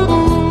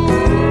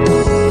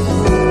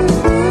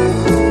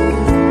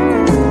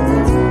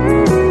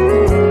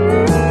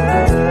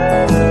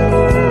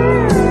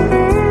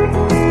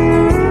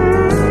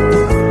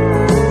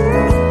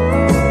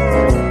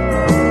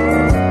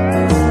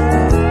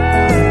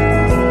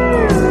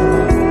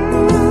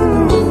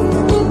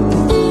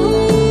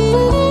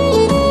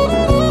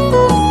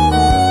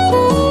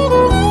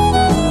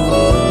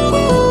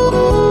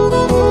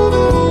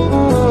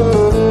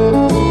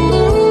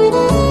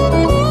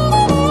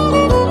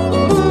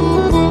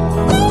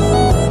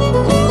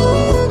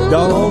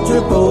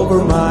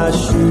 Over my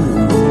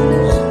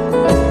shoes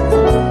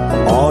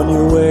on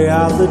your way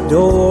out the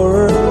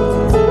door.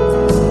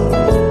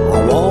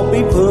 I won't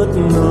be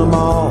putting them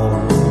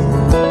on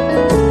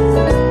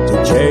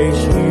to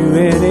chase you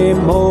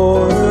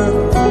anymore.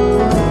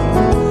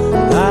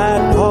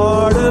 That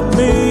part of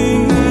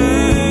me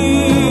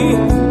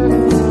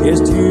is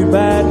too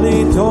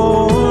badly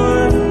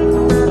torn,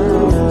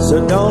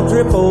 so don't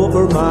trip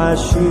over my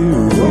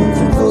shoes, don't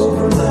trip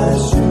over my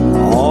shoes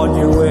on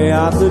your way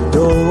out the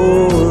door.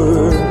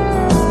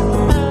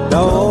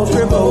 Don't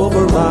trip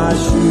over my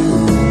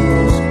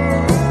shoes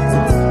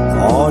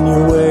on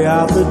your way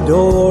out the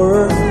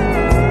door.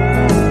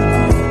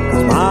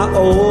 My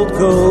old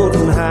coat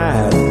and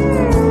hat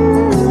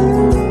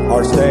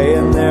are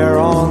staying there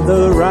on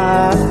the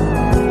rack.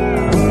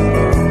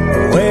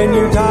 When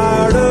you're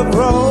tired of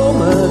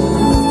roaming,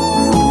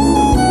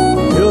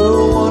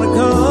 you'll want to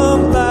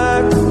come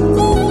back.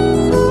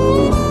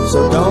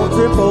 So don't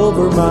trip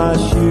over my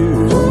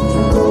shoes, don't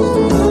trip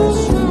over my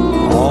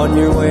shoes on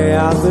your way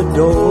out the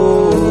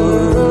door.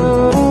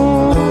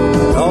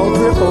 Don't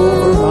trip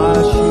over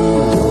my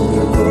shoes, don't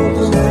trip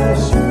over my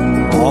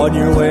shoes on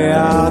your way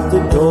out the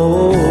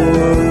door.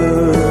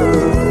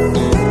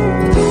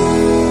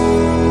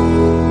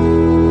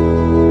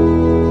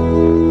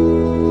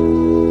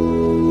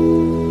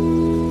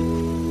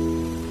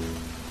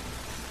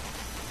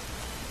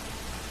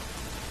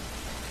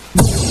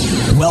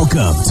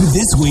 Welcome to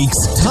this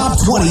week's Top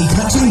 20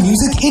 Country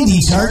Music Indie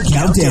Chart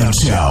Countdown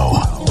Show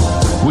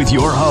with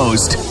your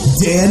host,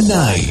 Dan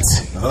Knight.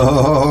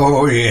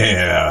 Oh,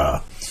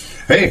 yeah.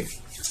 Hey,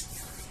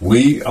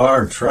 we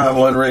are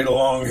traveling right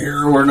along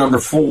here. We're number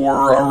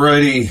 4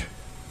 already.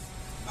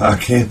 I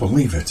can't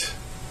believe it.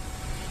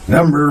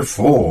 Number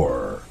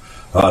 4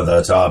 of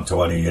the Top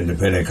 20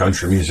 Independent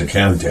Country Music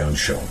Countdown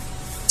Show.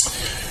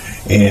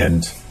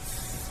 And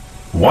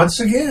once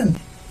again,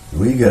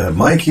 we got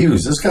Mike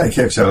Hughes. This guy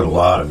kicks out a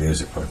lot of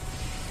music, but,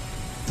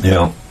 you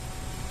know,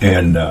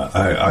 and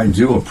I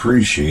do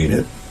appreciate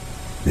it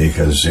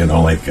because, you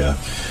know, like,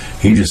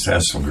 he just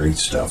has some great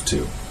stuff,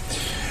 too.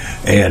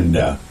 And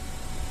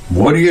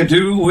what do you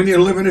do when you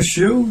live in a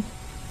shoe?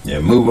 You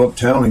move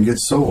uptown and get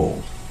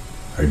sold.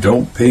 Or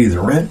don't pay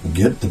the rent and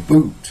get the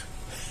boot.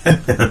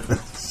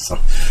 So,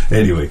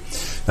 anyway,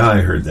 I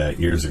heard that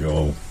years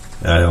ago.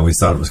 I always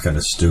thought it was kind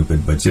of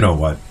stupid, but you know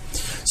what?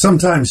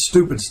 Sometimes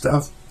stupid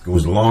stuff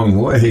goes a long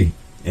way,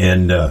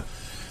 and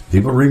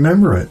people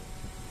remember it,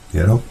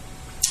 you know?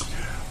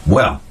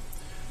 Well,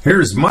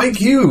 here's Mike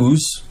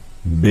Hughes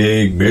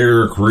Big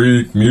Bear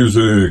Creek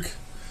Music.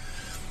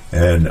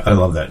 And I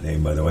love that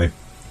name, by the way.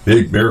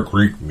 Big Bear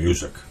Creek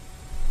Music.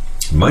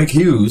 Mike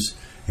Hughes,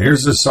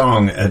 here's the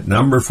song at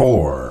number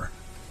 4.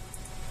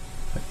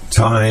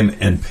 Time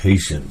and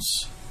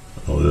Patience.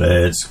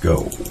 Let's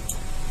go.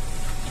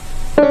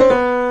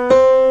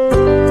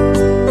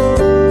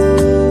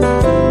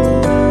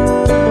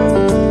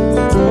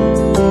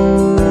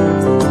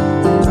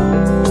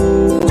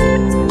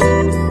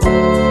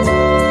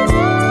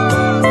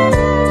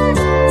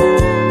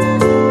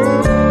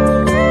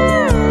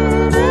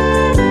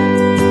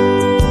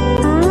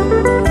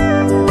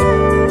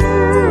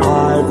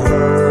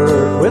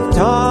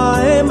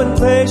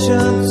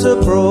 A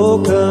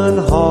broken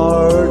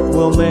heart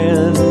will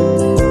mend.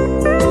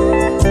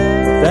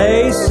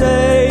 They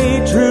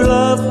say true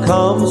love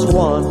comes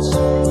once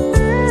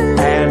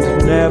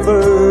and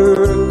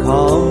never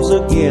comes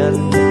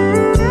again.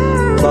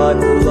 But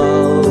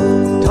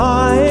love,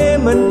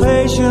 time, and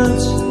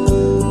patience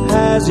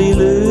has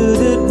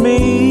eluded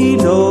me,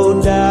 no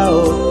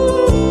doubt.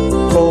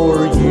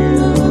 For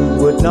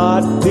you would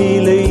not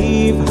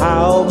believe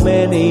how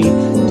many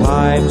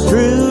times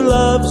true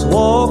love's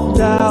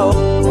walked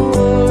out.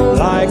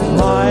 Like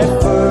my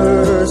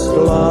first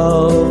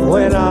love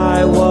when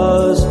I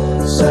was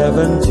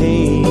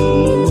 17,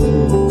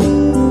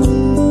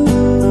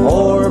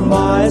 or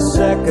my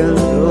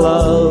second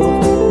love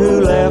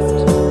who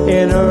left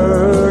in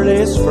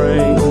early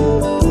spring,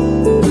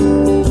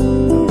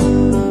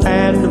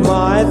 and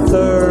my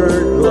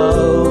third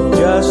love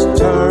just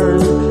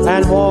turned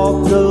and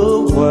walked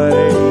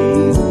away,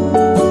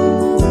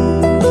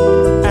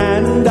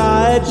 and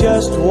I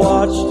just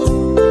watched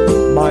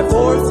my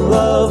fourth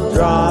love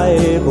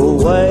drive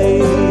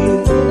away.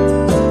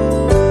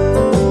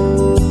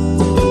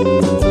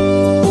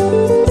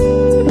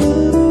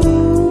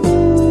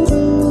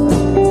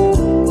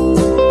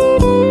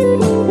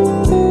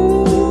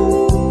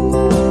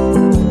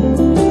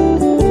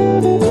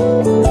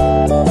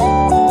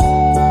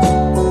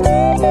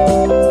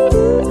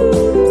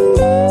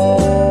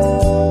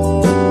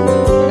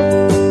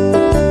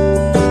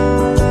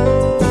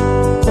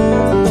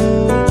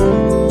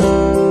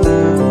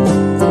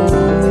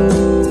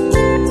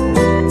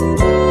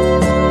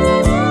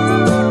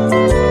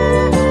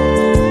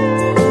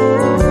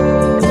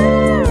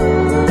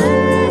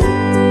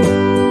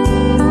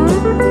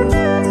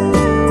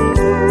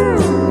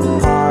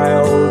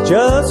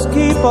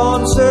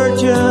 On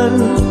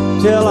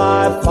searching till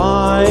I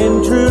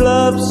find true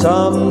love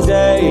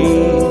someday.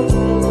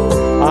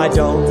 I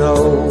don't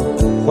know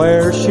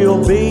where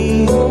she'll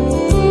be,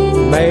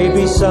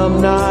 maybe some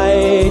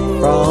night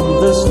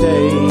from the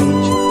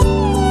stage.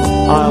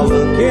 I'll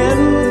look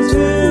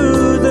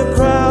into the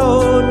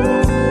crowd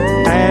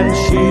and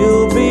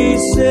she'll be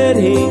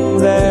sitting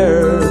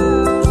there.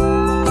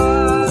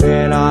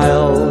 Then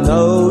I'll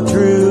know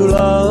true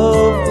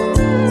love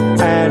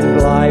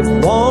and life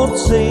won't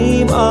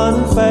seem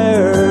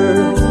unfair.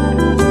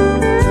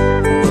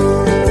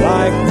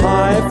 Like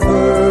my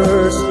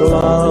first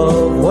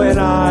love when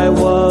I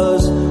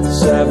was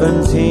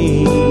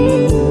 17,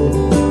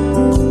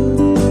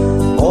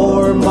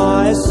 or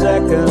my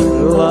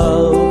second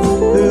love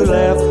who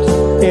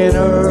left in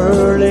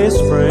early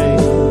spring,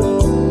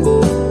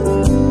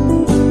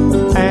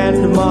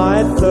 and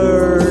my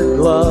third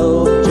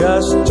love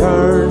just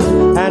turned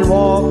and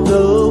walked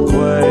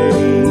away.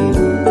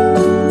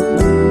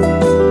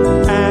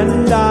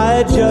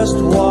 I just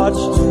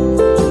watched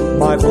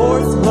my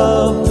fourth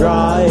love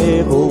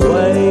drive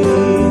away.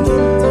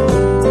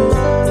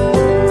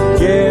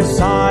 Yes,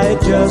 I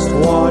just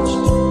watched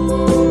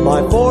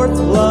my fourth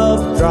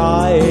love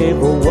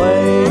drive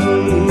away.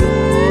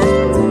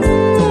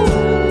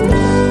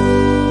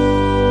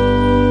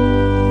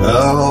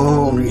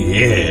 Oh,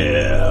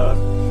 yeah.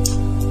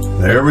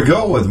 There we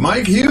go with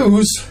Mike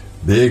Hughes,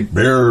 Big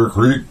Bear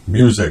Creek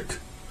Music.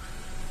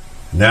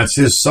 And that's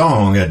his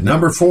song at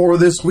number 4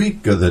 this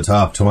week of the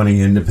Top 20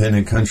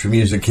 Independent Country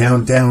Music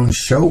Countdown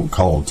show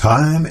called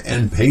Time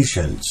and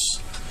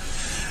Patience.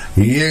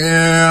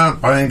 Yeah,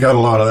 I ain't got a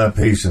lot of that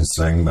patience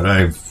thing, but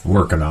I'm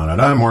working on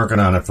it. I'm working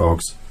on it,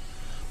 folks.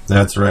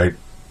 That's right.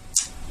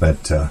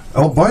 But,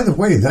 oh, by the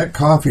way, that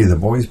coffee the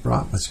boys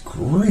brought was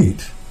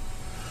great.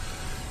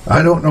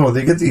 I don't know.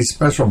 They get these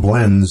special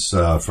blends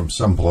from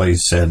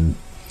someplace, and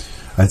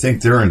I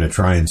think they're into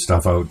trying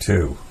stuff out,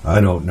 too.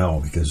 I don't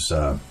know, because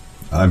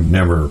I've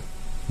never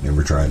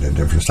tried the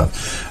different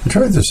stuff. I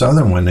tried this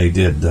other one they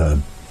did,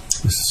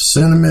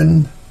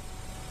 cinnamon,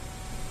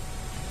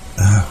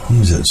 what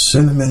was it?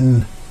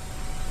 Cinnamon,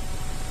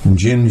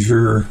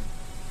 ginger,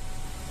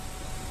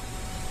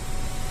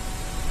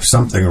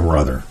 something or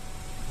other.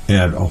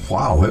 And, oh,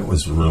 wow, it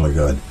was really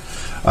good.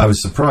 I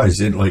was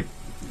surprised. It, like,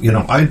 you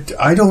know,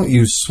 I don't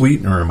use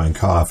sweetener in my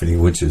coffee,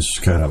 which is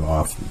kind of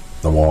off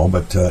the wall.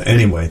 But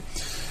anyway,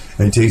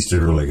 it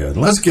tasted really good.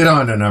 Let's get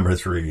on to number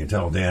 3 and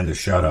tell Dan to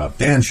shut up.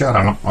 Dan, shut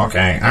up.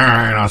 Okay, all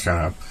right, I'll shut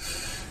up.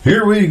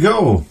 Here we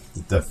go.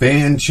 The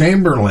Fan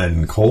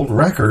Chamberlain, Cold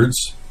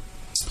Records.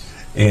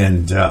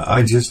 And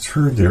I just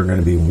heard they're going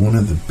to be one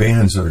of the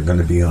bands that are going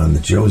to be on the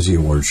Josie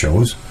Award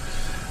shows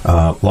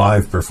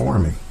live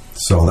performing.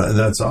 So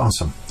that's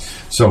awesome.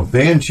 So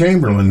Band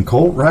Chamberlain,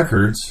 Colt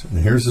Records, and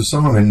here's the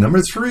song at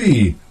number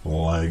 3,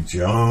 Like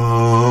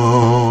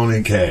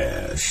Johnny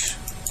Cash.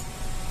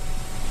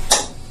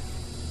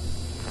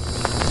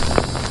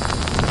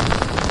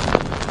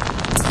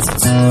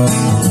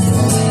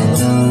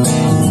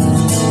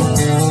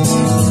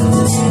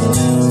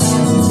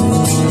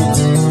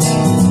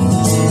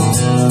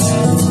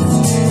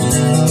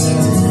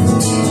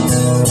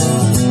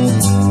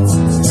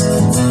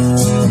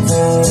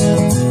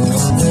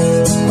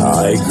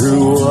 I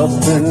grew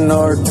up in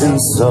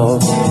Arkansas,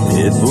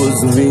 it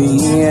was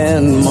me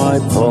and my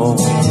pa,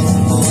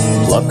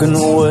 plucking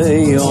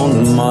away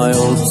on my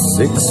old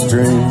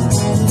 6-string.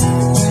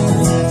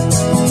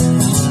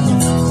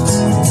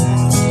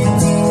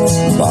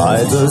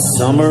 By the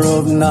summer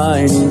of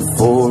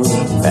 '94,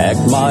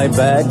 packed my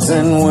bags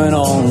and went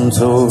on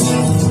tour,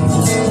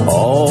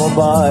 all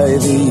by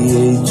the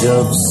age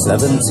of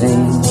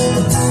 17.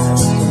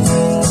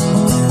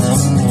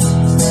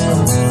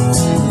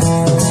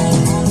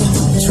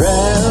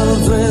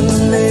 Traveling the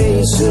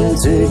nation,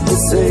 ticket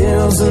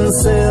sales and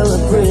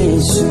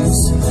celebrations.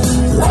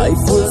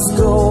 Life was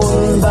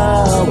going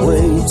by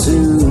way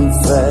too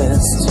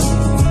fast.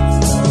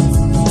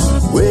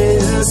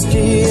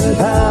 Whiskey and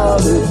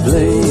powder,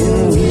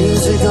 playing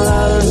music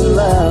louder and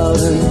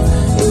louder.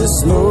 You're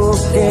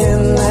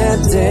smoking that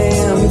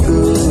damn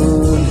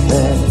good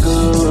hash.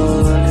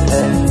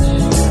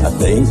 I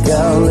think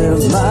I'll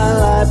live my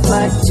life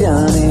like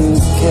Johnny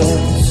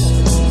Cash.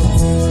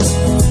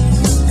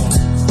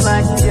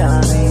 Like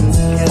Johnny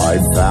Cash. I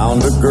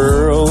found a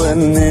girl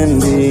in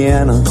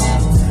Indiana.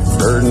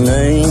 Her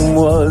name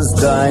was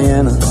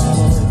Diana.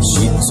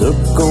 She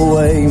took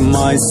away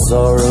my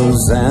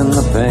sorrows and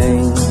the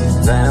pain.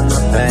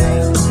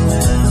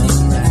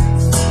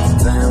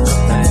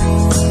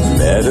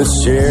 Met a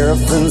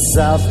sheriff in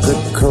South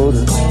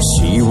Dakota.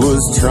 She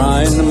was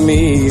trying to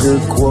meet her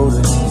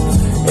quota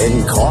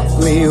and caught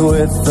me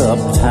with a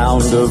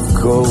pound of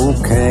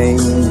cocaine.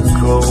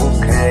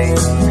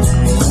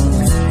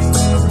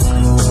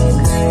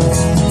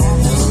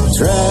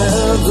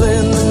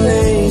 Traveling the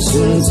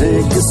nation,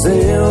 ticket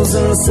sales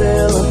and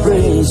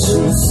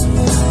celebrations.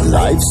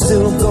 Life's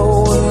still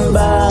going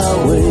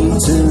by way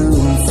too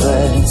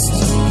fast.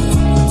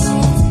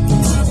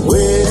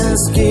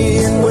 Whiskey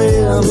and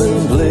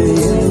women,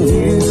 playing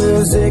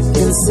music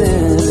and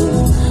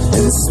singing,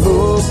 and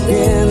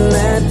smoking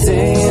that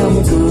damn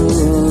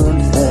good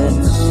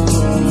hash.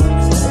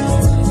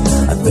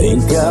 I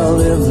think I'll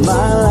live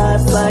my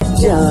life like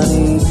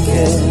Johnny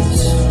Cash.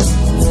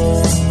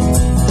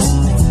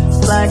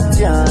 Like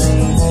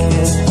Johnny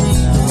Cash.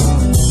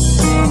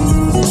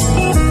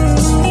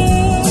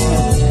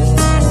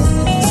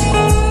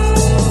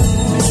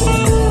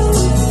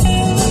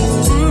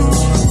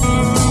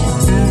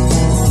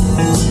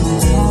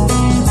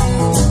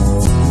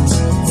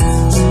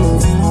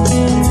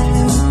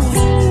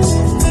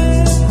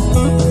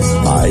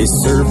 I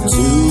served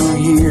 2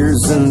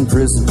 years in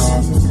prison,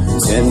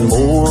 10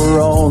 more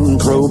on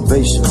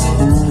probation.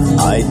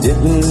 I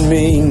didn't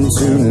mean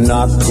to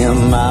knock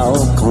him out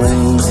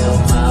clean.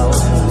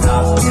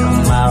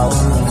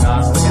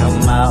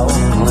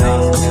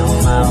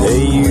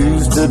 They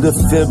used a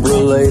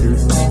defibrillator.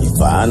 He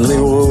finally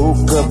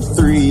woke up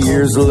 3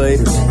 years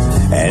later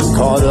and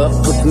caught up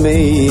with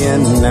me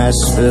in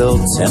Nashville,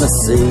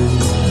 Tennessee.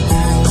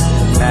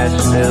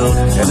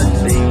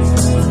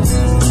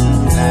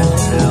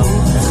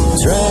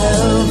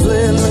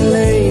 Traveling the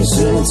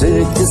nation,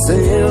 ticket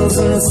sales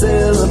and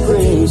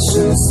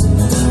celebrations.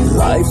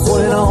 Life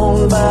went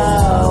on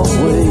by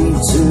way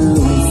too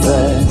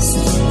fast.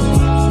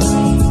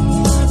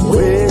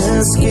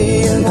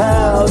 Whiskey and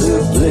powder,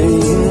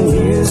 playing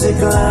music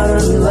louder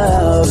and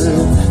louder.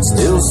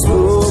 Still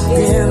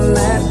smoking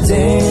that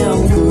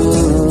damn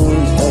good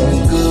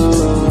hash.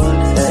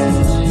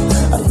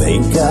 I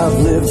think I've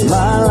lived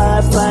my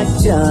life like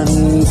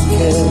Johnny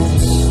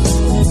Cash.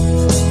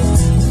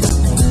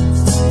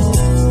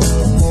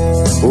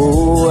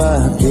 Oh,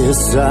 I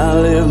guess I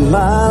live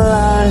my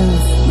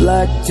life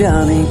like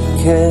Johnny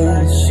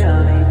Cash.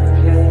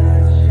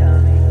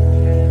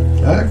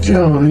 Like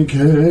Johnny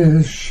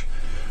Cash.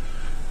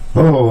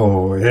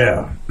 Oh,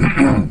 yeah.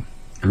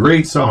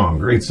 Great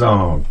song.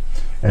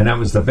 And that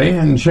was the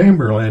Band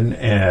Chamberlain,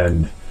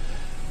 and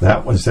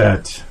that was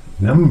at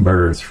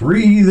number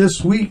 3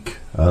 this week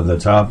of the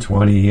Top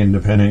 20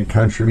 Independent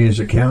Country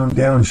Music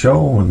Countdown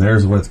Show, and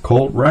there's with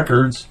Colt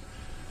Records.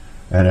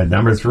 And at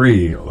number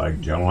 3,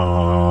 like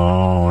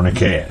Johnny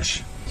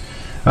Cash.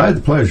 I had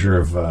the pleasure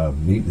of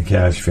meeting the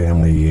Cash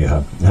family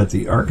at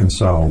the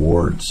Arkansas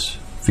Awards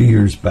a few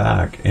years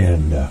back,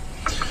 and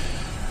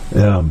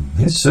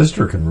his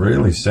sister can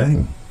really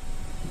sing,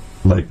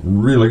 like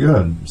really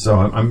good. So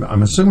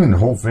I'm assuming the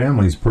whole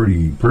family's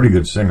pretty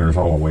good singers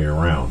all the way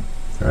around,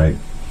 right?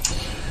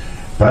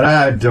 But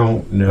I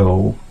don't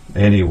know.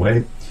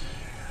 Anyway,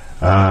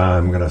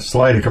 I'm gonna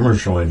slide a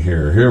commercial in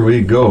here. Here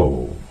we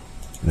go.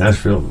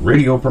 Nashville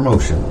Radio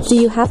Promotions. Do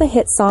you have a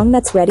hit song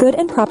that's ready? Good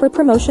and proper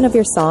promotion of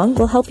your song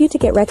will help you to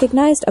get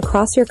recognized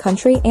across your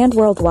country and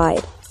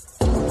worldwide.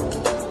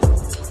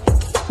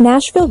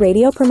 Nashville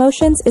Radio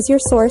Promotions is your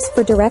source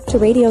for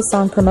direct-to-radio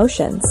song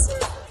promotions.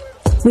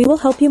 We will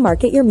help you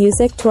market your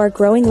music to our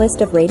growing list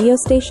of radio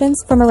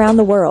stations from around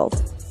the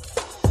world.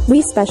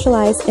 We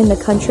specialize in the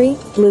country,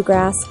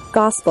 bluegrass,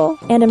 gospel,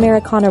 and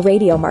Americana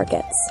radio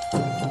markets.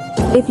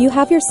 If you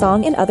have your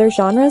song in other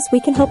genres, we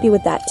can help you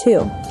with that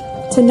too.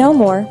 To know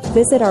more,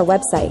 visit our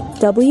website,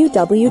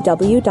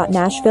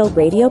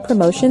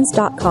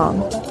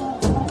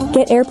 www.nashvilleradiopromotions.com.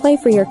 Get airplay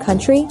for your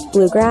country,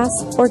 bluegrass,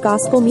 or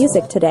gospel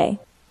music today.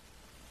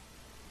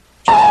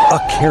 A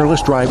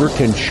careless driver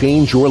can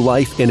change your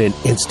life in an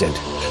instant.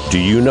 Do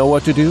you know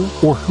what to do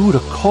or who to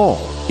call?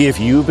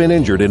 If you've been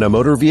injured in a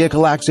motor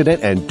vehicle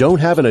accident and don't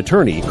have an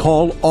attorney,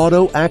 call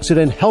Auto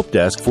Accident Help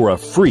Desk for a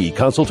free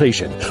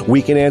consultation.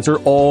 We can answer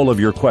all of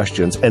your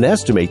questions and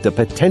estimate the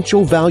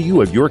potential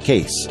value of your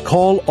case.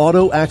 Call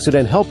Auto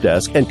Accident Help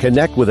Desk and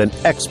connect with an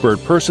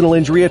expert personal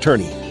injury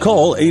attorney.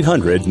 Call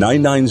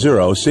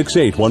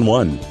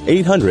 800-990-6811.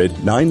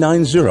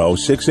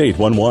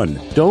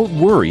 800-990-6811. Don't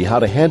worry how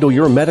to handle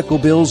your medical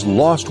bills,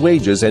 lost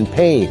wages, and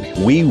pain.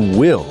 We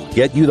will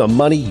get you the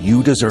money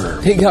you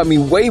deserve. They got me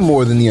way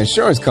more than the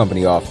insurance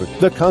company offered.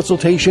 The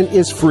consultation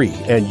is free,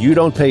 and you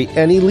don't pay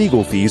any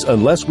legal fees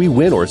unless we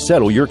win or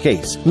settle your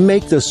case.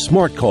 Make the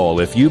smart call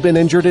if you've been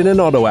injured in an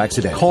auto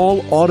accident.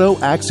 Call Auto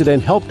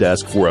Accident Help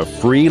Desk for a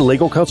free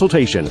legal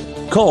consultation.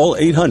 Call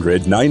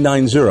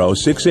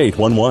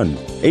 800-990-6811.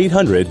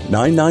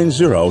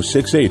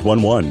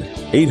 800-990-6811.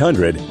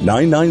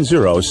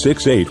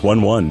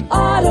 800-990-6811.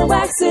 Auto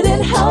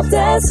Accident Help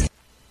Desk.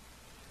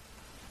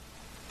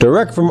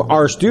 Direct from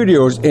our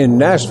studios in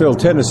Nashville,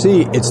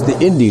 Tennessee, it's the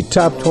Indie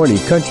Top 20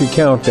 Country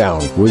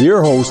Countdown with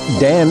your host,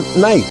 Dan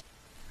Knight.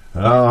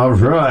 All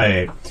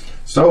right.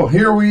 So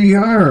here we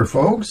are,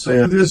 folks.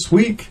 And this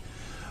week,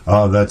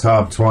 the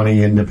Top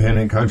 20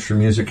 Independent Country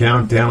Music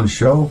Countdown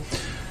show.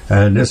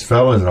 And this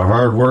fella's a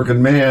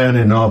hard-working man,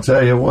 and I'll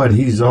tell you what,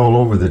 he's all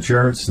over the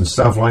charts and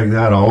stuff like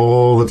that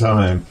all the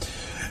time.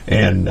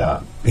 And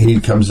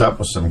he comes up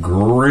with some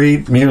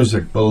great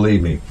music,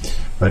 believe me.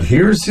 But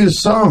here's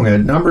his song at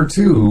number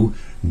 2,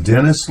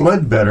 Dennis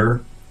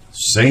Ledbetter,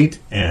 Saint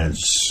and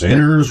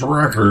Sinners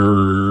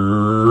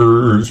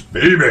Records,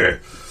 baby.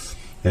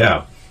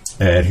 Yeah.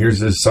 And here's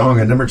his song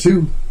at number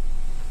 2,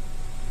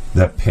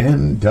 The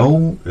Pen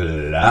Don't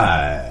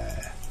Lie.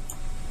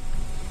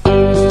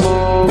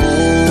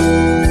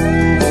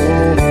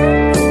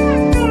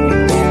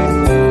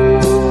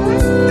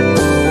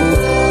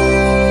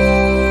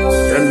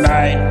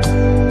 Tonight,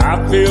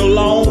 I feel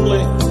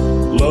lonely.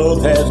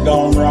 Love has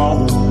gone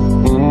wrong.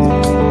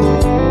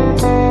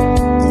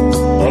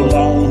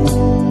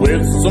 Alone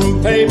with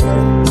some paper,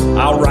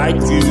 I'll write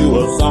you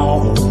a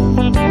song.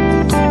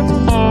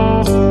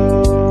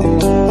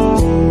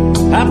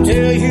 I'll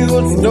tell you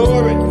a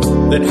story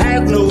that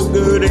has no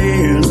good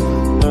end.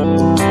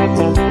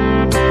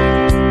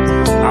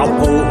 I'll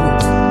pour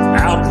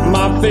out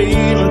my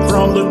feelings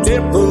from the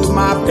tip of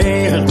my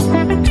pen.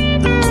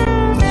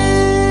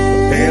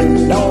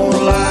 Pen don't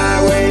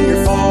lie when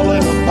you're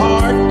falling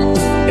apart.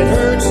 It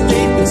hurts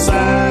deep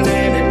inside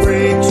and it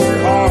breaks your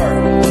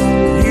heart.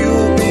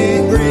 You'll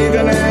be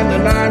grieving and the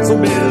nights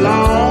will be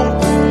long.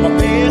 My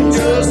pen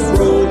just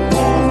wrote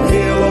one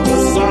hell of a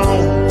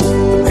song.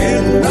 The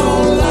pen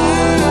don't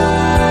lie.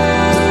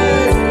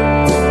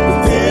 The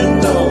pen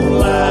don't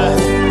lie.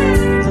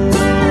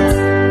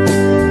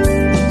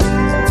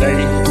 They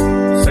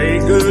say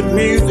good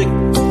music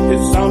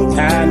is some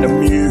kind of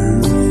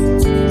muse.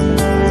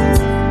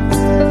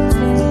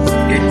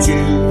 It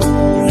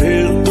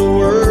chooses the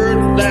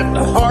words that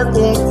the heart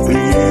wants to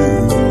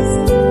use.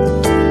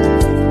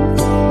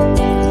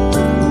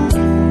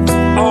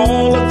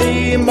 All of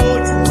the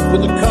emotions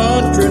with a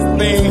country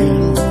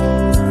spin.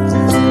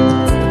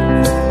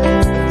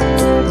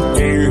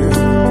 Tears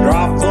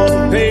dropped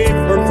on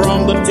paper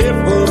from the tip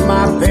of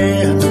my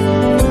pen.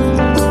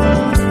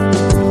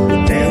 The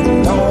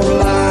pen don't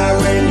lie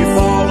when you're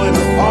falling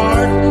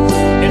apart.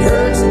 It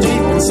hurts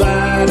deep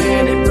inside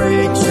and it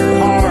breaks your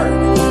heart.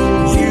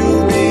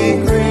 You'll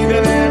be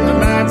grieving and the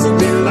nights will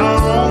be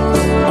long.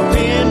 My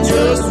pen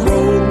just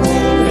wrote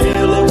one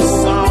hell of a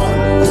song.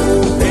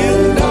 The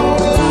pen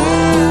don't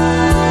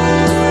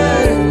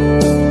lie.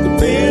 The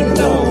pen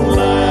don't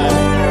lie.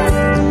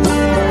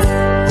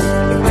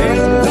 The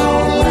pen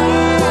don't lie.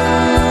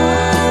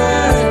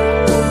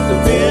 The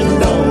pen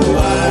don't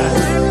lie.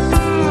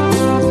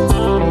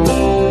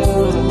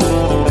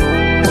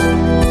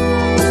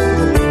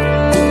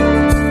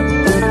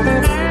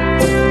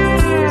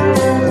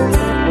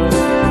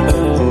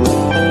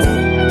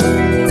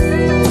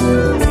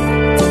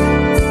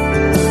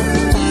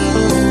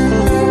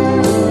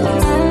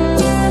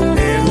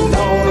 Pen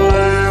don't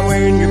lie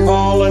when you're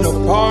falling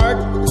apart.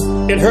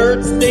 It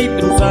hurts deep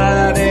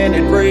inside and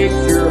it breaks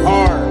your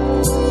heart.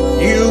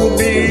 You'll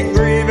be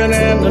grieving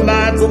and the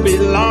nights will be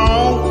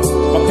long.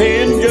 My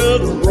pen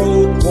just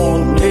wrote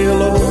one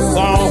hell of a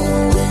song.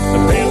 The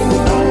pen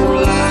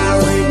don't lie.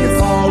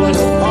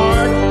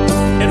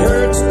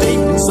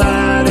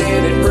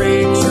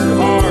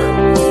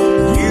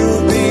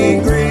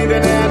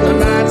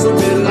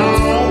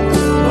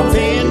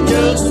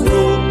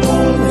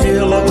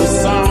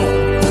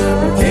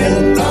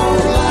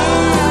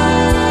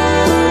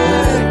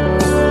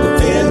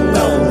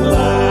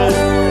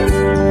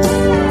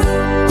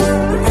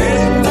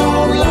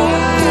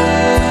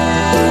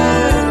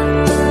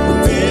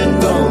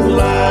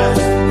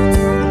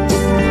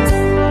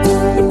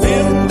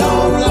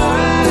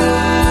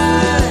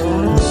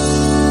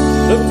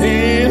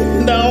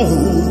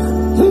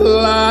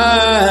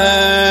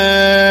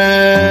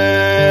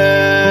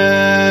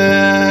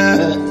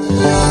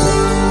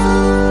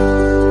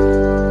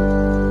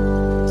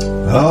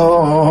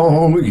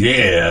 Oh,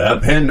 yeah,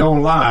 that pen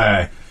don't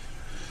lie.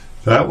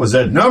 That was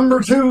at number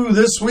 2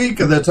 this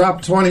week of the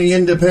Top 20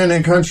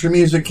 Independent Country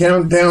Music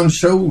Countdown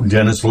Show.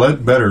 Dennis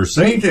Ledbetter,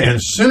 Saint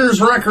and Sinners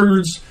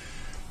Records.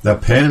 The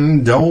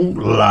pen don't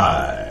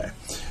lie.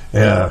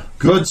 Yeah,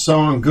 good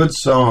song,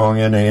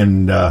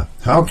 and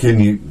how can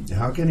you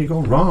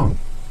go wrong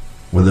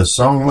with a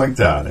song like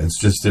that? It's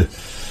just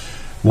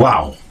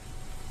wow.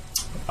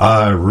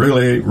 I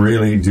really,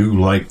 really do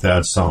like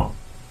that song.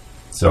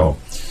 So,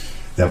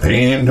 the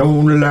pen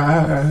don't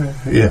lie.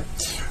 Yeah.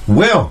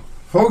 Well,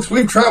 folks,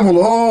 we've traveled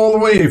all the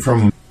way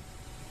from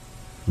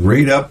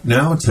right up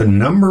now to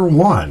number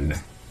 1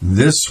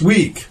 this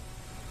week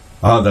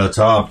of the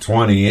Top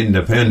 20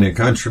 Independent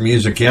Country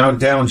Music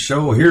Countdown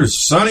Show.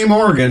 Here's Sonny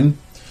Morgan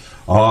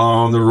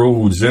on the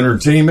Rhodes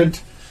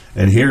Entertainment,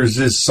 and here's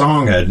this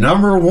song at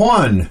number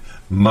 1,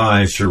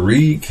 My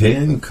Cherie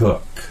Can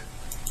Cook.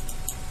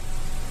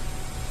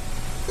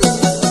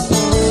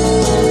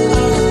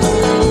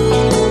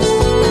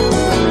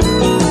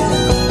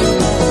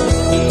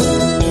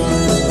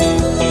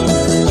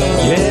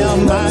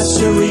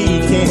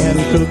 Cherie can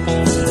cook.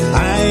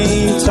 I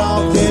ain't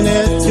talking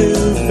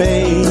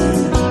etouffee.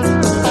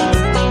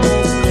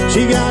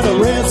 She got a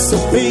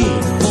recipe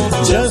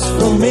just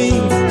for me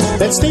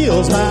that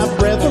steals my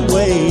breath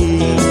away.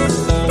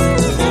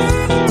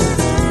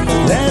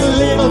 That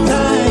little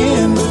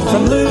cayenne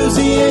from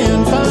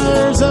Louisiana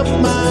fires up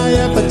my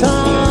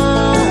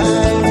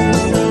appetite.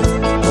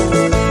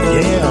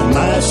 Yeah,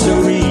 my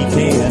Cherie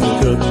can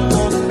cook,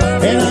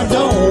 and I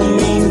don't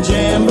mean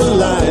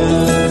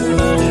jambalaya.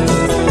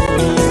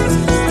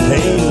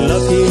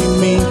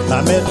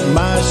 I met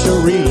my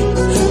Cherie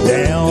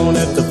down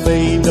at the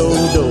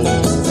Fay-Do-Do.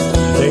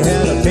 They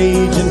had a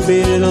Cajun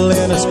fiddle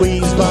and a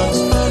squeeze box,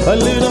 a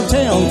little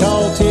town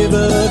called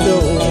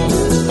Thibodeau.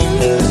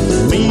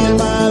 Me and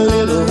my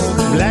little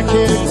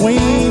black-haired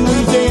queen,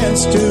 we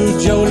danced to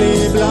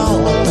Jolie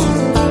Blanc.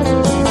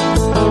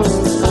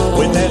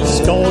 With that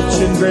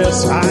scorching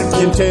dress, I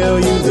can tell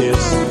you this,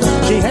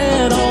 she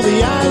had all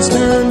the eyes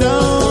turned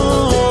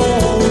on.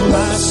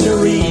 My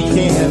Cherie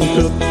can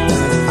cook.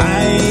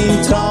 I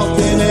ain't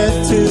talking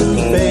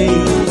etouffee.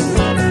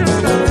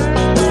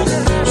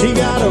 She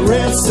got a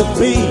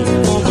recipe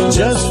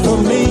just for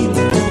me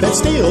that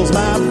steals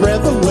my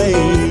breath away.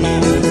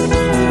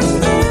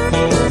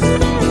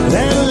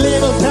 That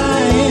little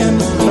cayenne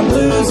from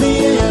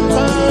Louisiana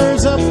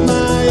fires up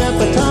my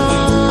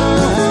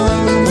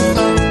appetite.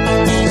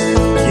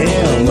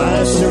 Yeah,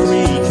 my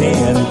Cherie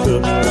can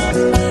cook,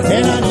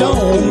 and I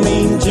don't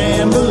mean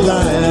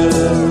jambalaya.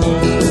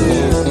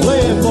 Play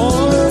it, boys.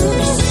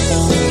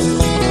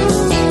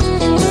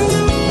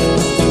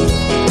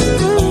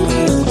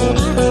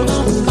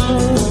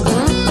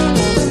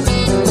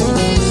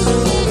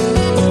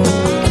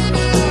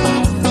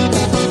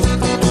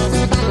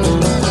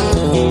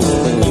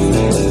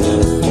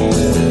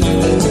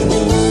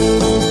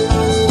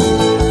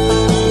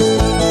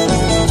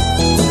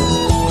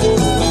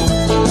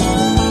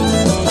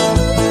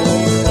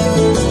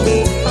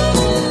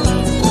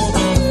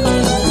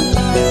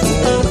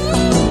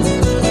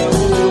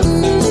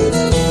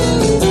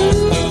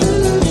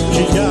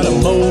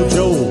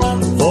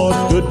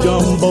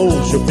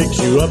 She'll fix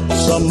you up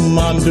some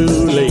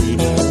andouille.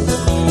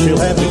 She'll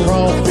have the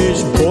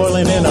crawfish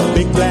boiling in a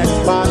big black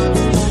pot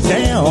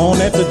down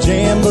at the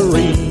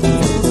Jamboree.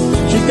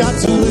 She got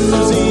some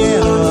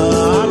Louisiana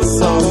hot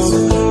sauce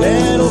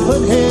that'll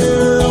put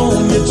hair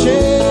on your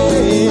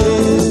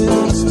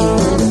chest.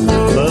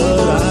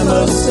 But I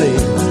must say,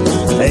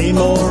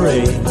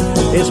 Amore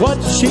is what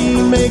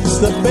she makes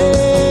the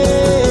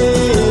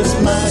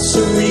best. My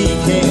Cherie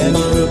can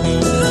cook.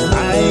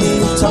 I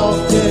ain't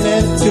talking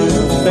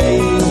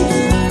etouffee.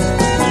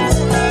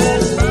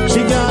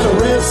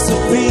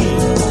 Recipe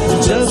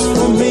just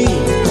for me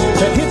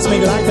that hits me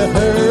like a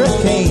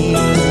hurricane.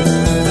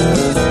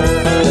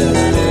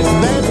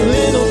 That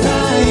little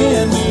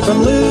cayenne from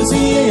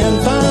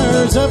Louisiana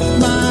fires up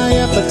my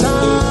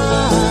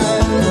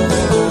appetite.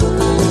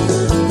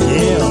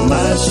 Yeah,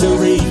 my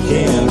Cherie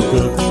can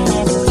cook,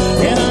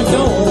 and I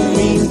don't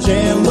mean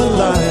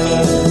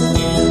jambalaya.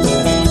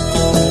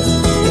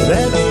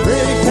 That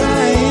pretty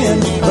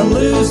cayenne from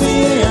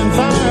Louisiana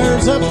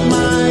fires up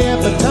my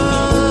appetite.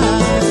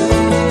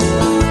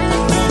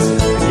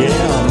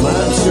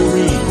 My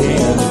Cherie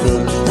can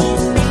cook.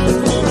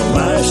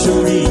 My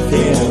Cherie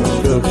can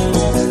cook.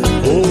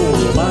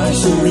 Oh, my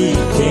Cherie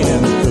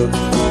can cook.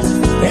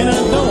 And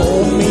I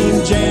don't mean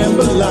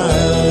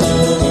jambalaya.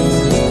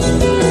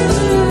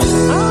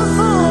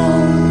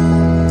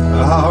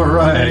 All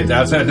right,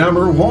 that's at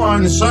number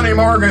 1, Sonny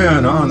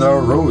Morgan on the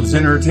Rhodes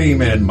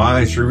Entertainment.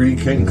 My Cherie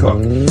can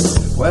cook.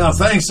 Well,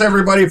 thanks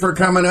everybody for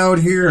coming out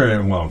here,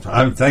 and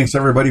thanks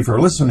everybody for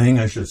listening,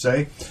 I should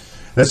say.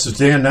 This is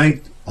Dan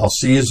Knight. I'll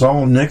see you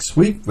all next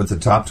week with the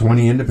Top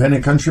 20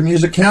 Independent Country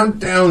Music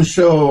Countdown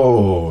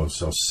Show.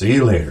 So see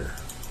you later.